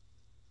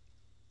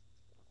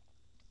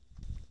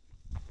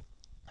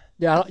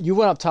 Yeah, you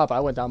went up top. I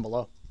went down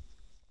below.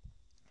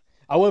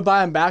 I would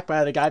buy him back, but I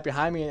had a guy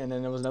behind me, and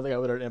then there was another guy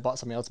over there and bought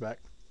somebody else back.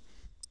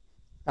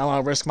 I don't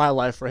want to risk my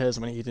life for his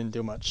when he didn't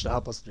do much to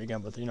help us to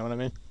begin with. You know what I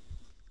mean?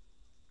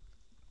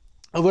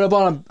 I would have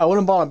bought him. I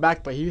wouldn't bought him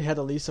back, but he had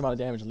the least amount of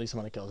damage and least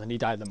amount of kills, and he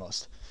died the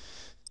most.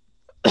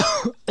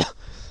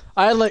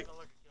 I had like.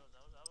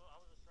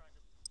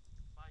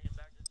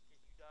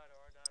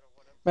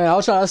 Man, I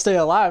was trying to stay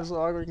alive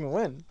so we can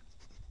win.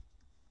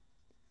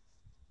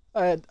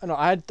 I think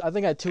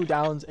I had 2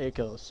 downs, 8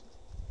 kills.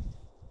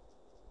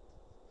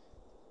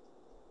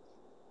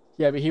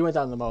 Yeah, but he went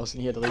down the most,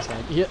 and he had the least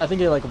amount. I think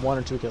he had like 1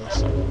 or 2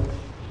 kills.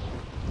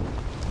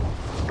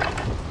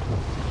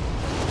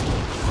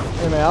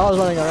 Hey man, I was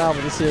running around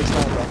with the CX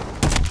sniper.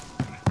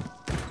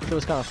 It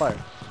was kind of fire.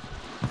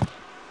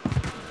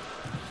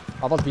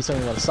 I'm about to be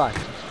something on the side.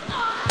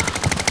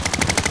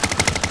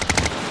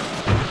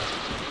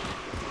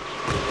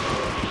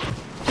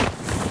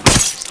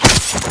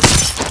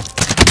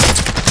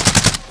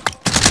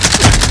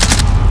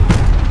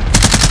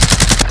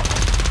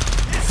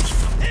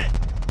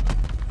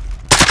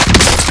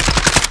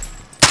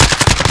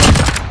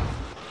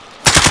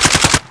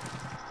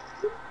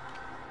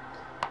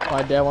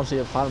 My dad wants me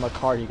to find him a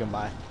car he can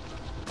buy.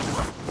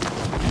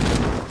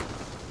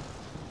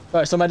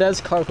 Alright, so my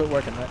dad's car quit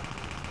working, right?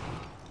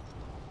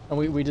 And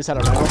we just had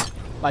a rental.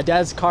 My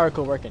dad's car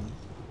quit working,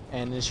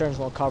 and the insurance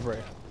won't cover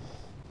it.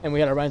 And we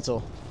had a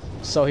rental.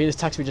 So he just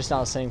texted me just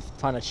now saying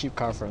find a cheap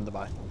car for him to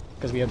buy.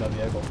 Because we have no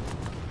vehicle.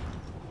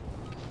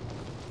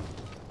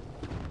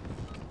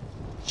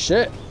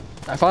 Shit!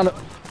 I found a...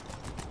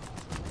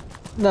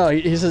 No,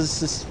 he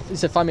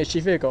said find me a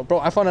cheap vehicle. Bro,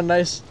 I found a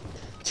nice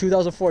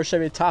 2004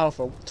 Chevy Tahoe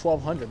for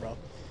 $1,200, bro.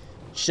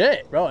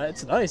 Shit, bro,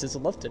 it's nice. It's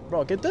lifted,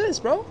 bro. Get this,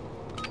 bro.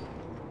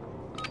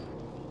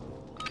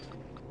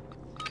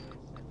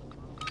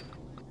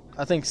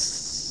 I think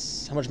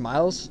how much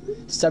miles?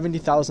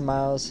 70,000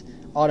 miles,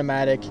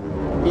 automatic.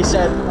 He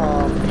said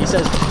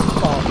 1,200.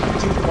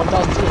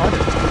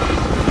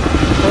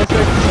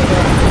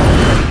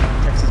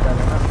 Texas guy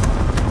right now.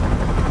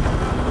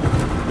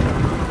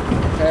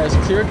 Okay, it's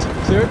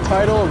clear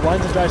title,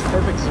 runs and drives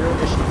perfect, 0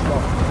 issues.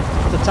 Well,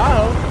 it's a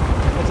Tahoe.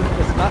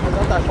 It's not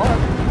that far.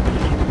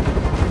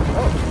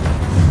 Oh.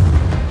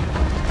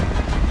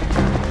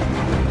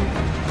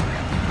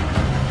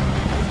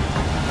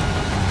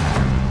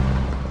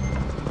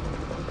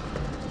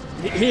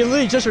 He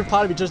literally just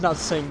replied to me just now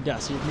saying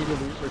yes. He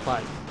immediately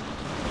replied.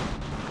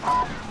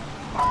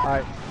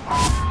 Alright.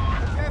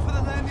 Prepare for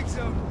the landing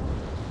zone.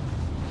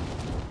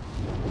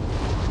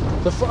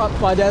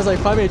 My dad's like,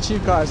 find me a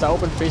cheap car. So I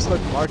opened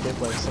Facebook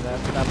Marketplace, and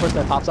that person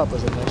that pops up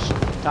was a nice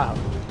Tahoe.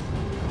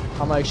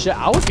 I'm like, shit,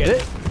 I would get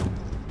it.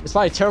 It's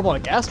probably terrible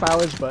on gas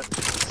mileage, but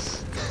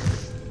it's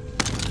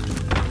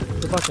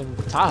a fucking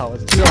Tahoe.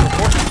 It's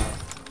 2004.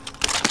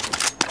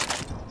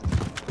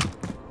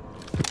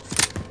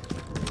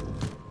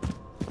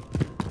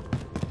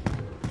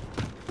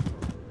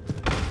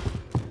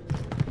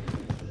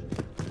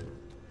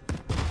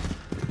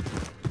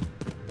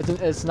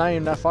 It's not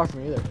even that far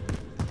from me either.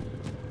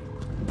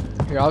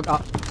 Here,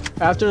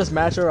 after this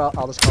match,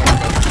 I'll just call him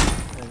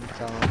and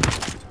tell him.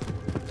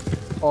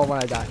 Or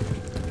when I die.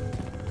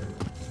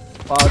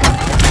 Well,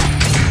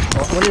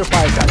 one of your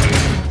fires got me.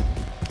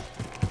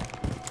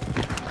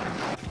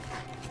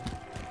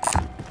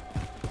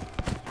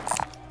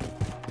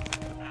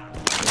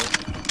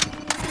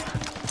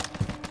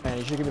 Man,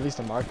 you should give me at least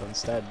a marker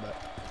instead, but.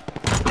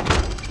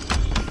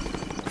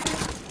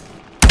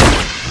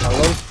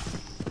 Hello?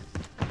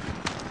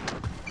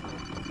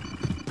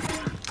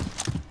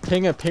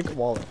 Ping a pink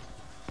wallet.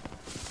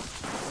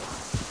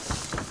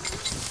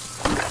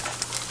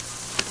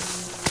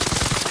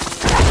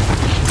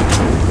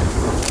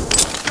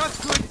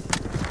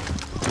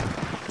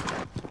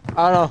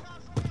 I don't know.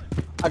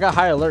 I got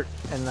high alert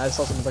and I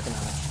saw someone looking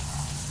at me.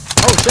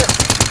 Oh shit!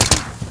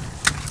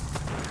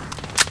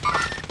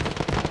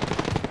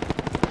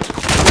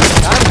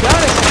 I'm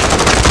down.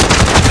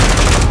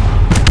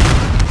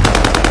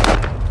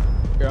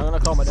 Here, I'm gonna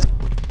call my dad.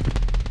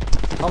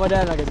 Call my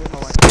dad and I can do it my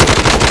wife.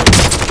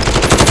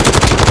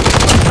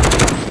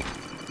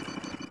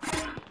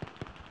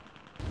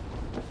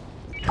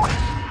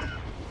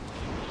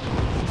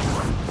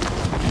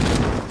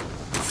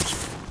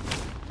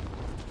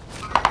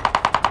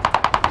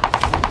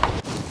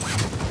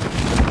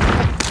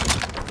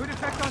 Good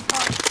effect on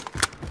target.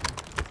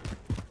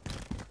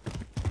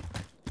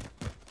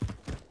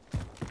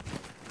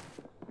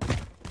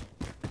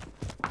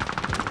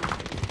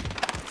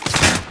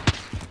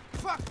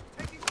 Fuck!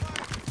 Taking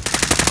fire.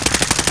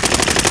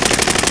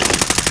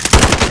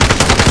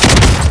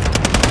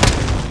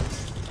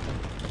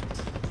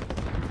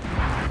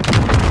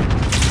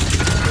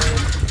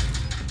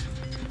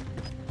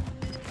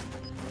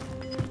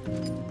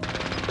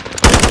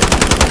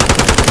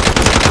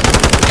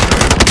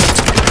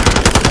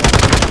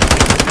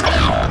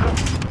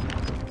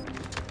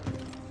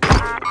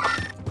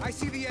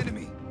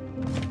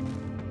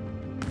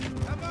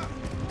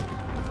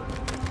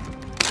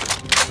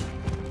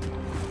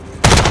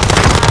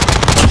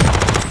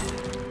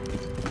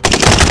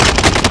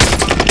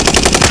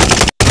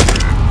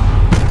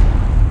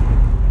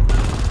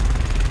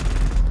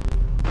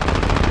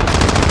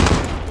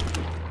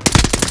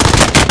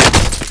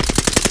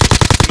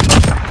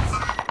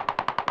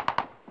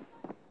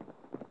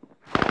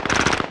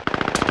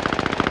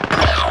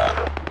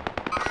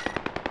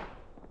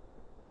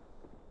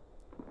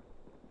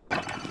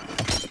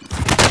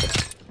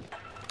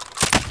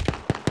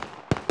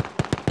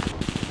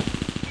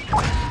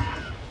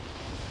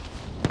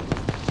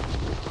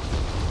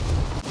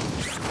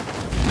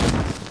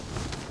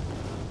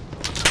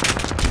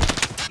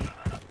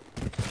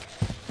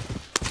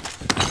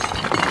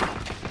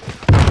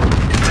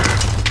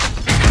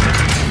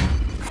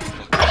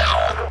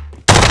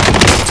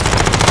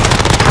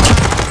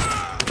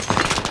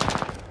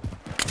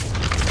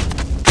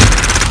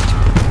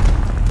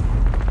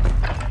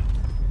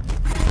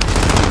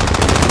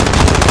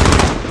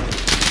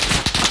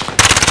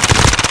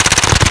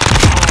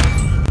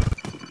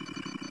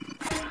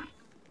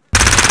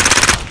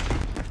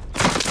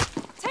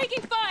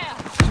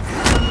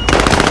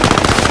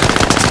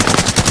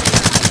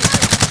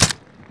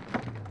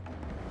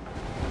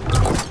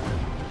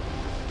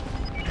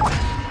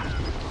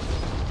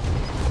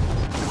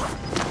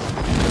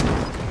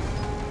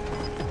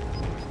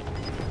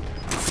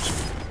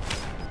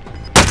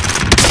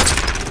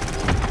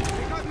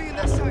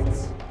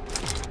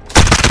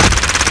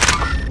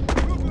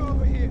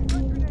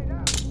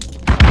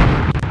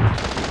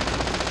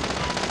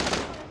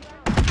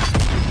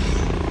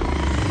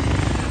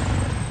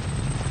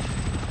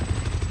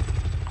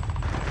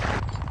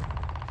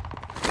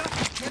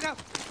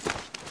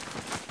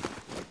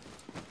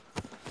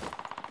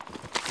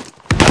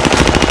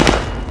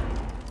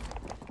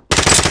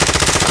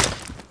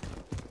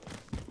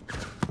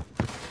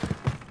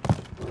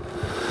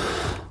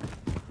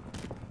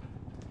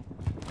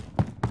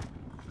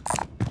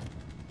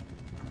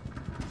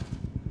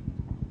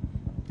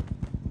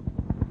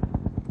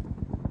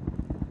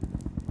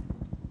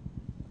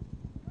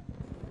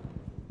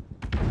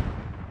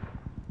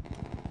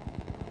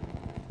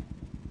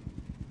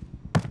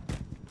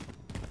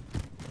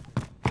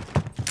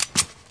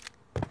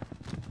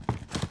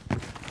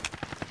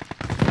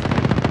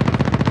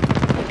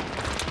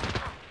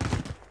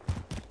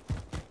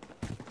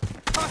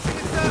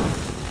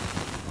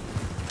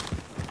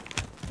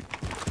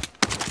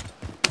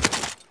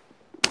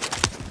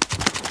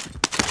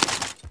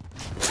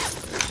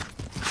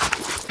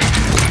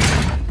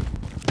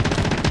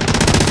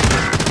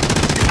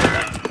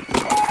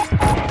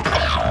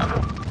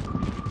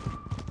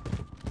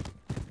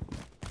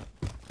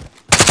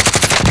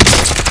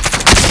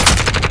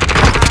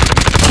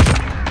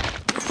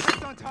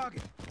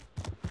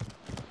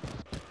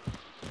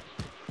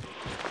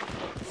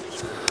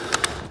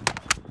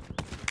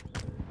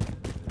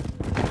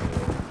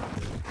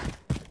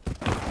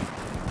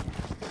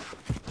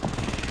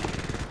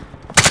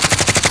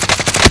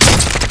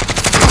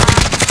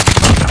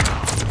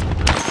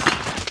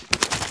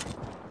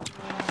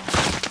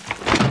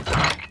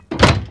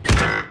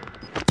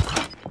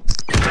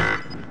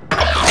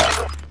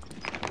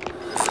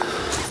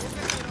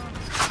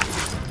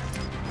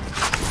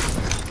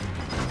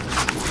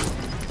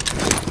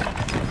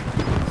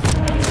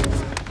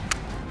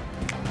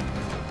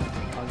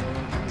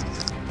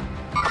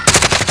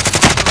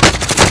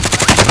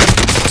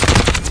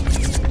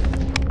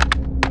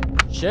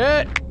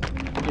 Shit!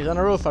 He's on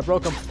the roof. I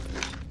broke him.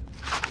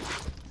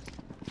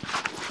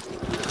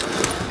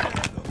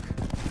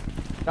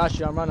 Got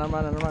you. I'm running.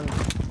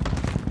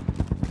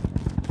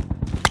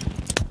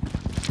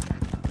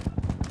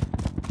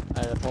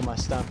 I gotta pull my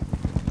stem.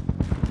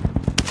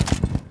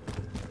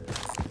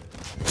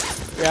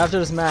 Yeah, after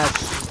this match,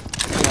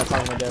 I'm gonna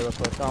talk to my dad real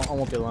quick. I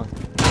won't be long.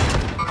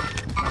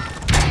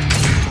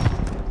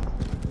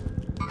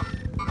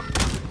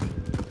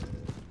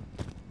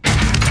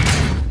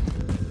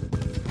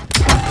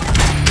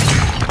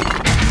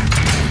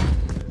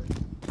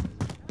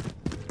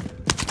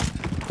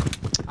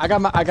 I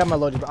got my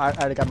loadie. I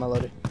already got my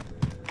loadie.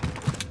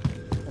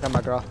 I got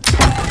my girl.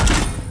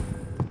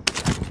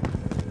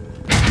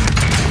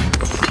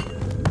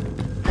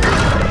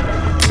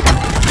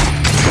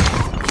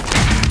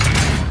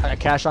 I got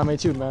cash on me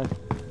too, man.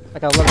 I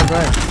got 11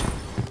 grand.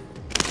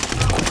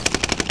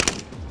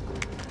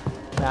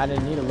 Nah, I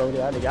didn't need a loadie.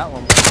 I already got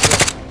one.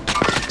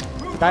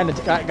 Guy in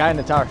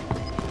the tower.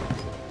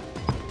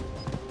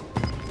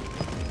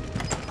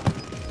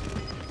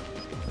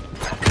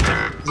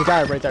 There's a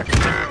guy right there.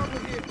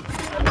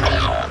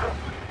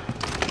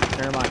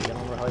 Never mind, get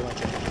over how you want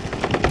to.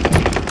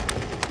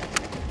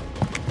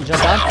 You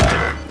jump down?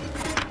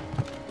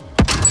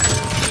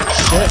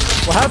 Shit,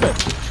 what happened?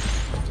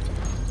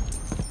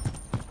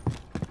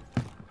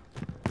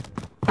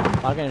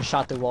 I'm getting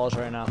shot through walls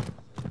right now.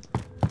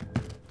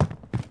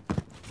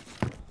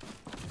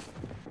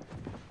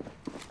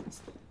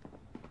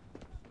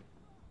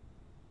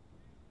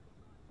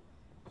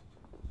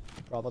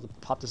 Bro, I'm about to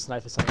pop this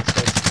knife in someone's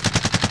face.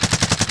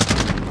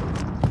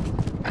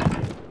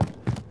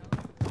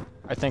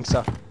 I think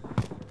so.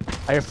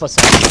 I hear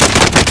footsteps.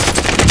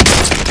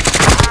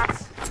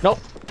 Nope.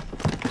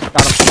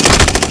 Got him.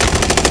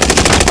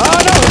 Oh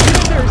no!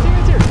 His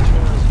teammate's here!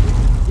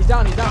 He's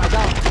down, I down him.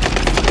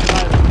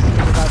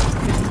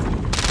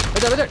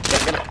 Right there! Yeah,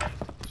 get it.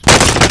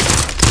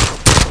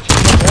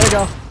 There you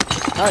go.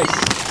 Nice.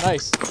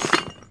 Alright,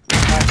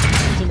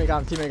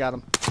 teammate got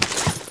him.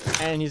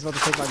 And he's about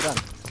to take my gun.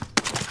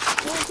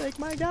 Don't take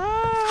my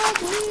gun!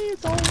 Please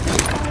don't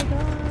take my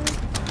gun!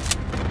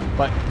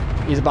 But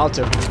he's about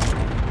to.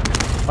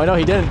 Oh no,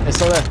 he didn't. It's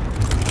still there.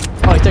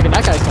 Oh, he's taking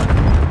that guy's gun.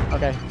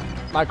 Okay.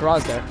 My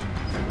garage there.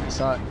 I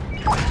saw it.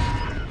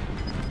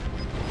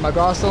 My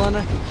garage still in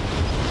there?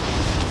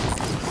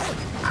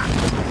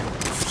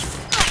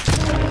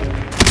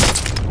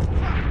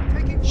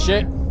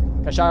 Shit.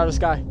 Got shot out of the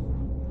sky.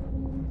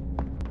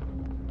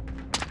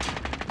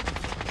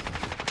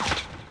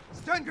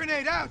 Stun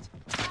grenade out!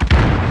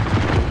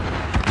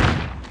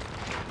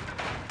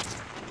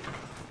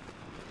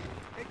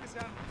 Take this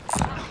down.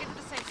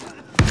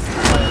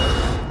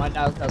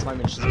 That was my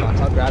munitions box.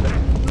 I'll grab it.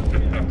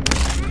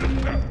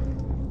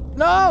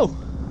 No!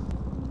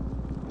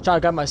 Trying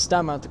to grab my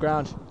stem out the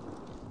ground.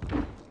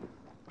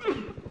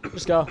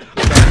 Just go.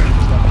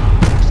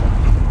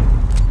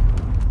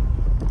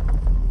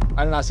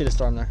 I did not see the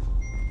storm there.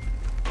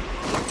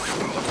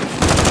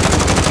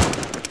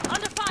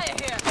 Under fire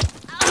here.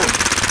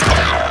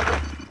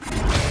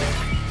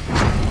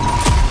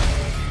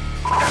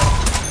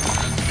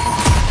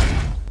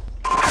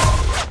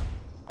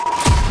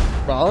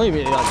 Bro, I'll only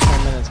be like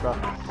 10 minutes, bro.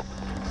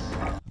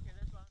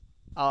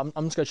 I'm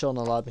just gonna chill in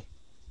the lobby.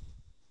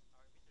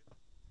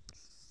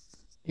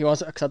 He wants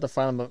to accept the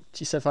find him.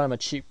 He said find him a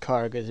cheap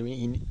car because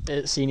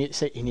he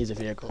needs a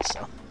vehicle.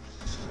 So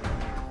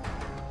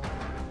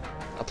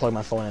I'll plug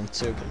my phone in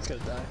too because it's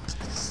gonna die.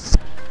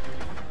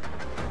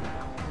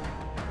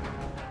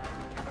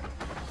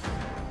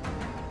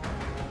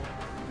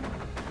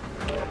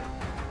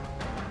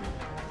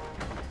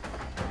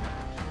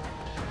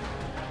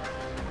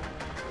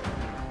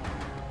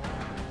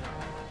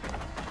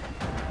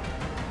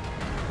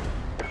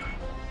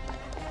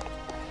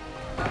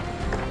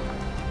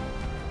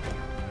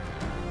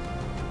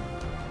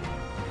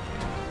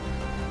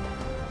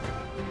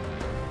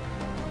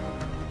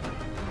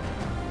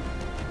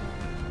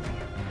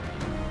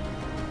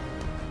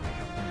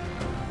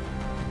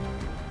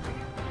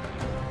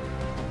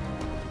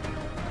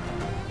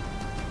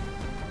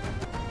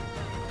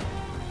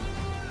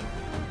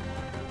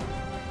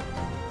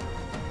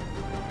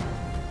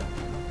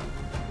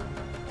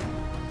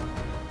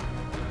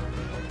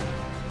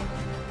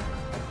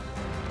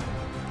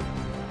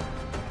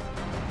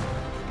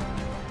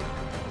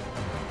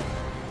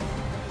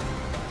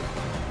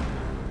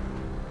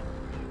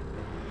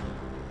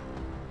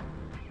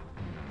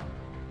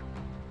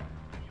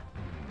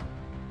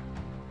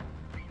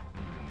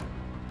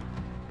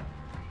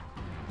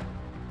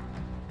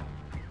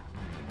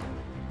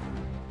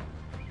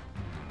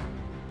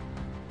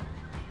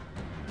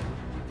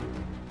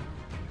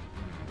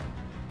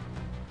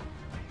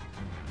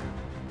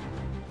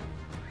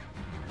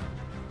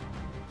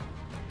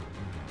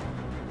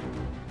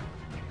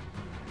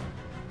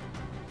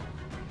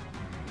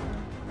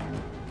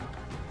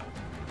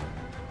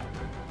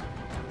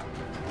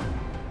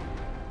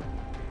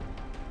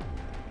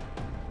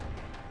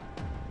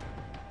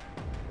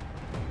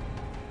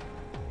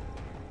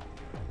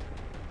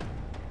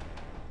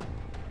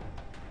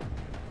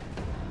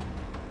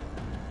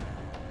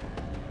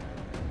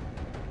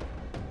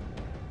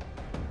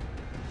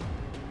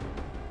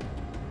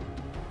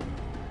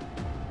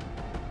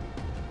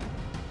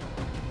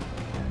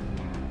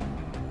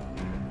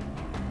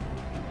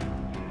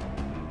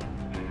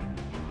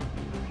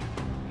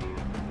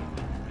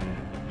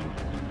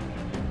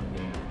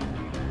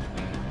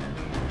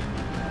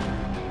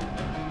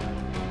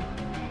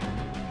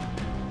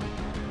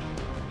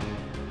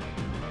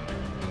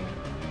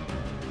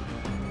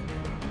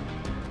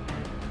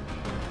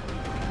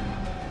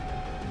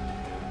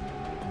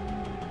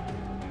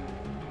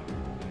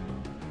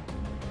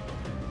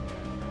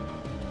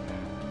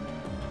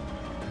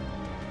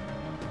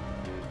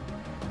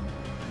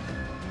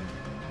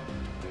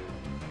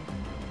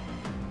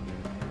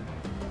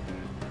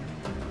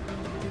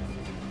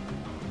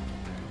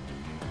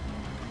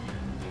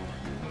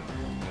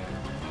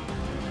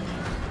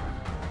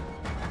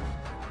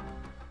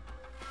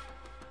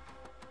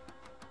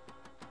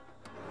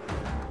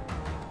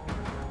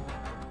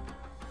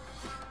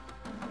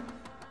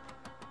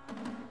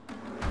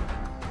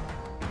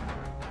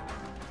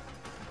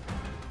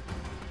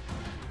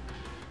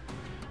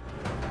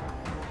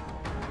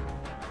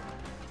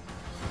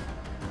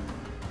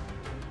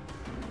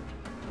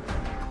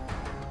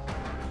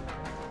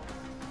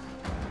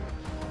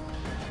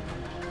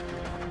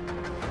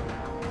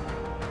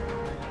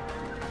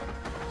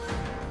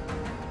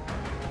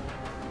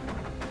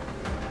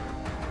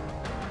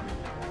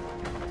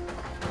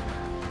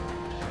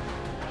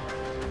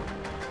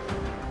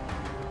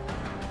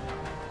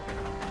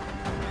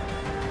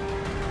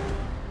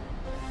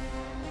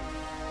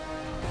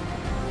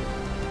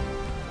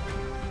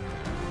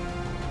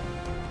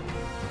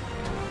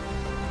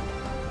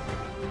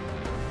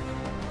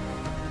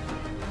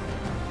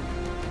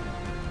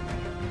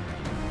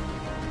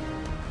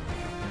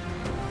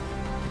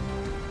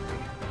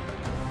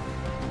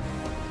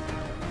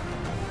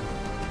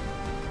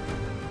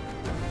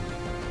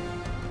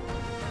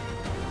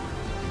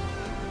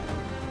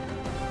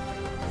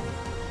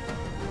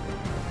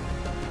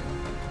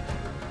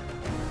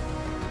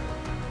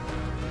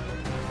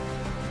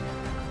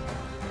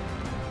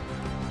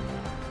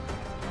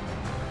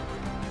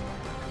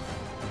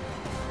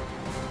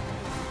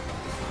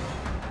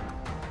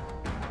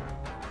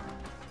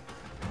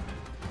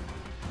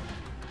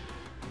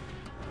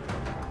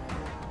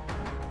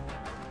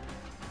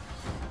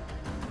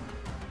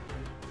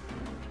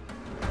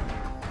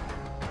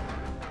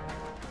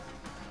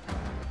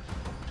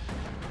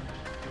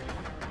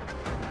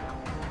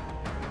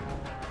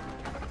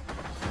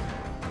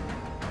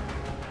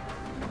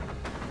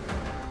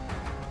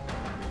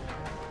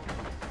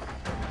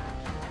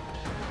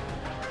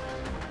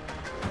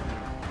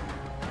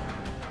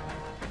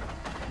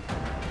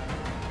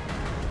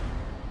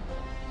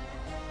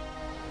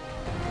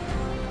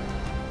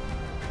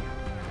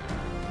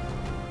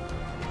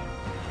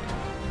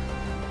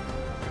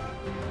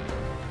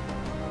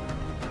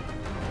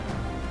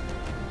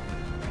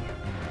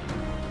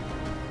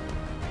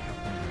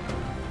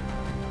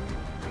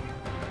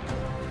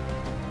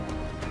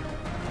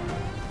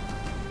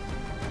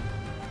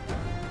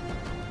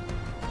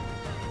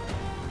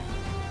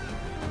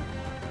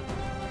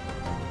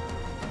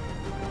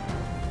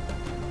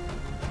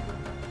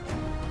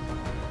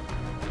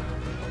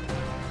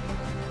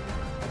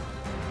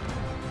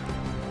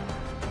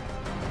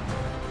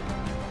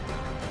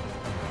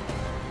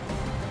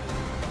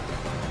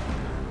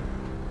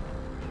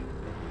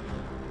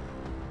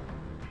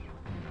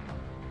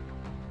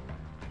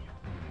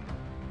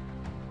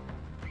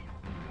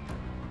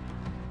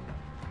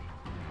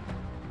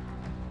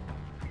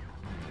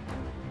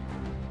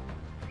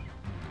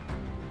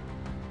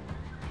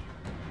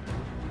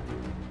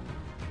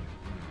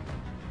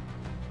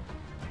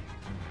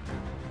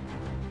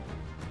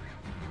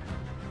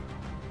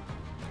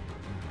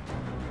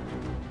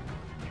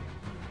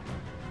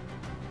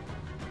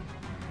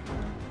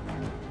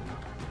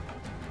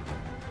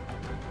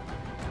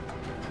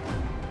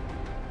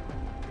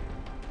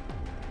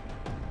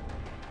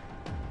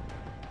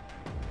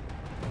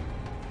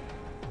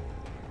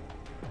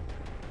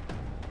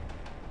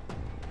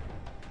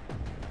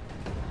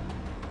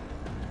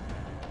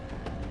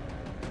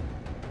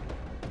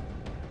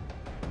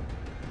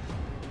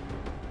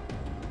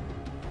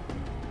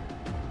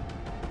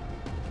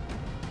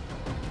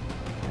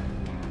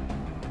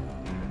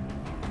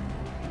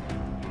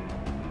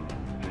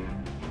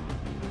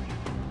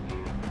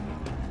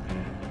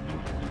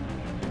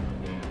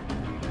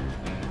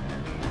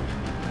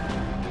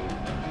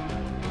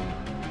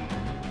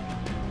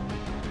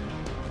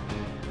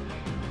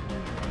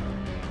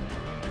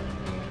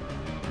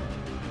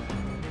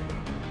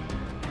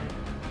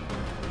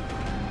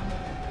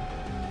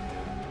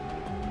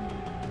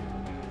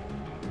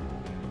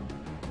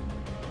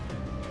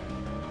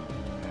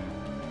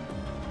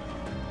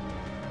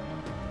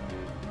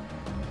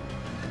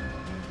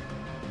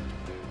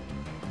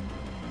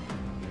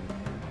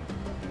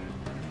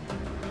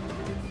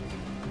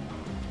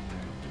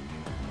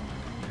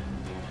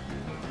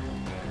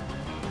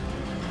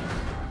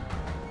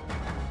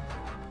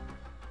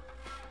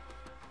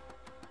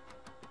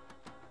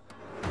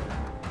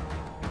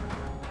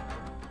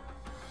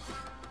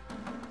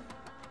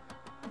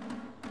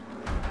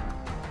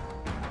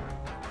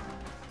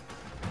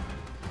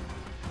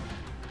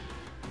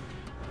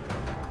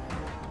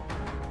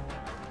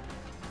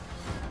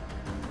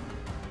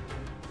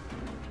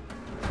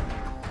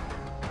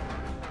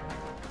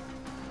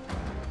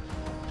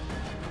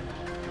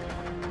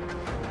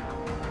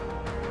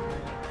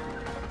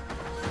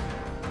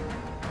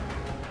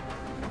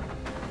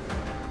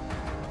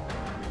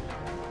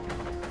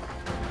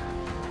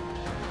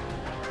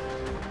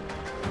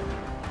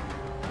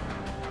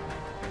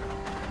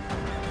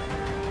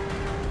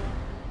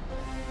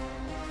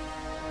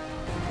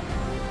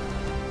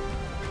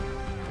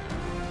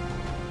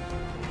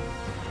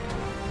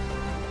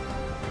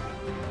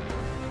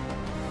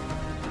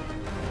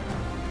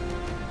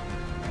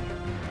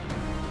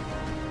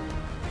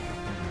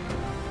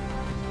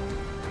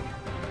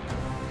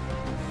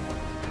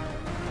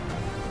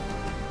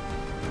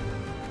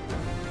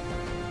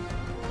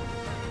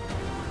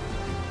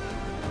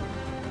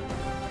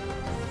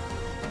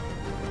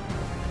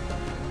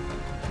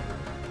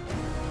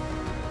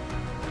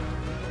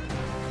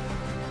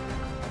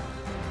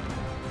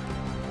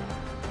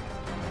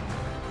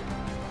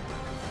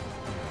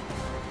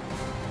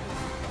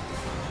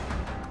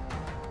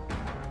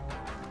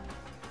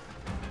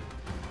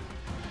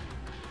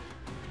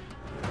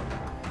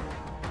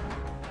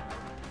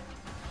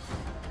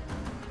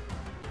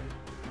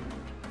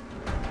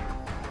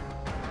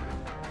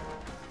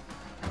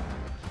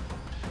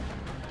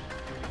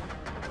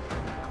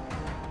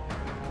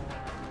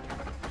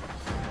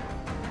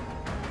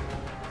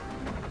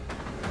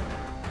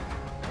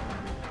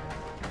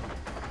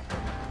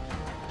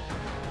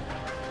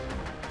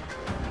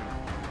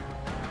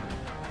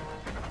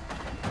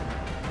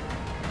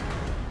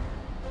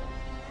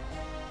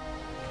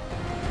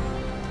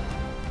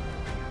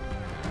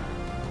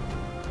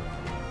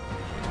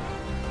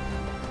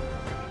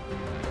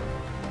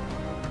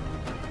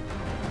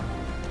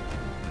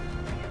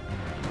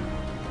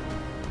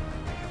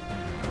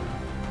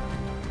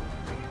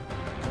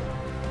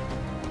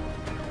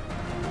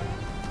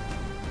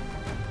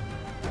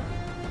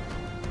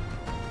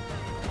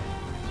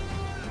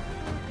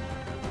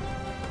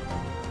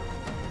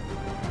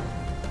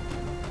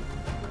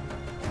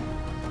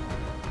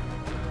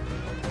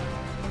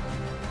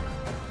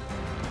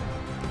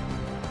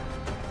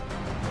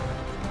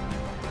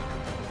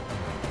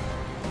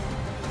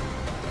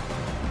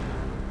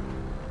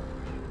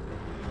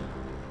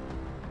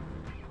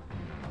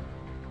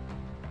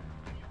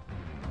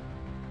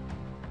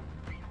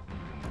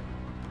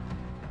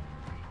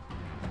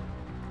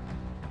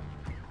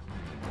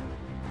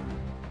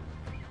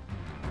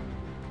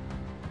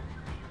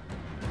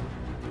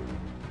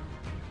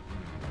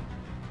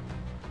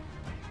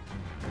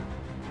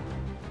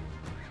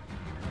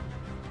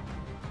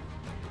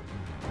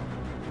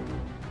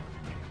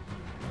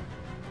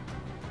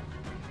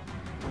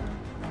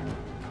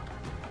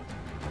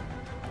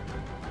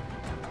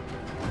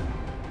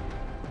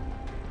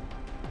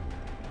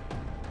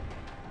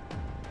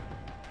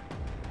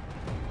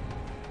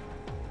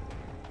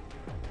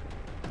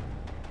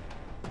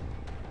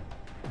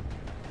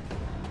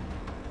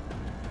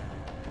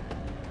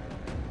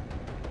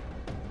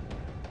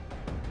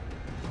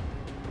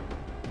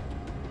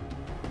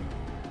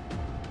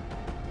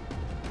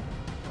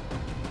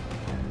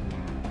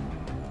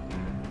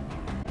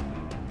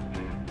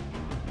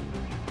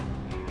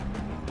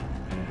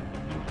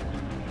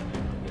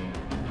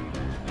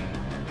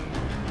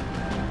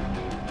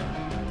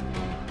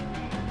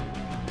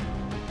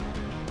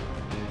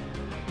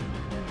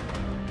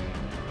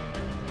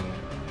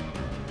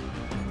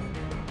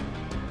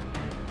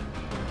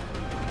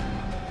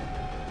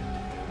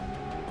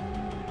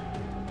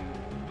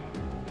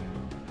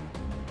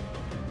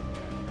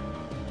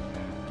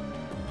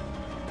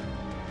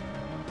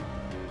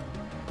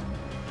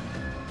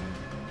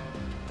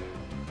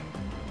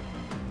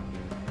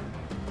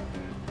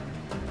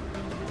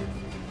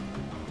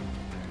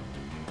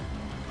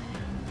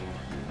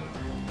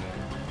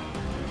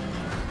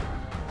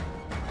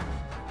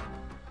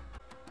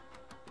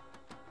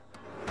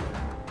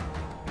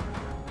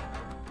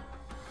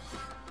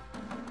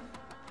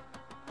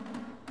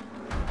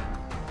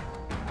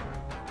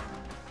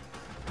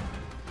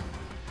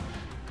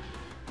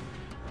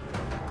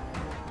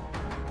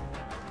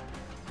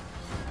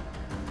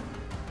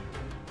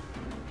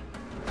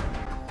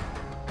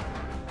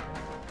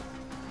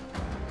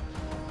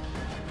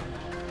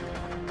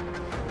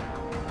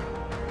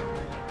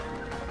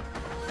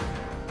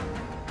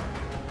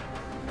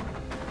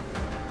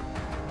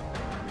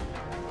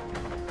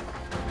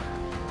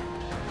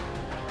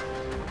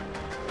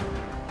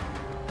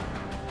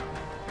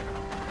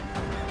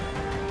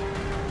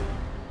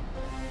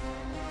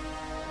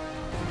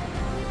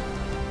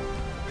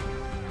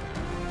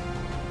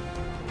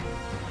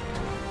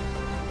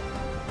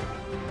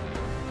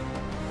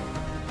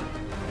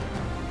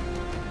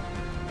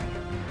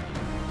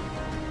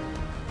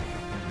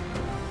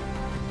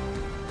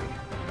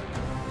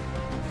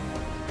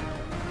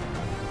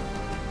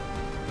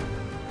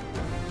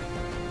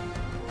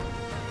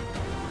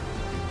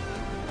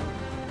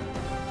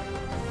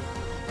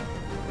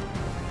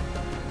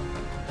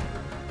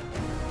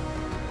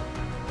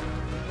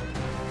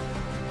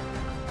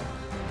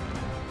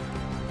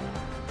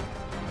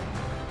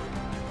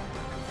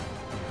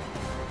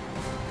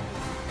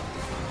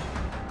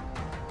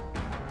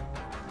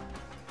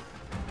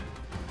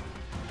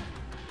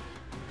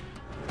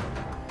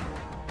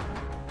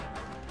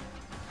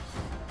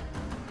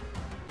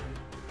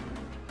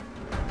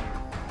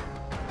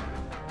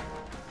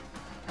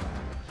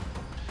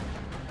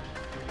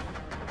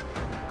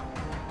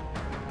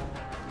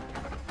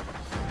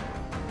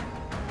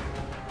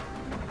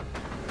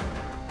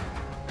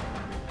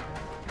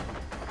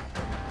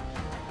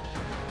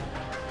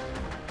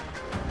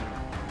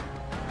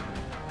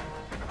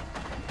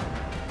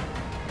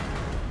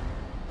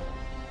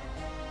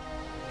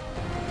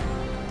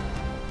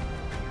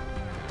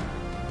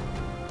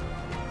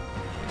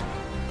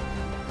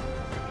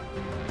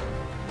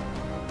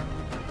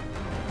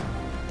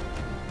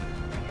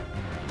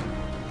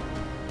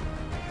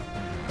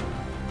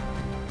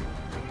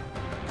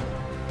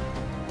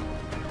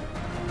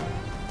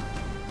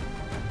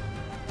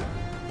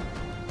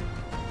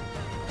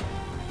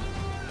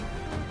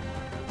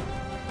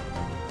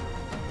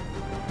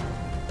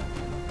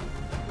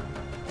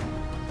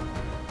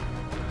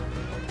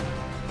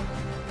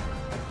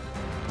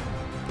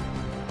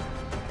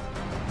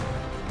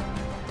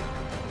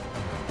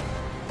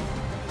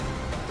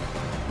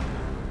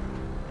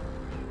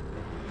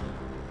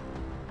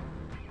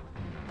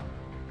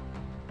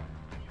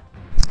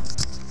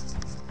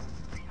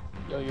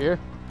 Yo, you here?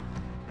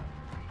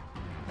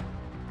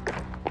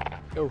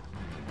 Yo.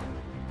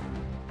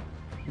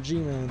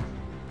 G-Man.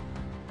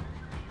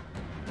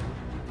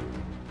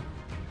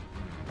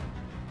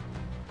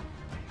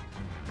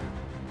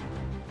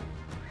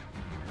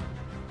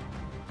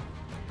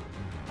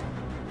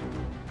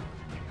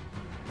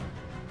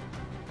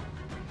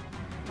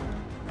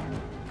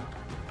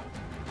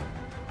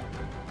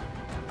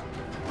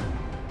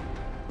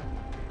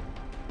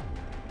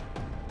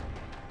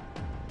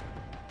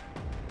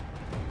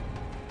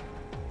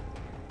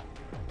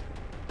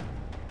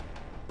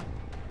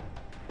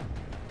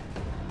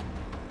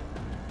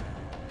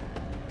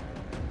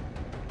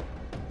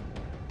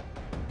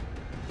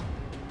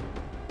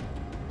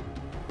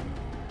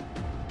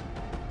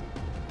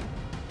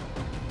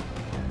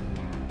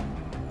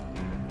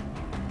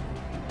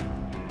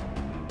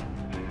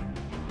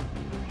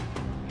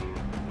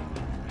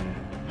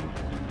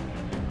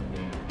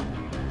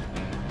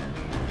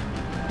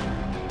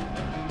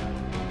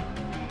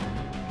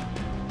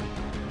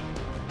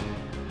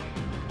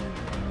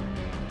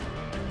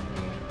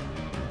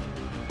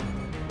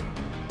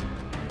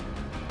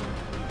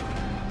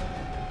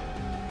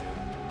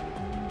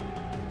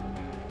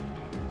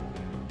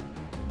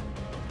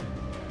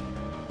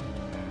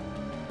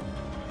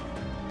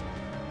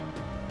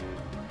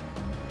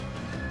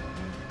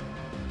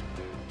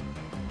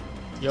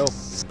 Yo.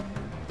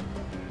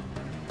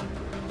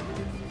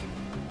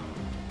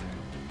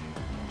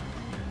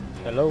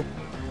 Hello.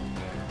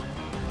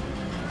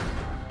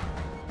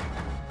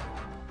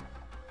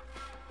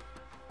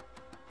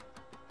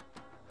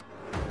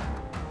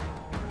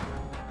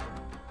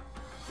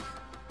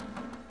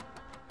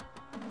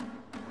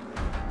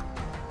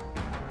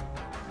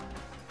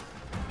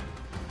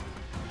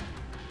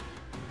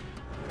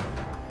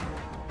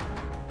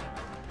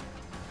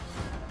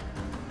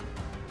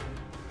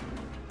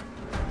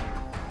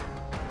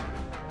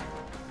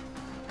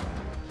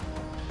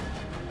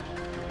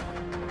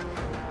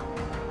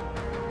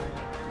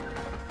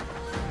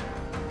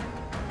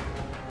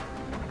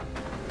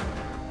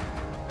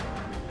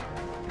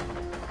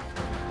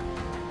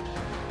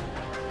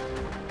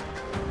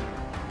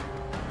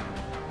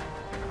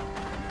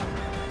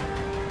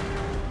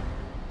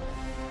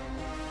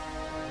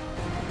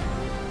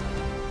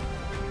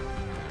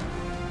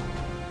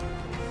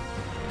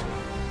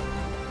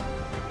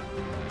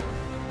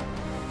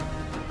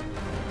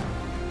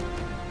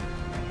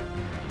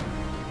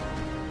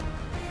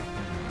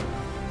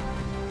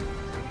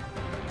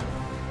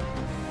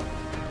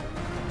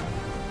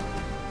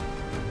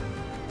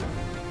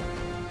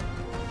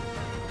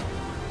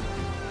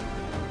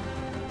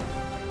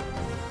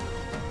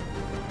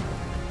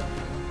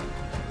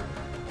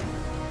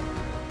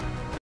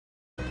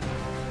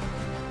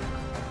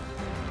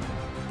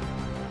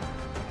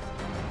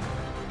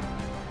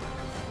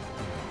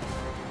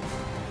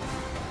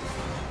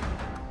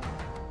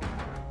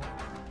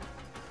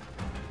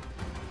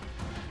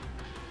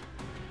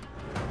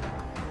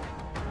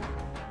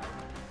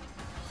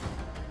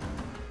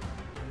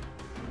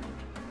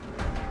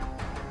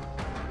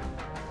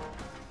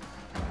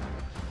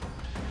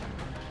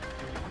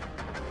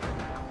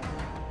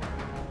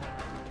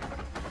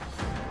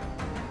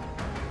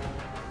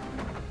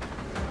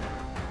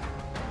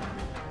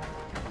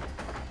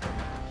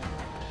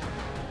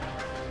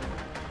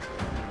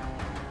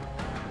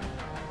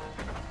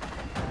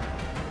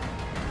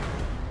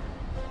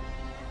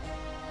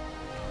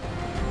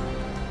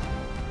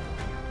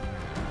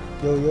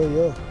 Yo, yo,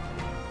 yo.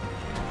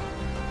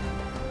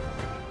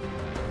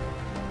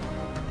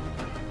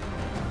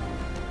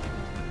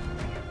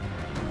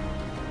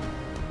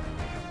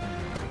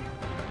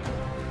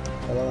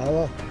 Hello,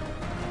 hello.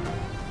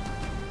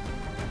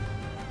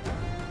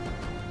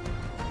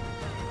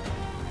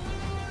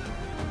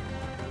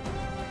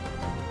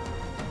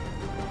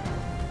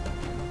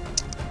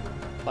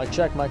 Mic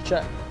check, mic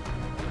check.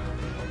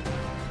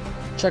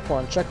 Check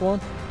one, check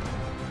one.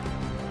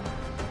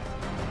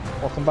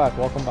 Welcome back,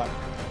 welcome back.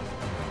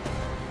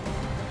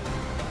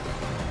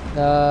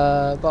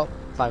 About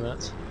 5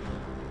 minutes.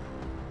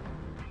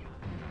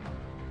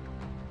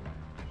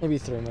 Maybe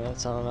 3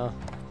 minutes, I don't know.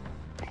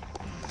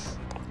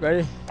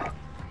 Ready?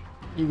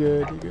 You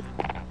good, you good.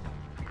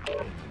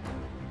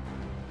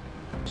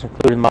 It's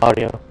including my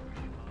audio.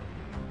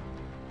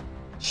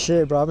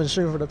 Shit, bro, I've been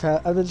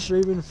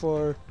streaming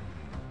for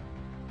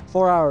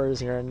 4 hours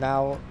here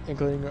now,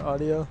 including your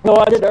audio. No,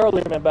 I did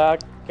earlier, man,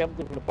 but I kept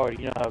leaving the party.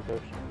 You know how it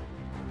goes.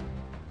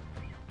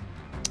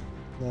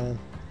 Man.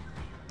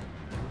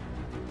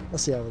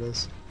 Let's see how it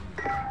is.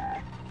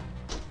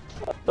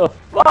 What the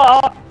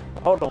fuck?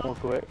 Hold on real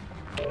quick.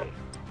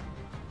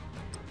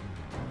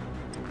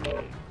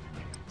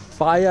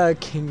 Fire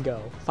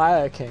Kingo.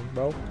 Fire King,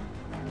 bro.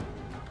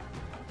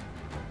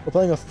 We're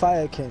playing a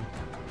Fire King.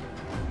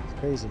 It's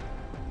crazy.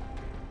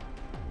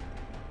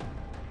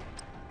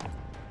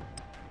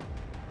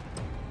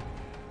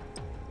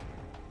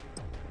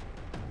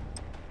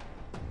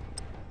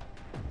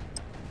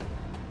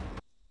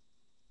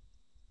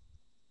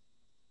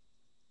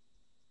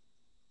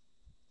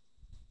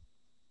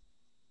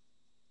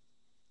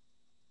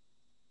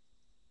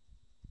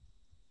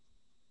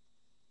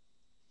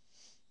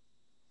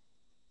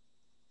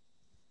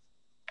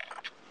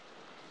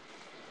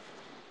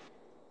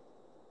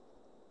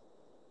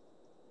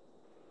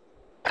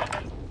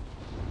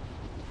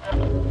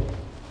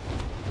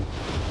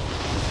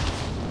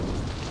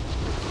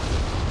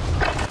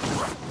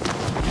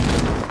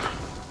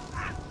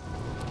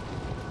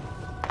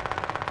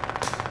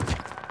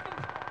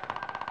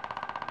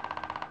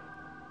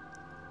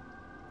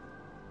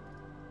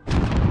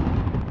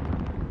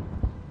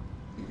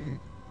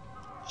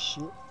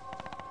 shit.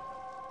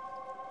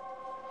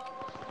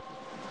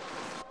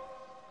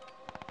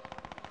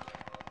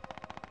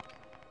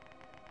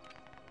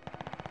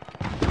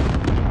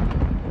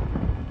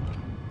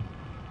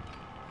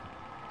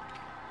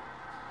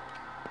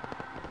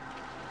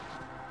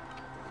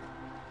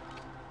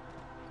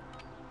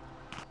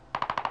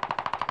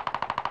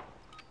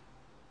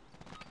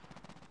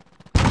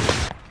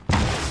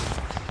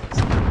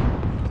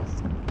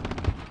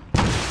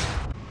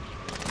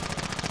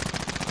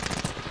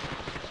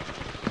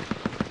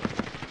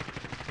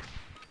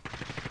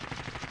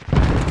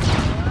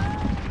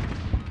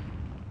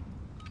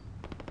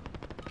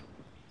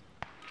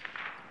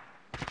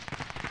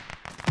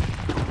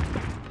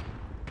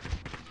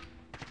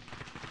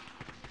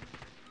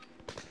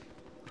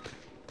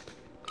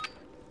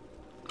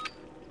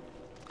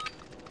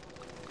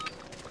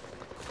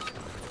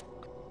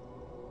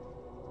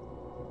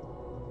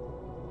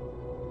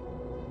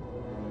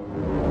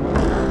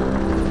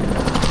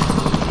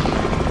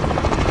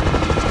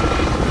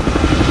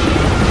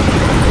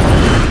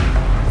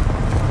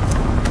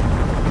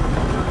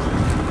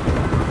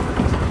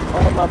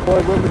 My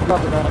boy will be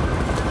dropping out.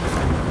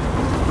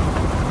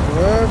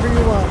 Wherever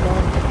you want,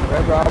 man.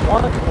 Wherever I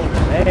want. Oh,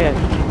 man.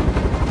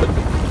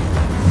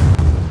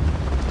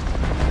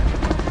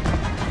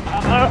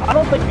 I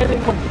don't think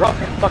anyone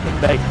dropped in fucking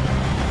bay.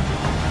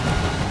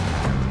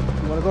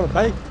 You wanna go to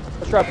bay?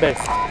 Let's drop bay. I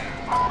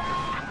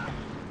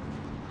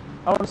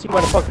want to see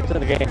where the fuck it's in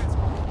the game.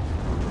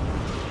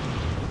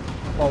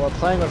 Well, we're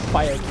playing with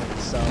fire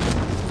kings, so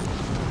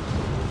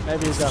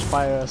maybe he's gonna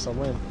fire us a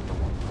win.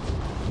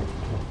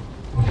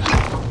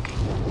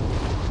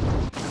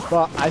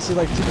 But I see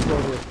like 2 people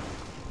over here.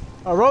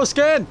 A rose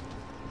skin!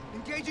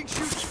 Engaging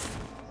shoot.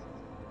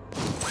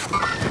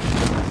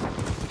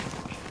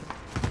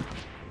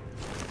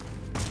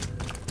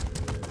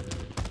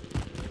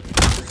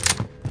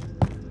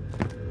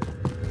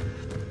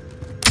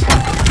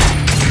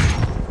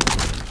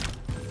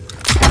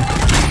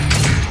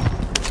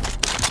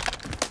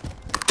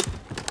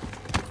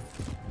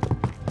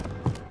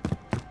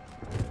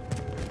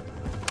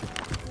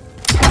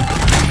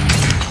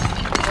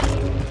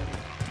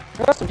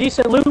 I got some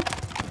decent loot.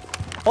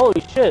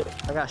 Holy shit.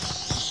 I got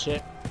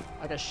shit.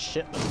 I got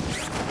shit.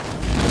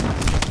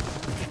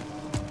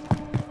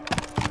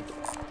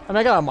 I mean,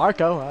 I got a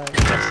Marco.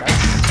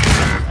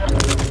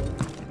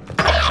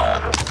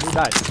 Who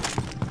died?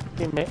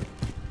 Teammate.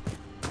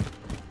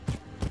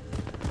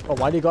 Oh,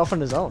 why did he go off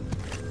on his own?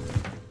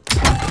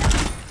 I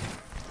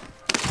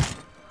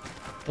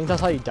think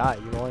that's how you die.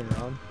 You're rolling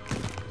around.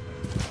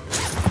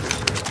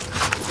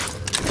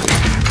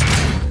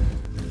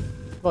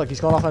 Look,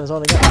 he's going off on his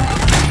own again.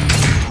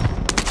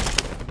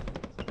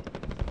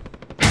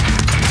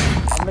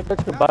 I'm gonna go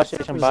to the buy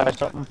station and buy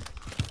something.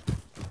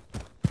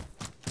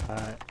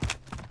 Alright.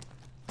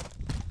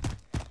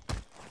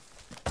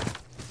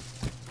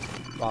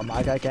 Wow,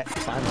 my guy can't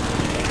find him.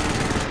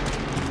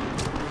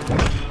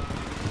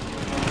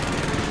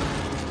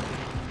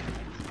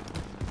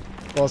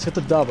 Well, let's get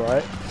the dub,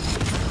 alright?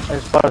 I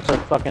just bought us a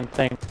fucking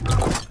thing.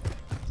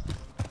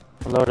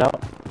 Load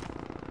out.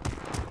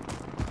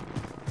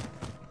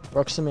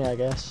 Works to me, I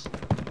guess.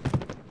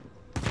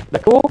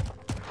 That cool?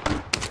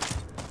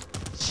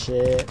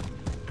 Shit.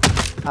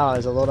 I don't know,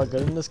 is the loadout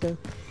good in this game?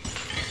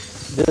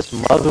 This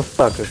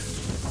motherfucker.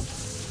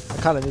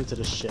 I'm kinda new to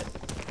this shit.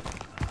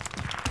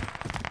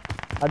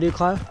 How do you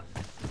climb?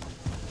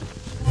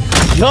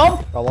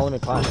 Jump! Oh, well, let me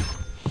climb.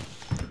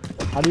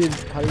 How do you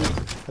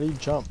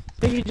jump?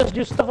 Think you just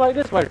do stuff like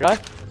this, my guy?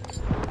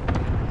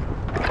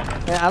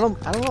 Man, I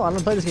don't know, I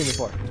don't play this game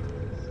before.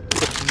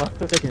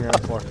 Taking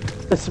around before.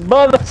 This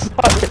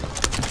motherfucker.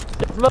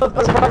 This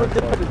motherfucker probably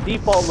just put the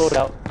default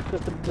loadout.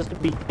 Just to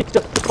be.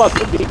 Just to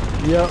fucking be.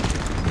 Yep.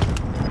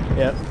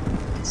 Yep.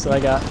 So I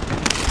got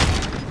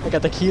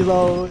the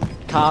kilo,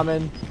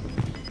 common.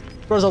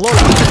 Bro, there's a load.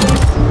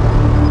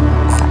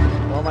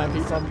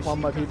 Want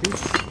my PP?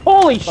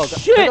 Holy Bro,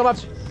 shit!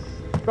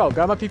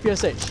 Grab my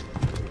PPSH.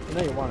 I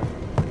know you want it.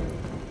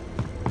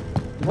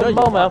 One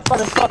moment,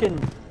 I'm fucking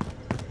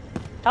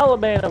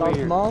Taliban over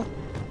here. Small?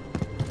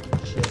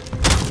 Shit.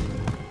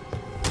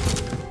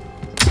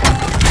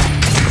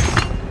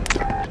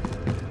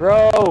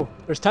 Bro!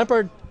 There's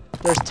tempered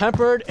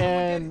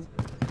and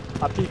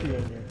a PP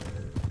in here.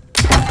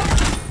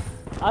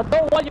 I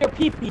don't want your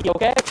PP,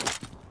 okay?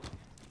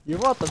 You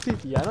want the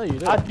PP, I know you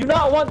do. I do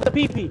not want the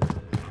PP!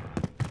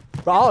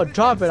 Bro, I'll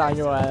drop it on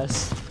your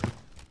ass.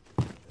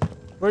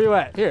 Where you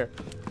at? Here,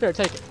 take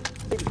it.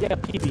 Take the damn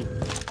PP.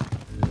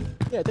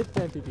 Yeah, take the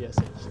damn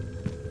PPSH.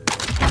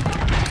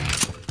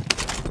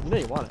 You know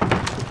you want it.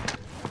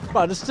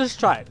 Bro, just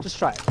try it. Just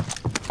try it.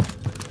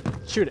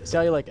 Shoot it. See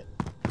how you like it.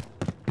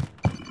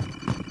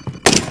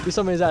 Do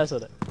somebody's ass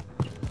with it.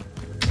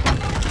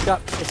 It's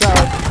got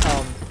like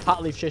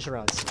hot leaf chaser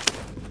rounds.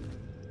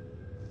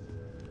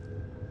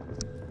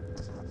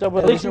 So,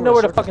 but at least you know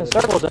where the fucking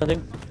circle's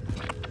ending.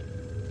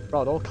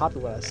 Bro, don't copy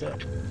what I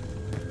said.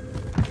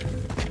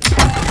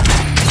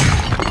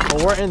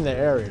 Well, we're in the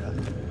area.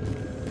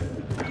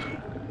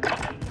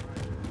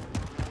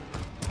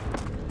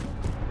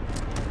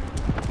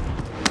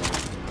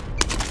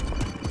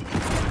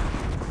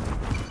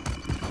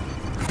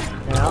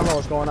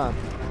 hell's going on?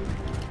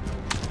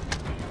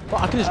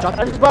 Well, I can just drop.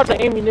 I just brought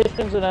the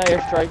ammunitions and an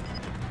airstrike.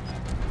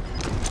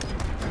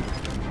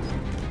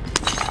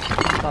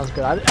 Sounds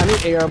good. I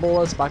need AR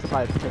bullets, but I could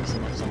probably take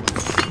some or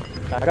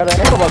something. I got an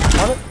ammo box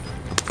on it.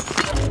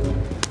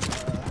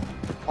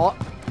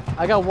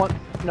 I got one.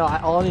 No,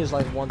 all I need is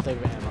like one thing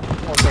of ammo.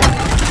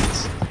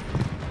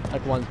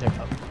 Like one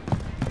pickup.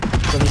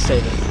 So let me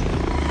save it.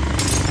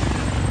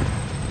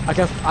 I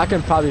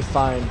can probably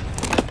find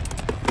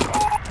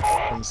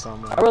them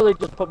somewhere. I really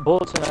just put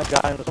bullets in that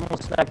guy and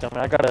someone snagged him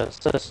and I got an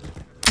assist.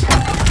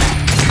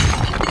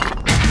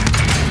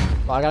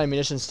 Well, I got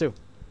munitions too.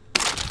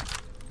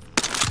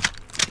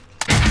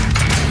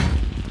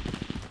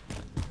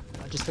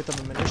 I just picked up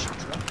the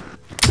munitions, right?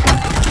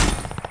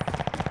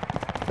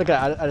 Look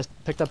at I just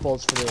picked up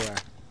bullets for the AR.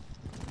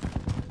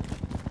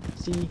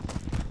 See?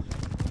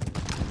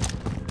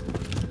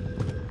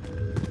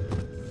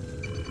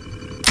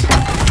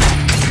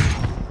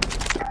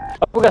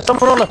 Oh, we got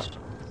someone on us.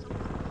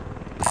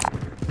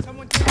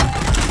 Someone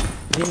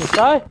Is he in the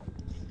sky?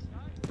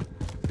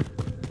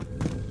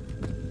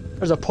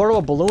 There's a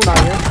portable balloon out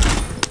here.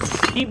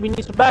 Pete, we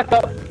need some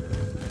backup.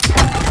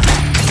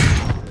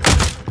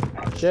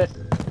 Shit.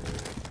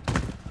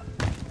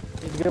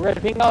 Need to get a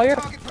red ping out here.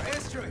 target for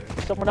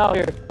airstrike. Someone out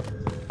here.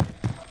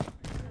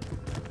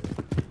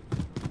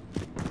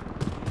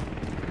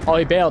 Oh,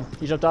 he bailed.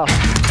 He jumped off.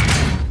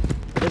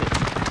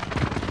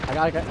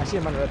 I see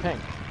him on the red ping.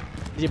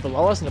 Is he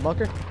below us in the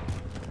bunker?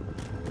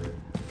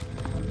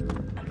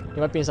 He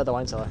might be inside the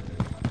wine cellar.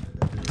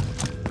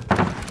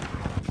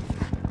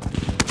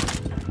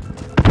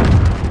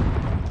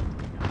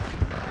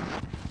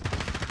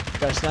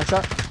 Got a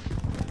snapshot?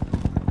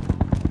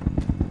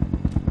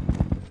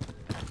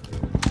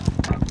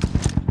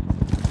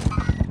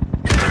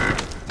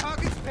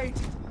 Target's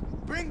painted.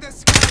 Bring the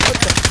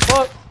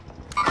Fuck.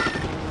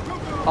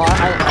 Oh,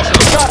 I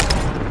should have shot.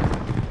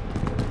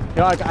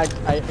 No, I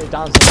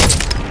downed somebody.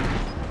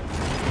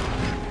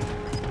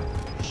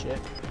 Shit.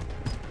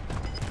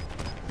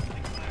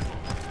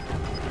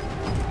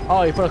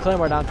 Oh, you put a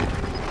claymore down.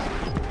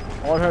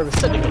 All I heard was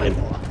sitting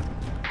claymore.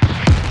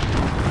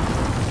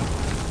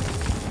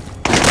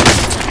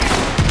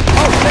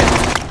 Oh shit!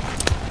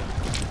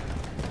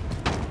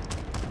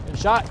 Good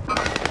shot.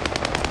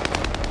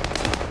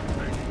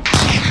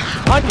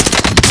 On you.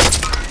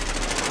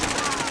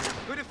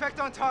 good effect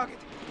on target.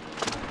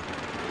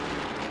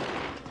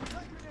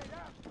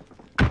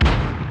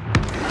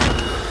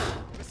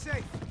 We're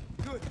safe.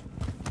 Good.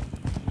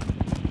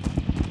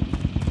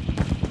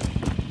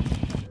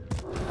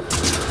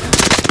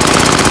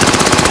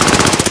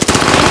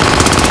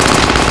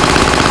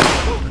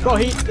 Bro,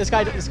 this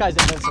guy's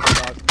invincible,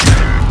 dog.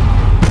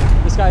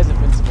 This guy's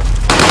invincible.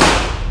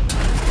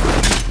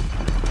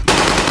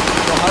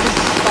 Bro, how does he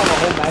stop a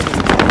whole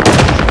magazine?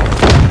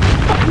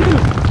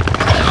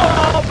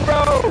 Oh,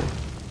 bro.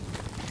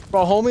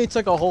 Bro, homie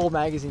took a whole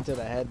magazine to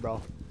the head,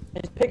 bro.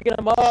 He's picking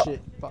him up.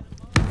 Shit. Bro,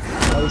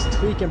 he's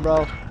tweaking,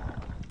 bro.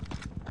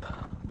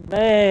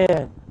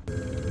 Man.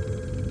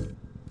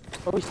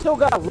 But we still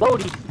got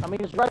Lodi. I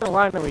mean, it's right in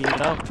line with me, you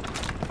know?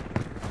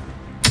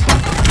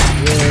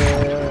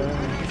 Yeah.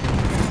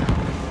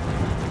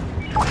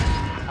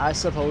 I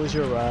suppose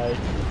you're right.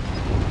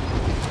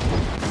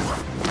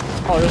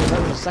 Oh,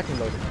 there's a second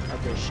loader.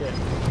 Okay, shit.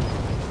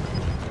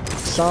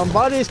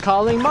 Somebody's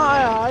calling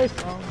my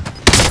iPhone.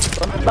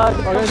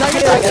 Oh,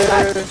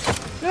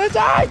 there's a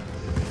guy!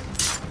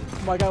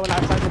 Oh my god, when I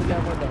find the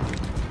damn window.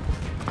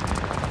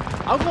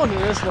 I'm going to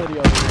this lady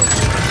over here.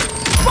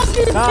 Fuck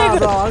you, Nah,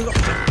 nigga!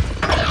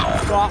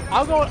 bro,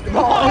 I'm going.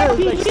 Bro, all I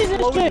hear is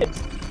explosions.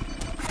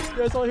 You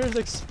guys all hear is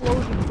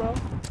explosions, bro.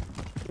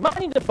 You might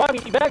need to buy me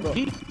back, bro.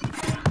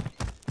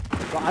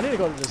 Bro, I need to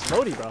go to this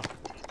Lodi, bro.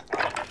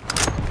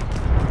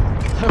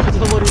 There's a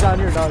Lodi down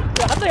here, dog.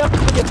 Yeah, I think I'm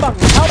just gonna get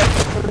fucking out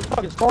of this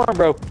fucking storm,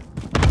 bro.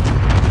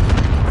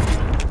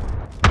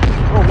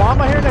 Bro, why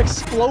am I hearing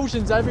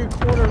explosions every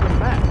corner of the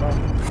map, bro?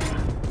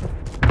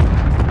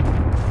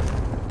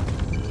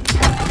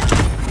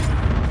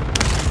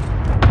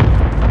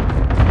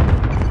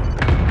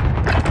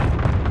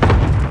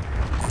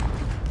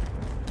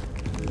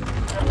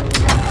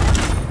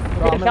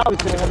 Bro, I'm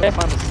gonna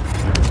find this.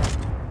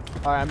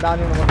 Alright, I'm down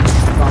here. I'm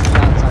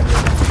down inside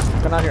here.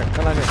 Come down here.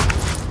 Come down here.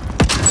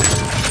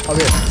 Over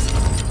here.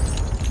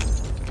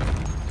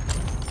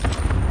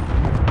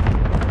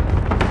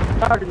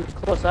 Tired of these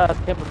close ass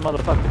campus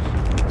motherfuckers.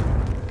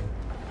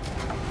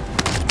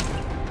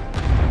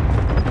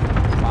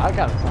 I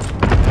got it.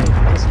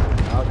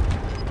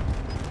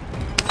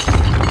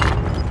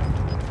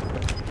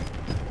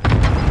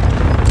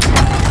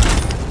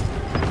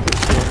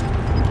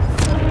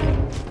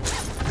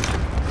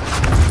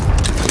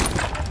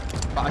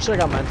 I should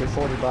have got my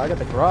M340, but I got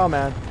the Grau,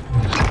 man.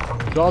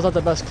 Grau's not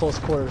the best close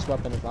quarters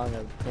weapon if I'm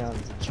gonna be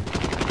honest with you.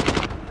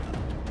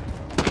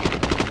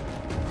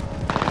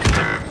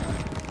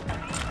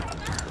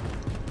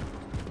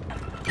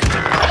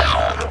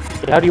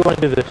 How do you want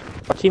to do this?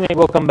 Our teammate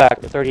will come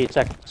back in 38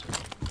 seconds.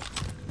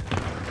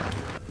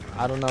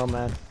 I don't know,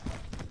 man.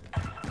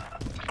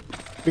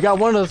 We got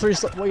one of the three.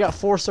 We got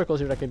 4 circles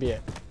here that can be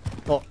it.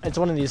 Well, it's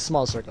one of these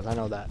small circles. I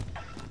know that.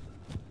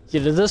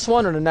 Either this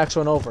one or the next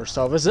one over.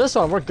 So if it's this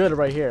one, we're good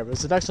right here. If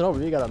it's the next one over,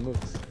 we gotta move.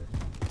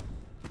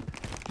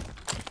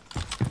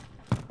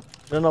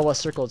 I don't know what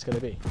circle it's gonna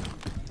be.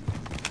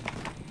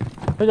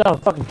 We got a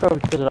fucking trophy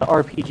because of the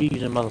RPG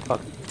using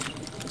motherfucker.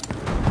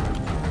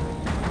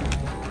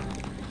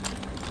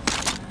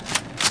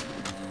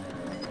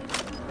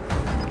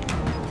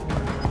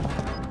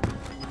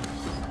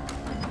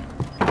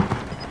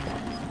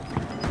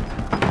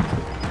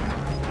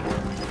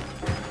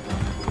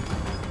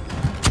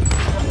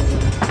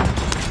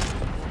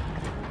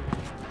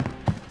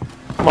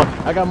 Come on,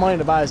 I got money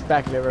to buy us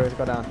back if you ever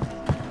go down.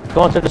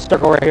 go into the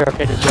circle right here.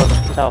 Okay, just go to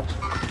this house.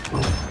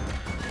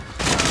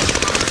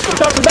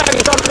 He's on the back,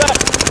 he's on the back!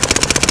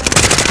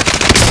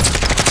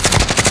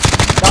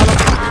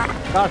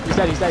 Got him. He's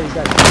dead, he's dead, he's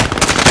dead.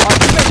 Oh,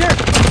 teammate's here!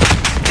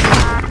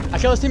 I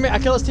killed his teammate, I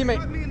killed his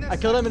teammate. I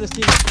killed him and his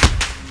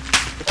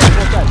teammate. They're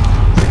both dead.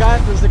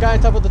 There's the guy on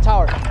top of the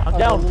tower. I'm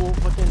down. The little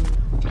fucking...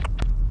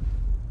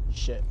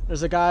 Shit.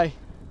 There's a guy.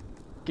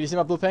 Can you see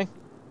my blue ping?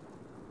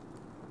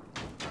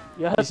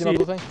 Yeah, Can you see my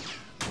blue ping?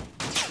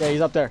 Yeah,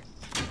 he's up there.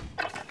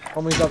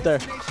 Homie's up there.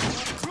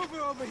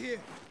 Trooper over here.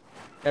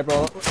 Hey,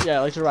 bro. Yeah,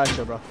 let's your ride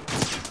show, bro.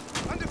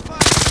 Under fire.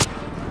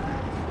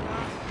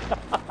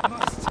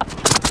 Must.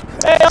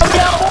 Hey, I'm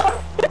down!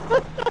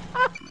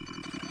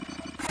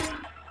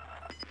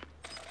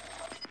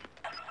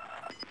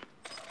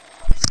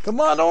 Come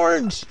on,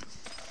 Orange!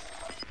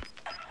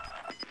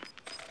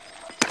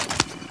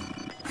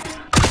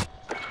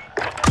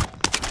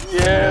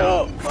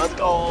 Yeah, let's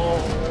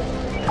go!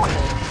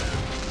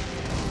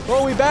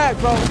 Bro, we back,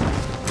 bro!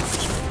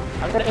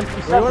 I got an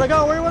MP7. Where you wanna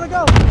go? Where you wanna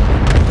go? Where you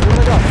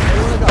wanna go? Where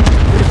you wanna go?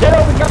 You're dead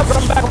over here, but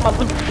I'm back on my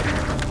loot.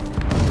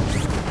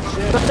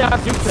 Shit. Let's say I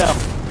do now.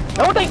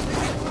 No, they...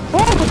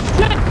 Holy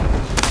shit!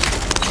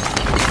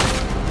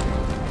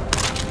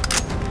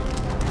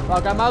 Oh,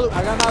 I got my loot.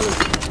 I got my loot.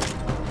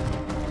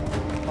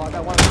 Oh, I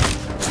got one.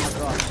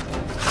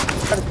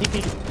 Got a DP.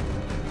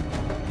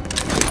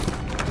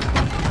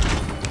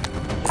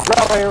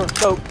 Drop right here with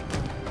scope.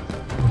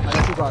 I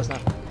got 2 bars now. I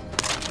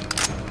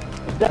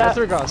got That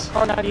 3 bars.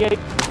 R98.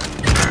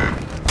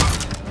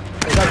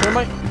 Is that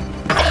thermite?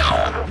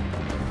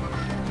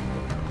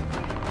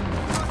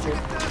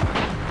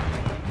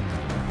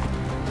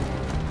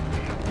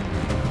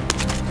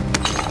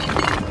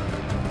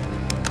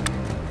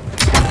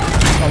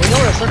 Oh, we know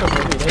where the circle's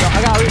gonna be.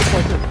 I got a read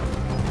point too.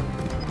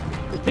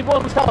 There's people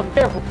on the south, be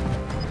careful.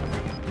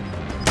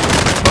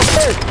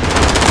 Upstairs!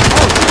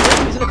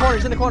 Oh, he's in the corner,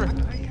 he's in the corner.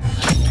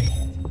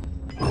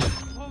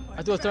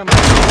 I threw a thermite.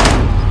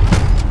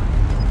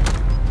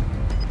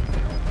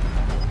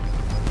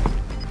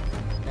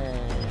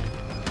 And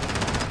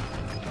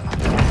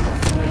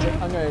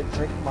I'm gonna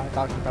drink my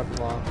Dr. Pepper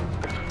while.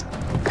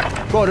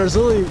 Bro, there's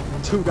literally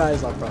 2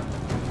 guys left, bro.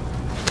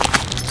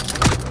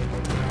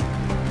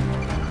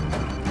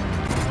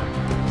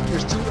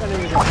 There's 2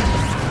 enemies left.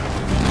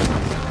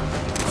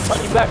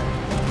 Fight you back.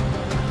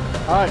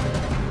 Alright.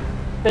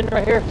 Pin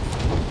right here.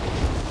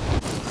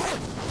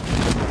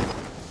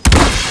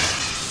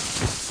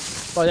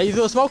 Oh, yeah, you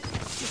threw a smoke?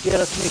 Yeah,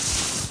 that's me.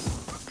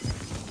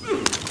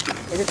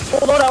 There's a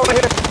full loadout right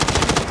here.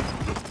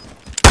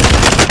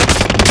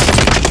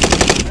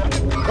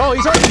 Oh,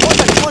 he's already one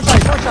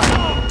shot.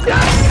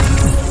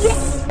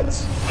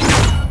 Yes!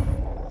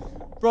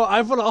 Bro,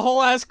 I put a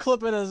whole ass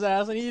clip in his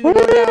ass and he didn't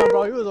go down,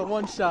 bro. He was a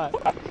 1 shot.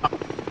 Woo,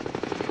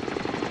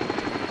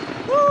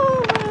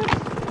 man.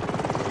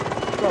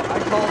 Bro, I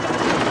called that.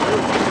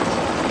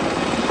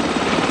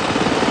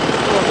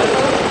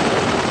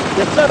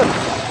 Yes, sir.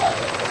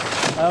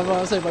 I was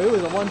gonna say, but it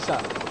was a 1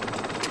 shot.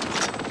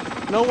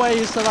 No way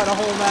he still got a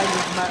whole mag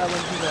with my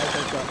LMG that I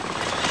picked up.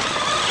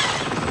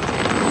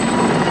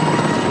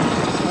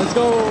 Let's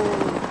go!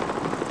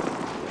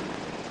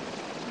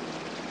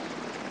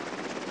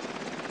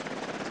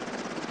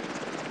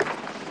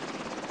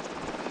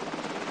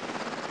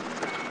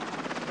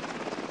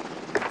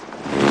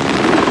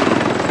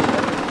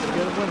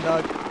 Good one,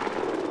 dog.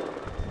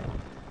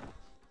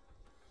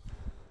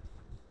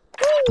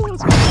 Woo,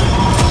 let's go.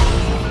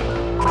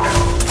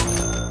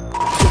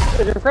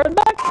 Is your friend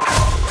back?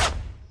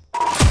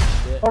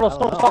 Yeah, Hold on,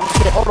 stop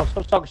talking shit. Hold on,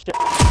 stop talking shit.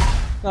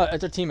 No,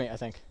 it's their teammate, I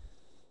think.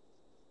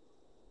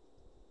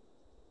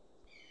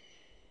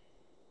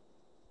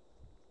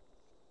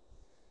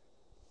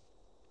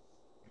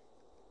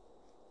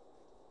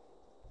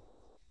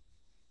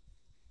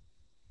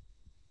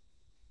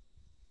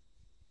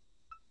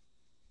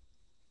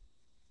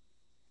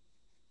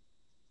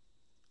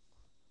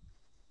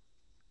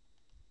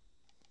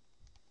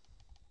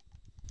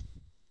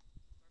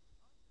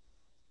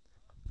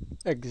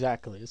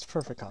 Exactly, it's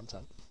perfect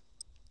content.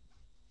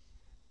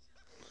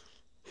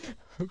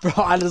 Bro,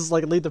 I just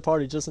like lead the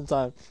party just in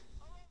time.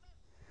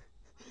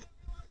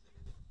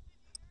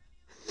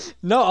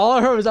 No, all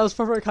I heard was that was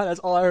perfect content. That's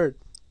all I heard.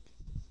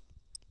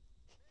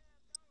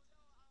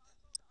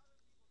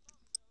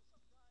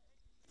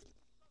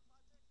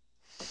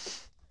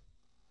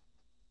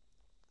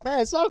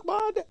 Man, suck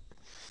my dick.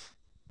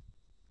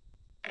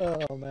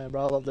 Oh man,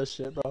 bro, I love this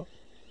shit, bro.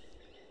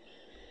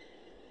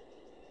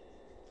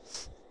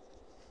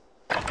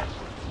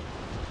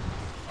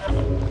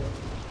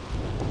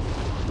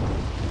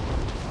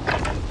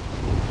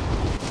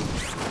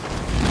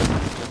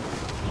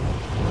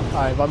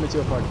 Alright, invite me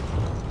to a party.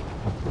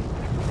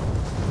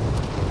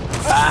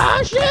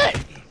 Ah, shit!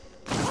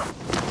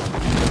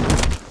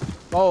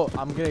 Oh,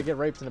 I'm gonna get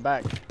raped in the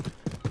back.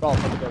 Bro,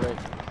 I'm gonna get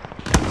raped.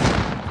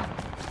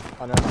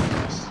 Oh, no,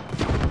 nice.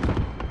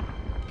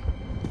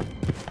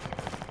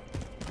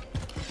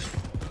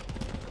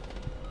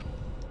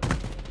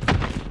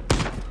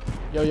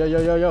 Yo, yo, yo,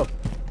 yo, yo.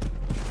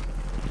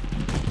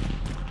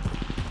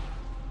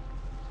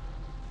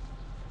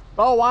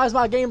 Bro, why is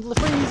my game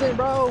freezing,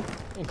 bro?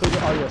 Include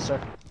your audio,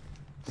 sir.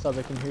 So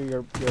they can hear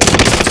your...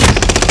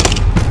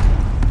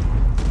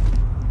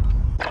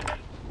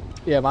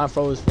 Yeah, mine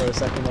froze for a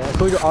second there.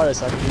 Include your audio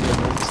so I can hear your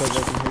so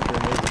they can hear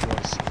your neighbor's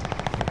voice.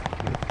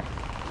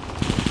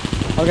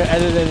 I'm gonna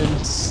edit it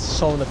and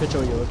show them the picture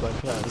of what you look like.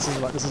 Yeah, this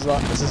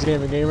is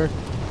Gamer Gamer.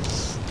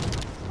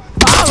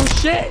 Oh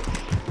shit!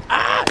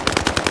 Ah!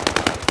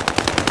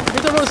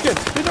 Get the rose kid!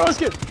 Get the rose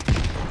kid!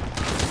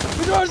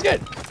 Get the rose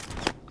kid!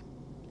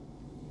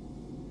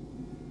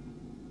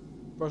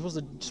 Bro,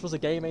 supposed to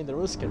game main the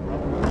rose kid, bro.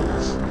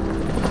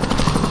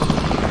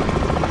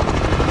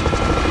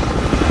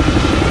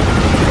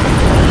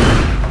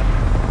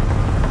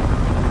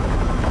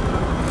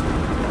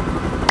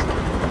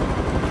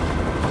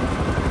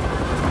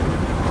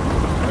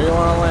 Where you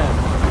wanna land?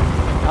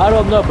 I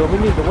don't know, but we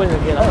need to win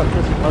again. I'm gonna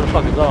piss these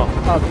motherfuckers off.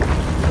 Oh,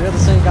 we got the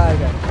same guy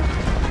again.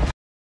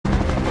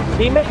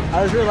 Teammate?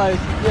 I just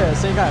realized, yeah,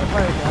 same guy.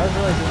 Right again. I just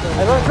realized.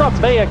 I gotta drop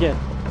Bay again.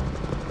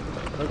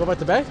 Wanna go back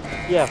to Bay?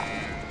 Yeah.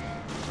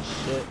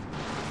 Shit.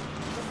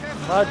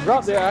 I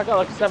dropped there. I got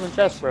like 7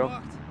 chests, bro.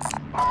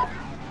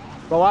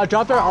 But when I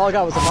dropped there, all I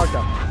got was a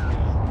markup.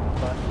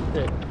 But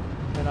Yeah.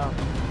 you know.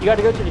 You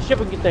gotta go to the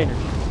shipping containers.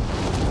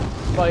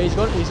 But he's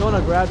going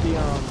to grab the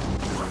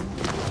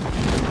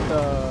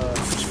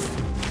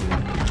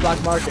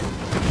black market.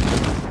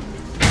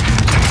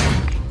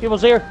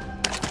 People's here.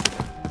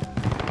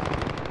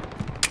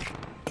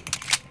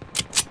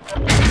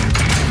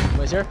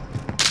 Anybody's here?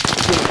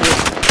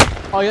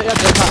 Oh yeah, they're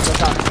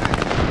top.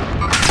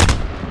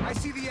 I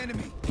see the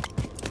enemy.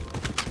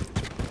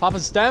 Popping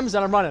stems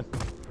and I'm running.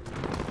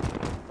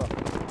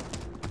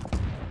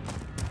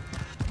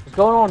 What's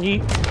going on,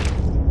 Yeet?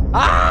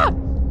 Ah!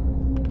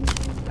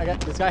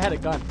 This guy had a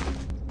gun.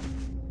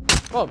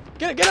 Oh,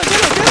 get him!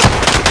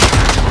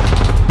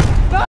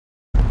 No!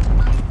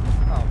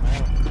 Oh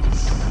man.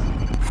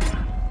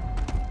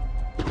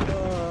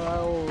 I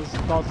was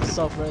about to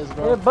self-res,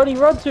 bro. Where buddy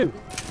run to?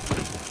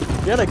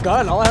 He had a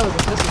gun. All I had was a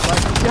pistol.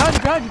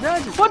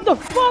 Behind you! What the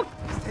fuck?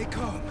 Stay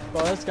calm.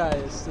 Bro, this guy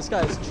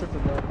is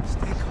tripping, bro.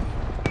 Stay calm.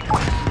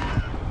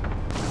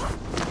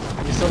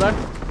 You still there?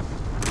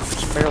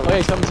 Barely. Oh yeah,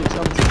 he's coming to you.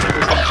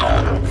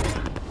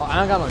 Oh, I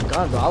don't got my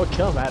gun, bro. I would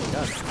kill him if I had a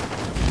gun.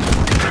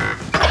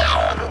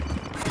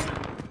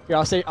 Here,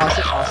 I'll stay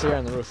here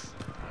on the roof.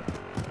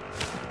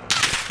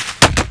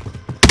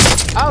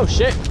 Oh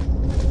shit!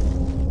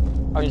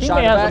 Our Getting shot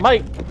teammate in the has a back.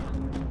 mic.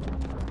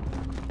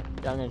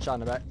 Yeah, I'm getting shot in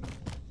the back.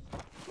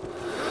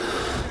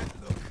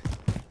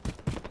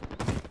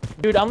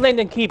 Dude, I'm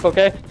landing keep,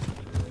 okay?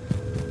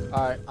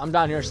 Alright, I'm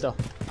down here still.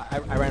 I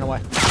ran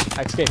away.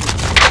 I escaped.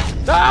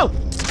 No!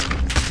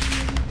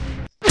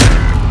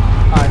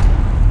 Alright.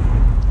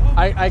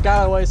 I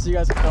got away so you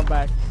guys can come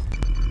back.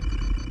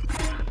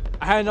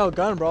 I had no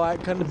gun, bro. I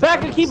couldn't. The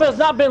back of keep has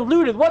not been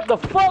looted. What the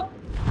fuck?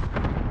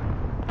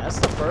 That's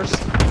the first.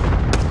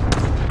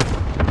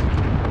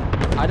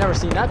 I never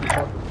seen that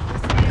before.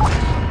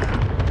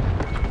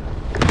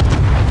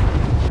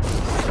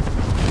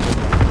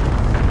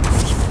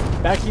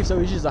 Back keep so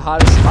easy is the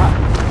hottest spot.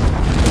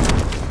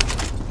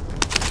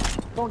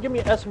 Don't give me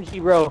an SMG,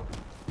 bro.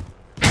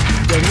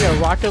 Yeah, give me a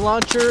rocket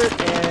launcher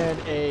and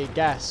a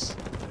gas.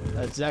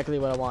 That's exactly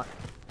what I want.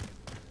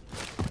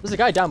 There's a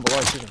guy down below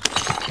shooting.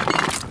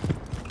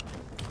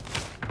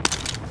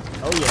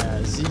 Oh yeah,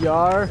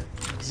 ZR,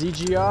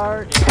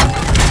 ZGR, and...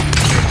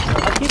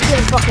 I keep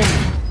getting fucking...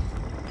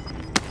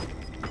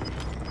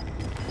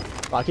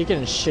 Well, I keep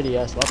getting shitty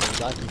ass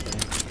weapons. I keep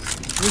getting.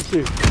 Me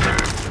too.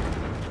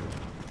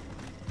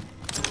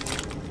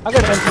 I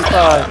got an MP5.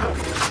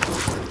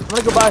 I'm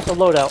gonna go buy some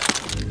loadout.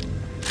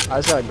 I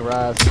just got a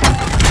grab.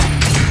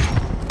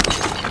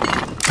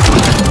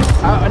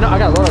 No, I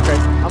got a loadout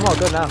crate. I'm all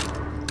good now.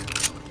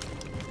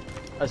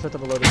 I just picked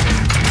up a loadout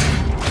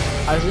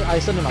crate. I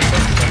sent him my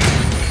first.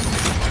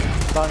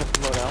 Buying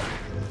some loadout.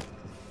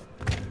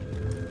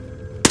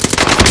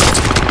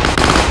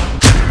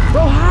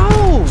 Bro, how?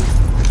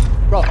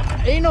 Bro,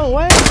 ain't no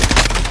way.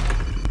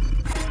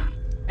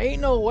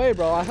 Ain't no way,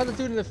 bro. I had the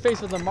dude in the face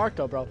with a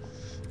Marco, bro.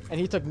 And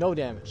he took no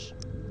damage.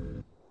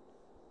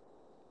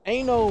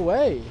 Ain't no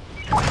way.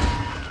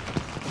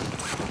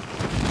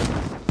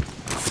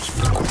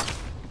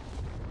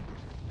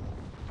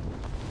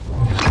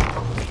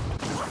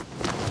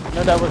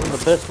 No, that wasn't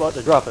the best spot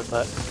to drop it,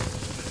 but...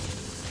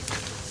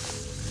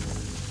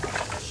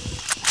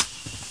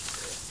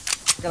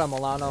 I got a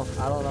Milano.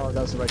 I don't know if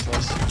that was the right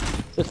choice.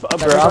 It's, bro,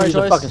 the I'm right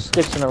using choice? fucking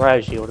sticks in a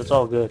riot shield. It's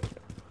all good.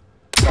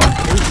 Well,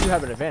 at least you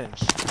have an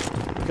advantage.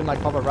 You can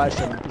like pop a riot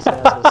shield and use it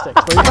as with sticks.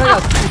 But you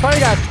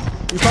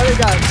probably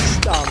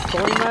got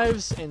throwing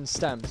knives and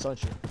stems,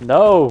 don't you?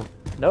 No.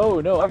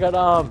 I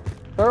got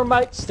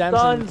thermite Stems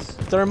and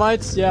stuns,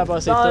 thermites. Yeah, but I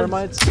say Stuns.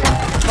 thermites.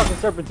 Yeah. fucking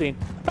serpentine.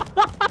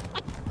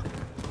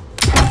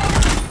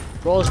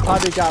 Bro's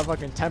probably got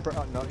fucking temper.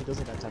 Oh no, he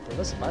doesn't got temper.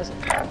 Listen.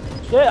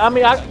 Yeah, I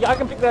mean, I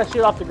can pick that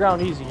shit off the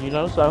ground easy, you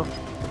know. So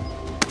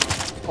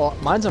Well,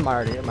 mine's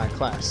already in my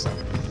class. So.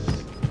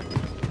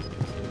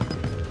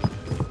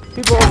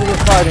 people over here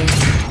fighting.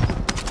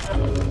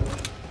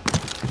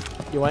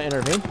 You want to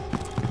intervene?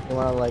 You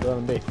want to like let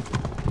him be?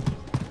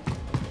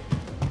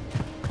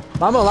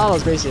 My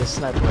Milano's basically a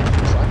sniper, so I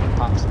can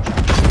pop some shots.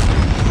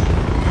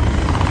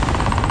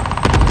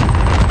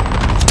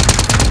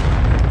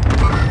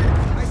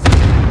 I see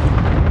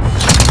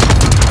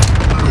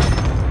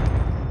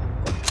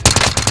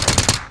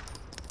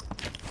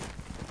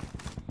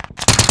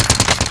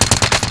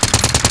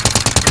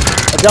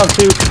I down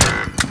 2.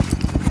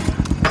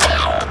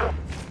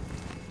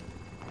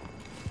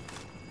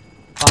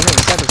 Oh, I'm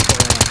getting sniper split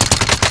right now.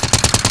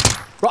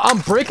 Bro, I'm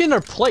breaking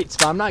their plates,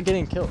 but I'm not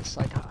getting kills.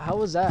 Like, how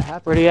was that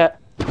happening? Where he at?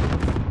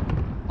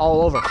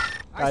 All over.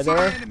 I Guy see the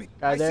there. enemy.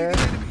 Guy I see there.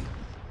 the enemy.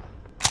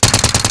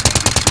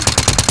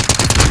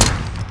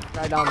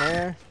 Guy down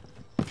there.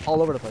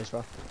 All over the place,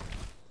 bro.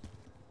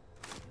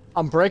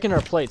 I'm breaking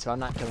their plates, but I'm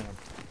not killing them.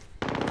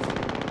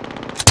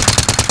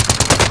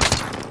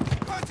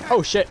 Contact.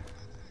 Oh shit.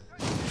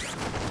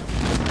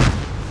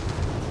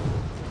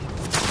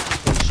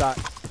 Good shot.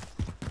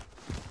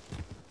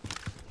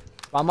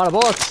 I'm out of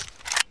bullets.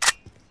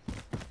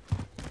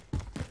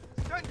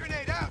 Stun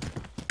grenade out.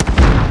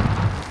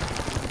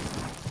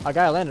 A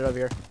guy landed over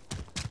here.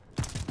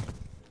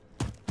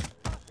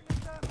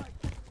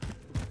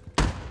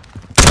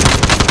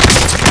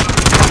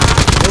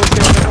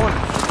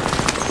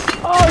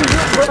 Oh,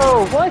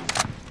 bro, what?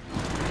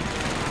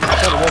 I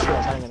thought this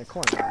was hiding in the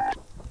corner.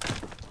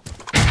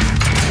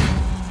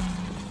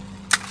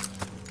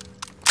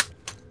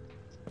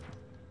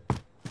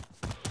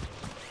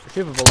 There's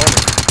people below me.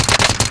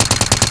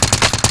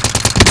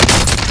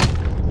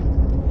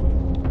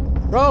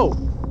 Bro!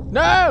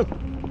 No!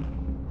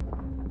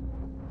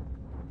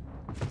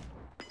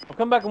 I'll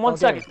come back in 1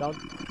 second.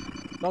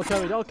 Don't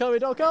kill me, don't kill me,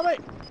 don't kill me!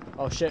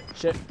 Oh shit.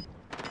 Yeah,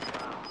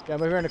 I'm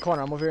over here in the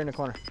corner, I'm at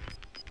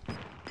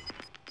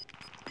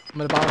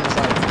the bottom of the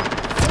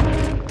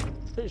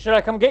side. Should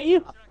I come get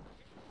you?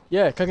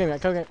 Yeah, come get me.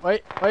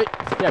 Wait.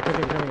 Yeah, come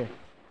get me. And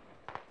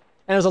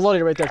there's a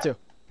loader right there too.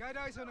 Got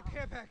eyes on a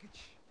care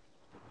package.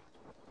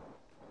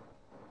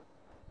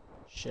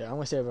 Shit, I'm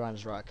gonna save around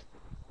this rock.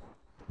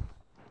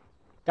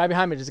 Guy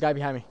behind me, there's a guy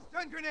behind me.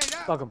 Stun grenade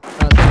out. Fuck him. No,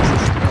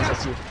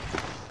 that's you.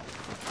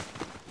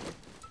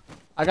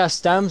 I got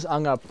stems,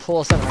 I'm gonna pull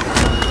a stem.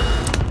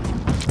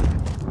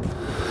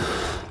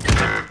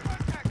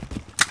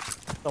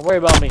 Don't worry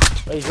about me.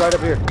 He's right up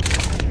here.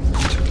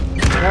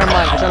 Never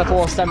mind, I tried to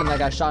pull a stem and I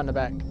got shot in the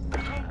back. Oh,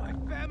 my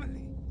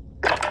family.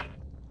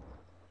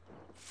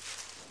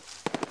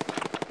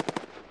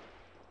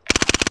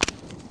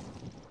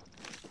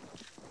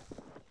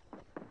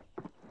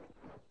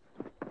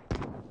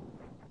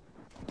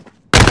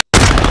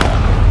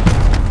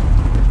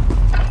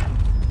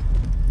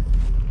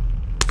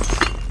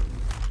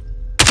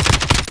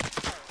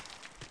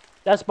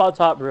 That's about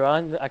top,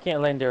 bro. I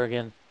can't land there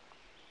again.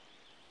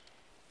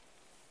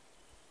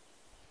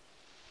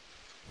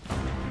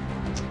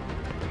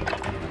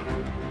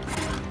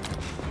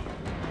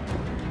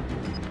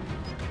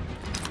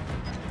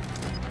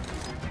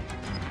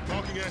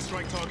 Marking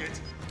airstrike target.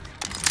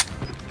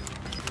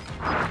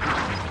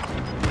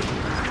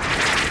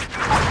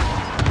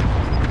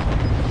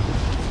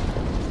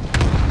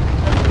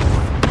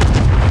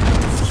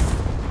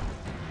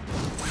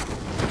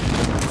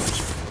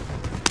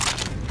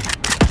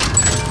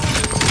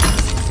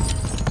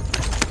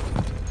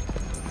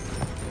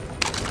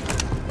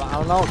 But I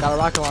don't know, got a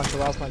rocket launcher,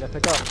 what else am I gonna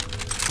pick up?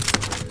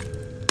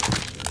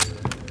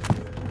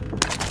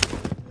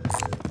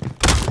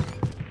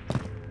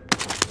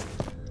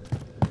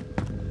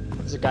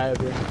 There's a guy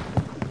over here.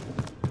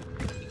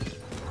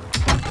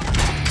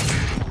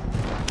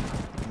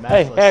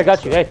 Hey, I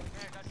got you. Hey,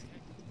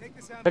 Take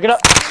this out. pick it up.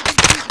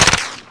 Airstrike.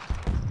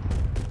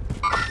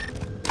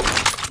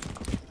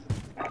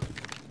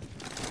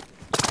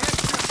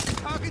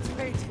 Target's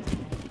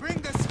painted. Bring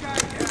the sky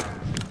down.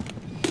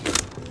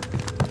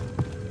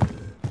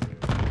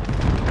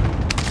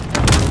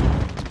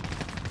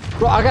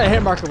 Bro, I got a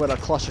hit marker with a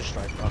cluster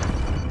strike, bro.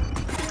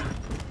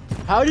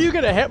 How do you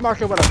get a hit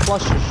marker with a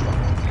cluster strike?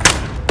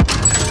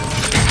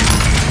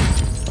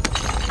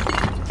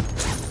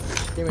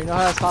 Do you know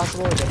how that's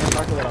possible? Get a hit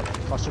marker with a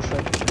cluster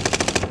strike?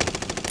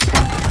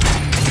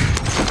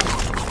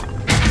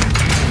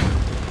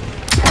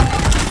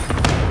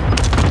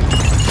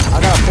 I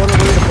got a portal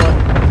to deploy.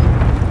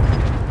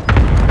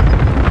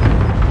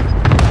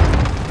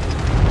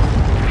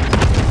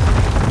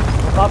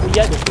 Don't copy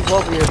yet. There's people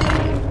over here.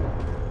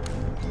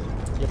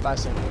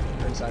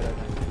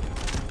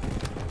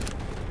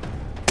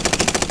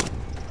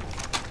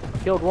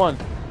 Killed one.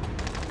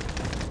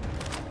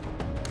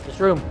 This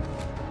room.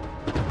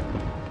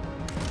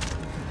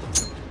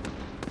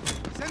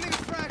 Sending a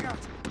frag out.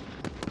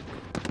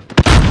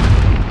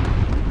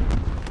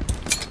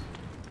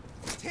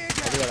 Tear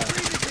gas.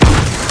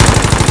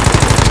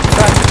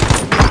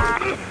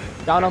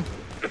 Down him.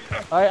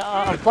 Alright,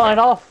 I'm flying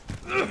off.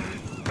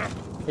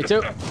 Me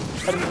too.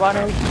 Heading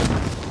binary.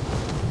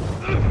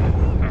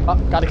 Oh,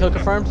 got a kill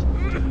confirmed.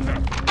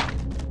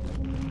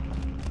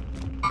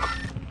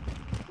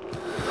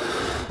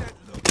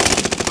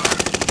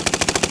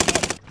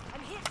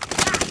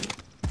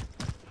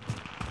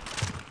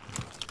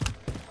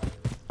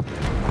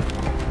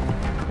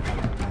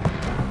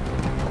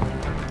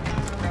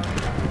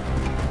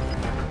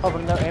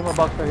 Opening the ammo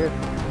box right here.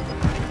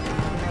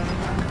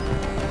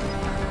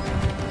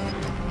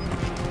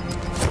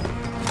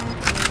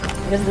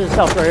 Into this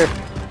house right here.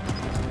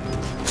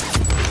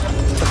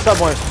 Or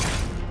somewhere.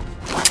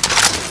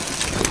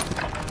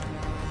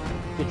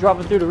 You're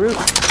dropping through the roof.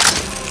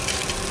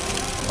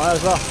 Might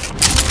as well.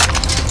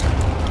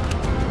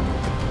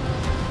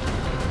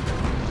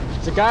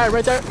 There's a guy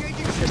right there.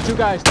 There's two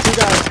guys. Two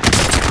guys.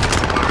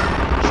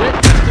 Shit.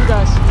 There's two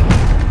guys.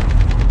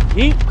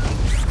 Yeet.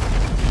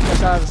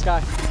 Just out of the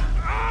sky.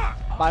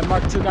 I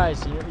marked two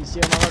guys. You see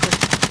them on marker?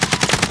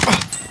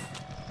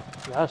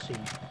 Yeah, I see.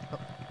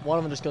 One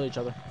of them just killed each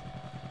other.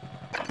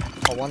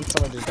 Oh,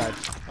 someone just died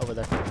over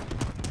there.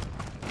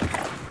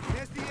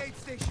 There's the aid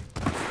station.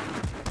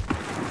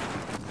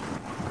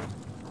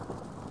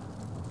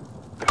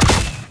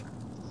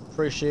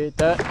 Appreciate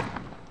that.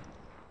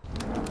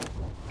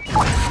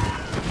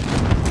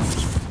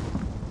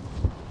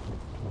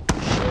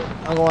 Shit.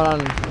 I'm going on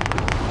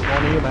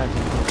one of you, man.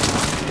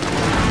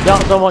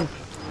 Down someone.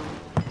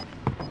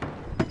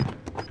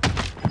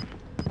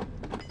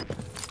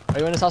 Are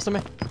you in this house with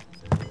me?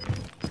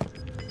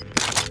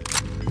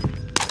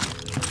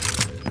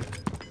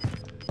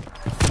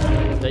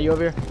 Is that you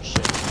over here?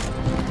 Shit.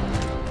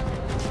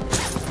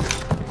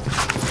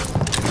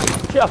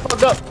 Shit, I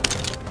fucked up.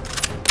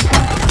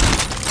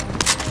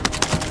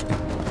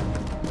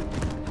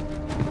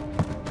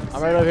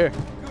 I'm right over here.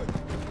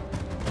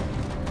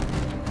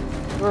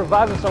 We're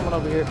reviving someone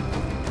over here.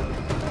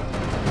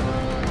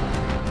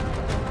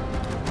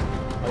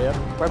 Oh, yeah?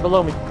 Right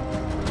below me.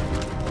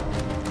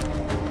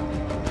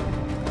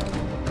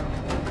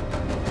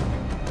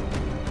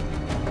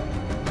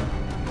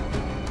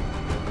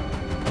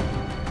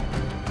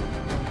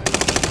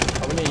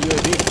 Oh, we need a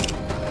UAV.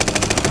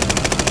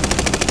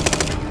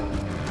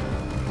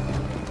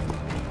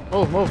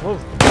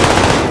 Move.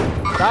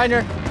 Guy in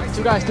here.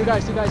 Two guys in here.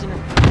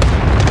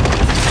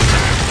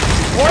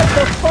 What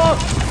the fuck?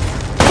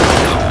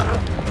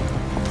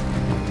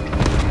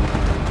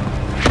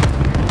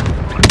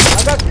 I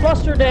got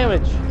cluster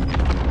damage.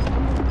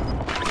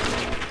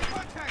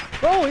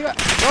 Bro, you got.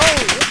 Bro,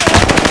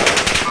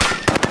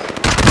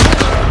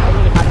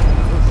 what the heck?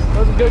 That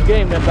was a good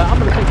game, man, but I'm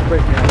gonna take a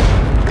break now.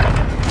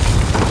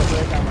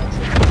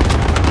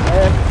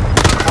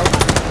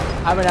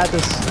 I haven't had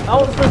this. I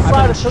was just I've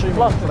trying been to took streaming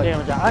cluster for like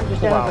damage. I understand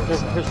 4 that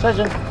hours. the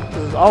precision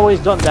has always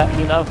done that,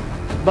 you know.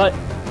 But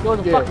it was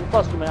a Yeah. fucking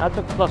cluster, man. I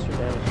took cluster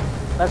damage.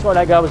 That's why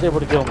that guy was able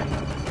to kill me.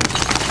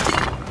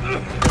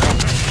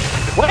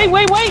 Wait!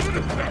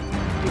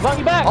 You brought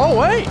me back. Oh,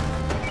 wait!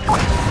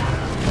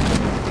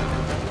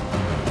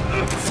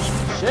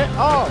 Shit.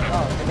 Oh.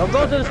 Don't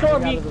go to the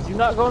storm, you. Do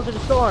not go into the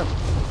storm.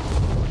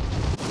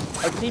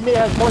 Our teammate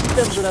has more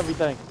stems and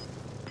everything.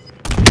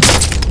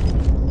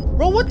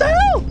 Bro, what the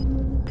hell?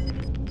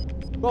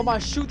 Bro, my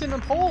shooting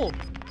and pole.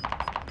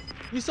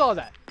 You saw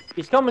that.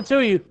 He's coming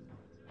to you.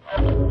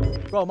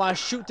 Bro, my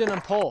shooting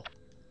and pole.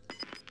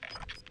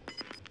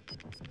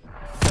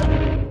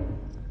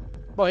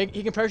 Bro,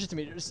 he can parachute to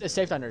me. It's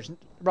safe down there.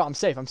 Bro, I'm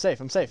safe.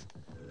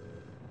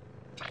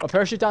 Oh,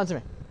 parachute down to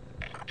me.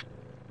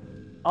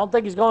 I don't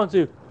think he's going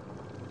to.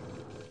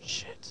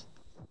 Shit.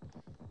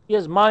 He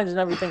has mines and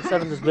everything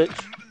set in this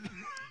bitch.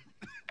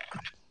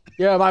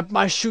 Yeah,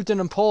 my shooting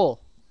and pole.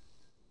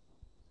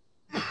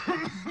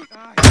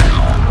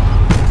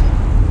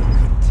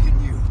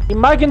 He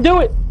might can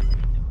do it.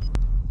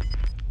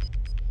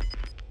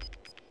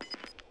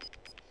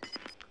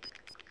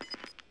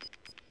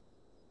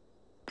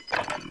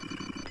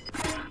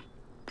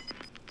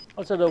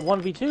 Oh, so the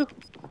 1v2?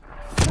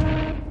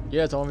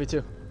 Yeah, it's a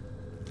 1v2.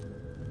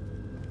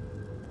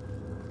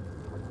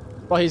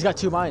 Well, he's got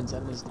 2 mines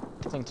and his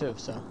thing too,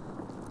 so.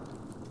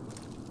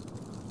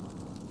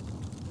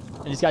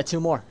 And he's got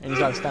 2 more, and he's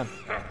got a stem.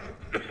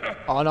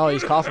 Oh no,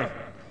 he's coughing.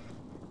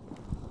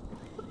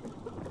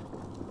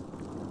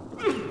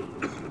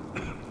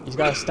 He's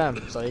got a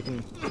stem, so he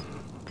can.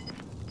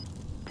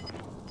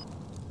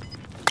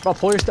 Bro,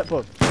 pull your step,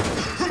 bro.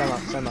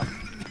 Stem up.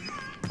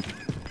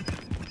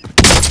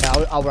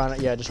 Yeah, I'll run it.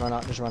 Yeah, just run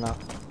out. He's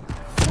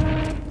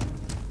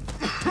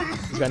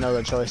got no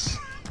other choice.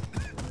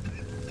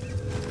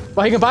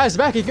 Bro, he can buy us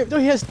back. He can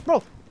buy us back.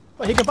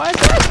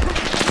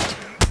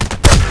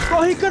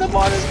 Bro, he could have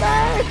bought us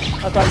back.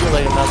 I thought you were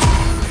laying up.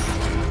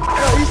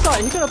 Bro, you saw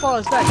it. He could have bought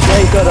us back. Yeah,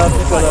 he could have.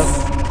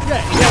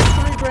 Yeah, he had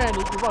 $3 grand.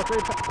 walked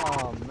right past.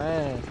 Oh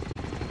man.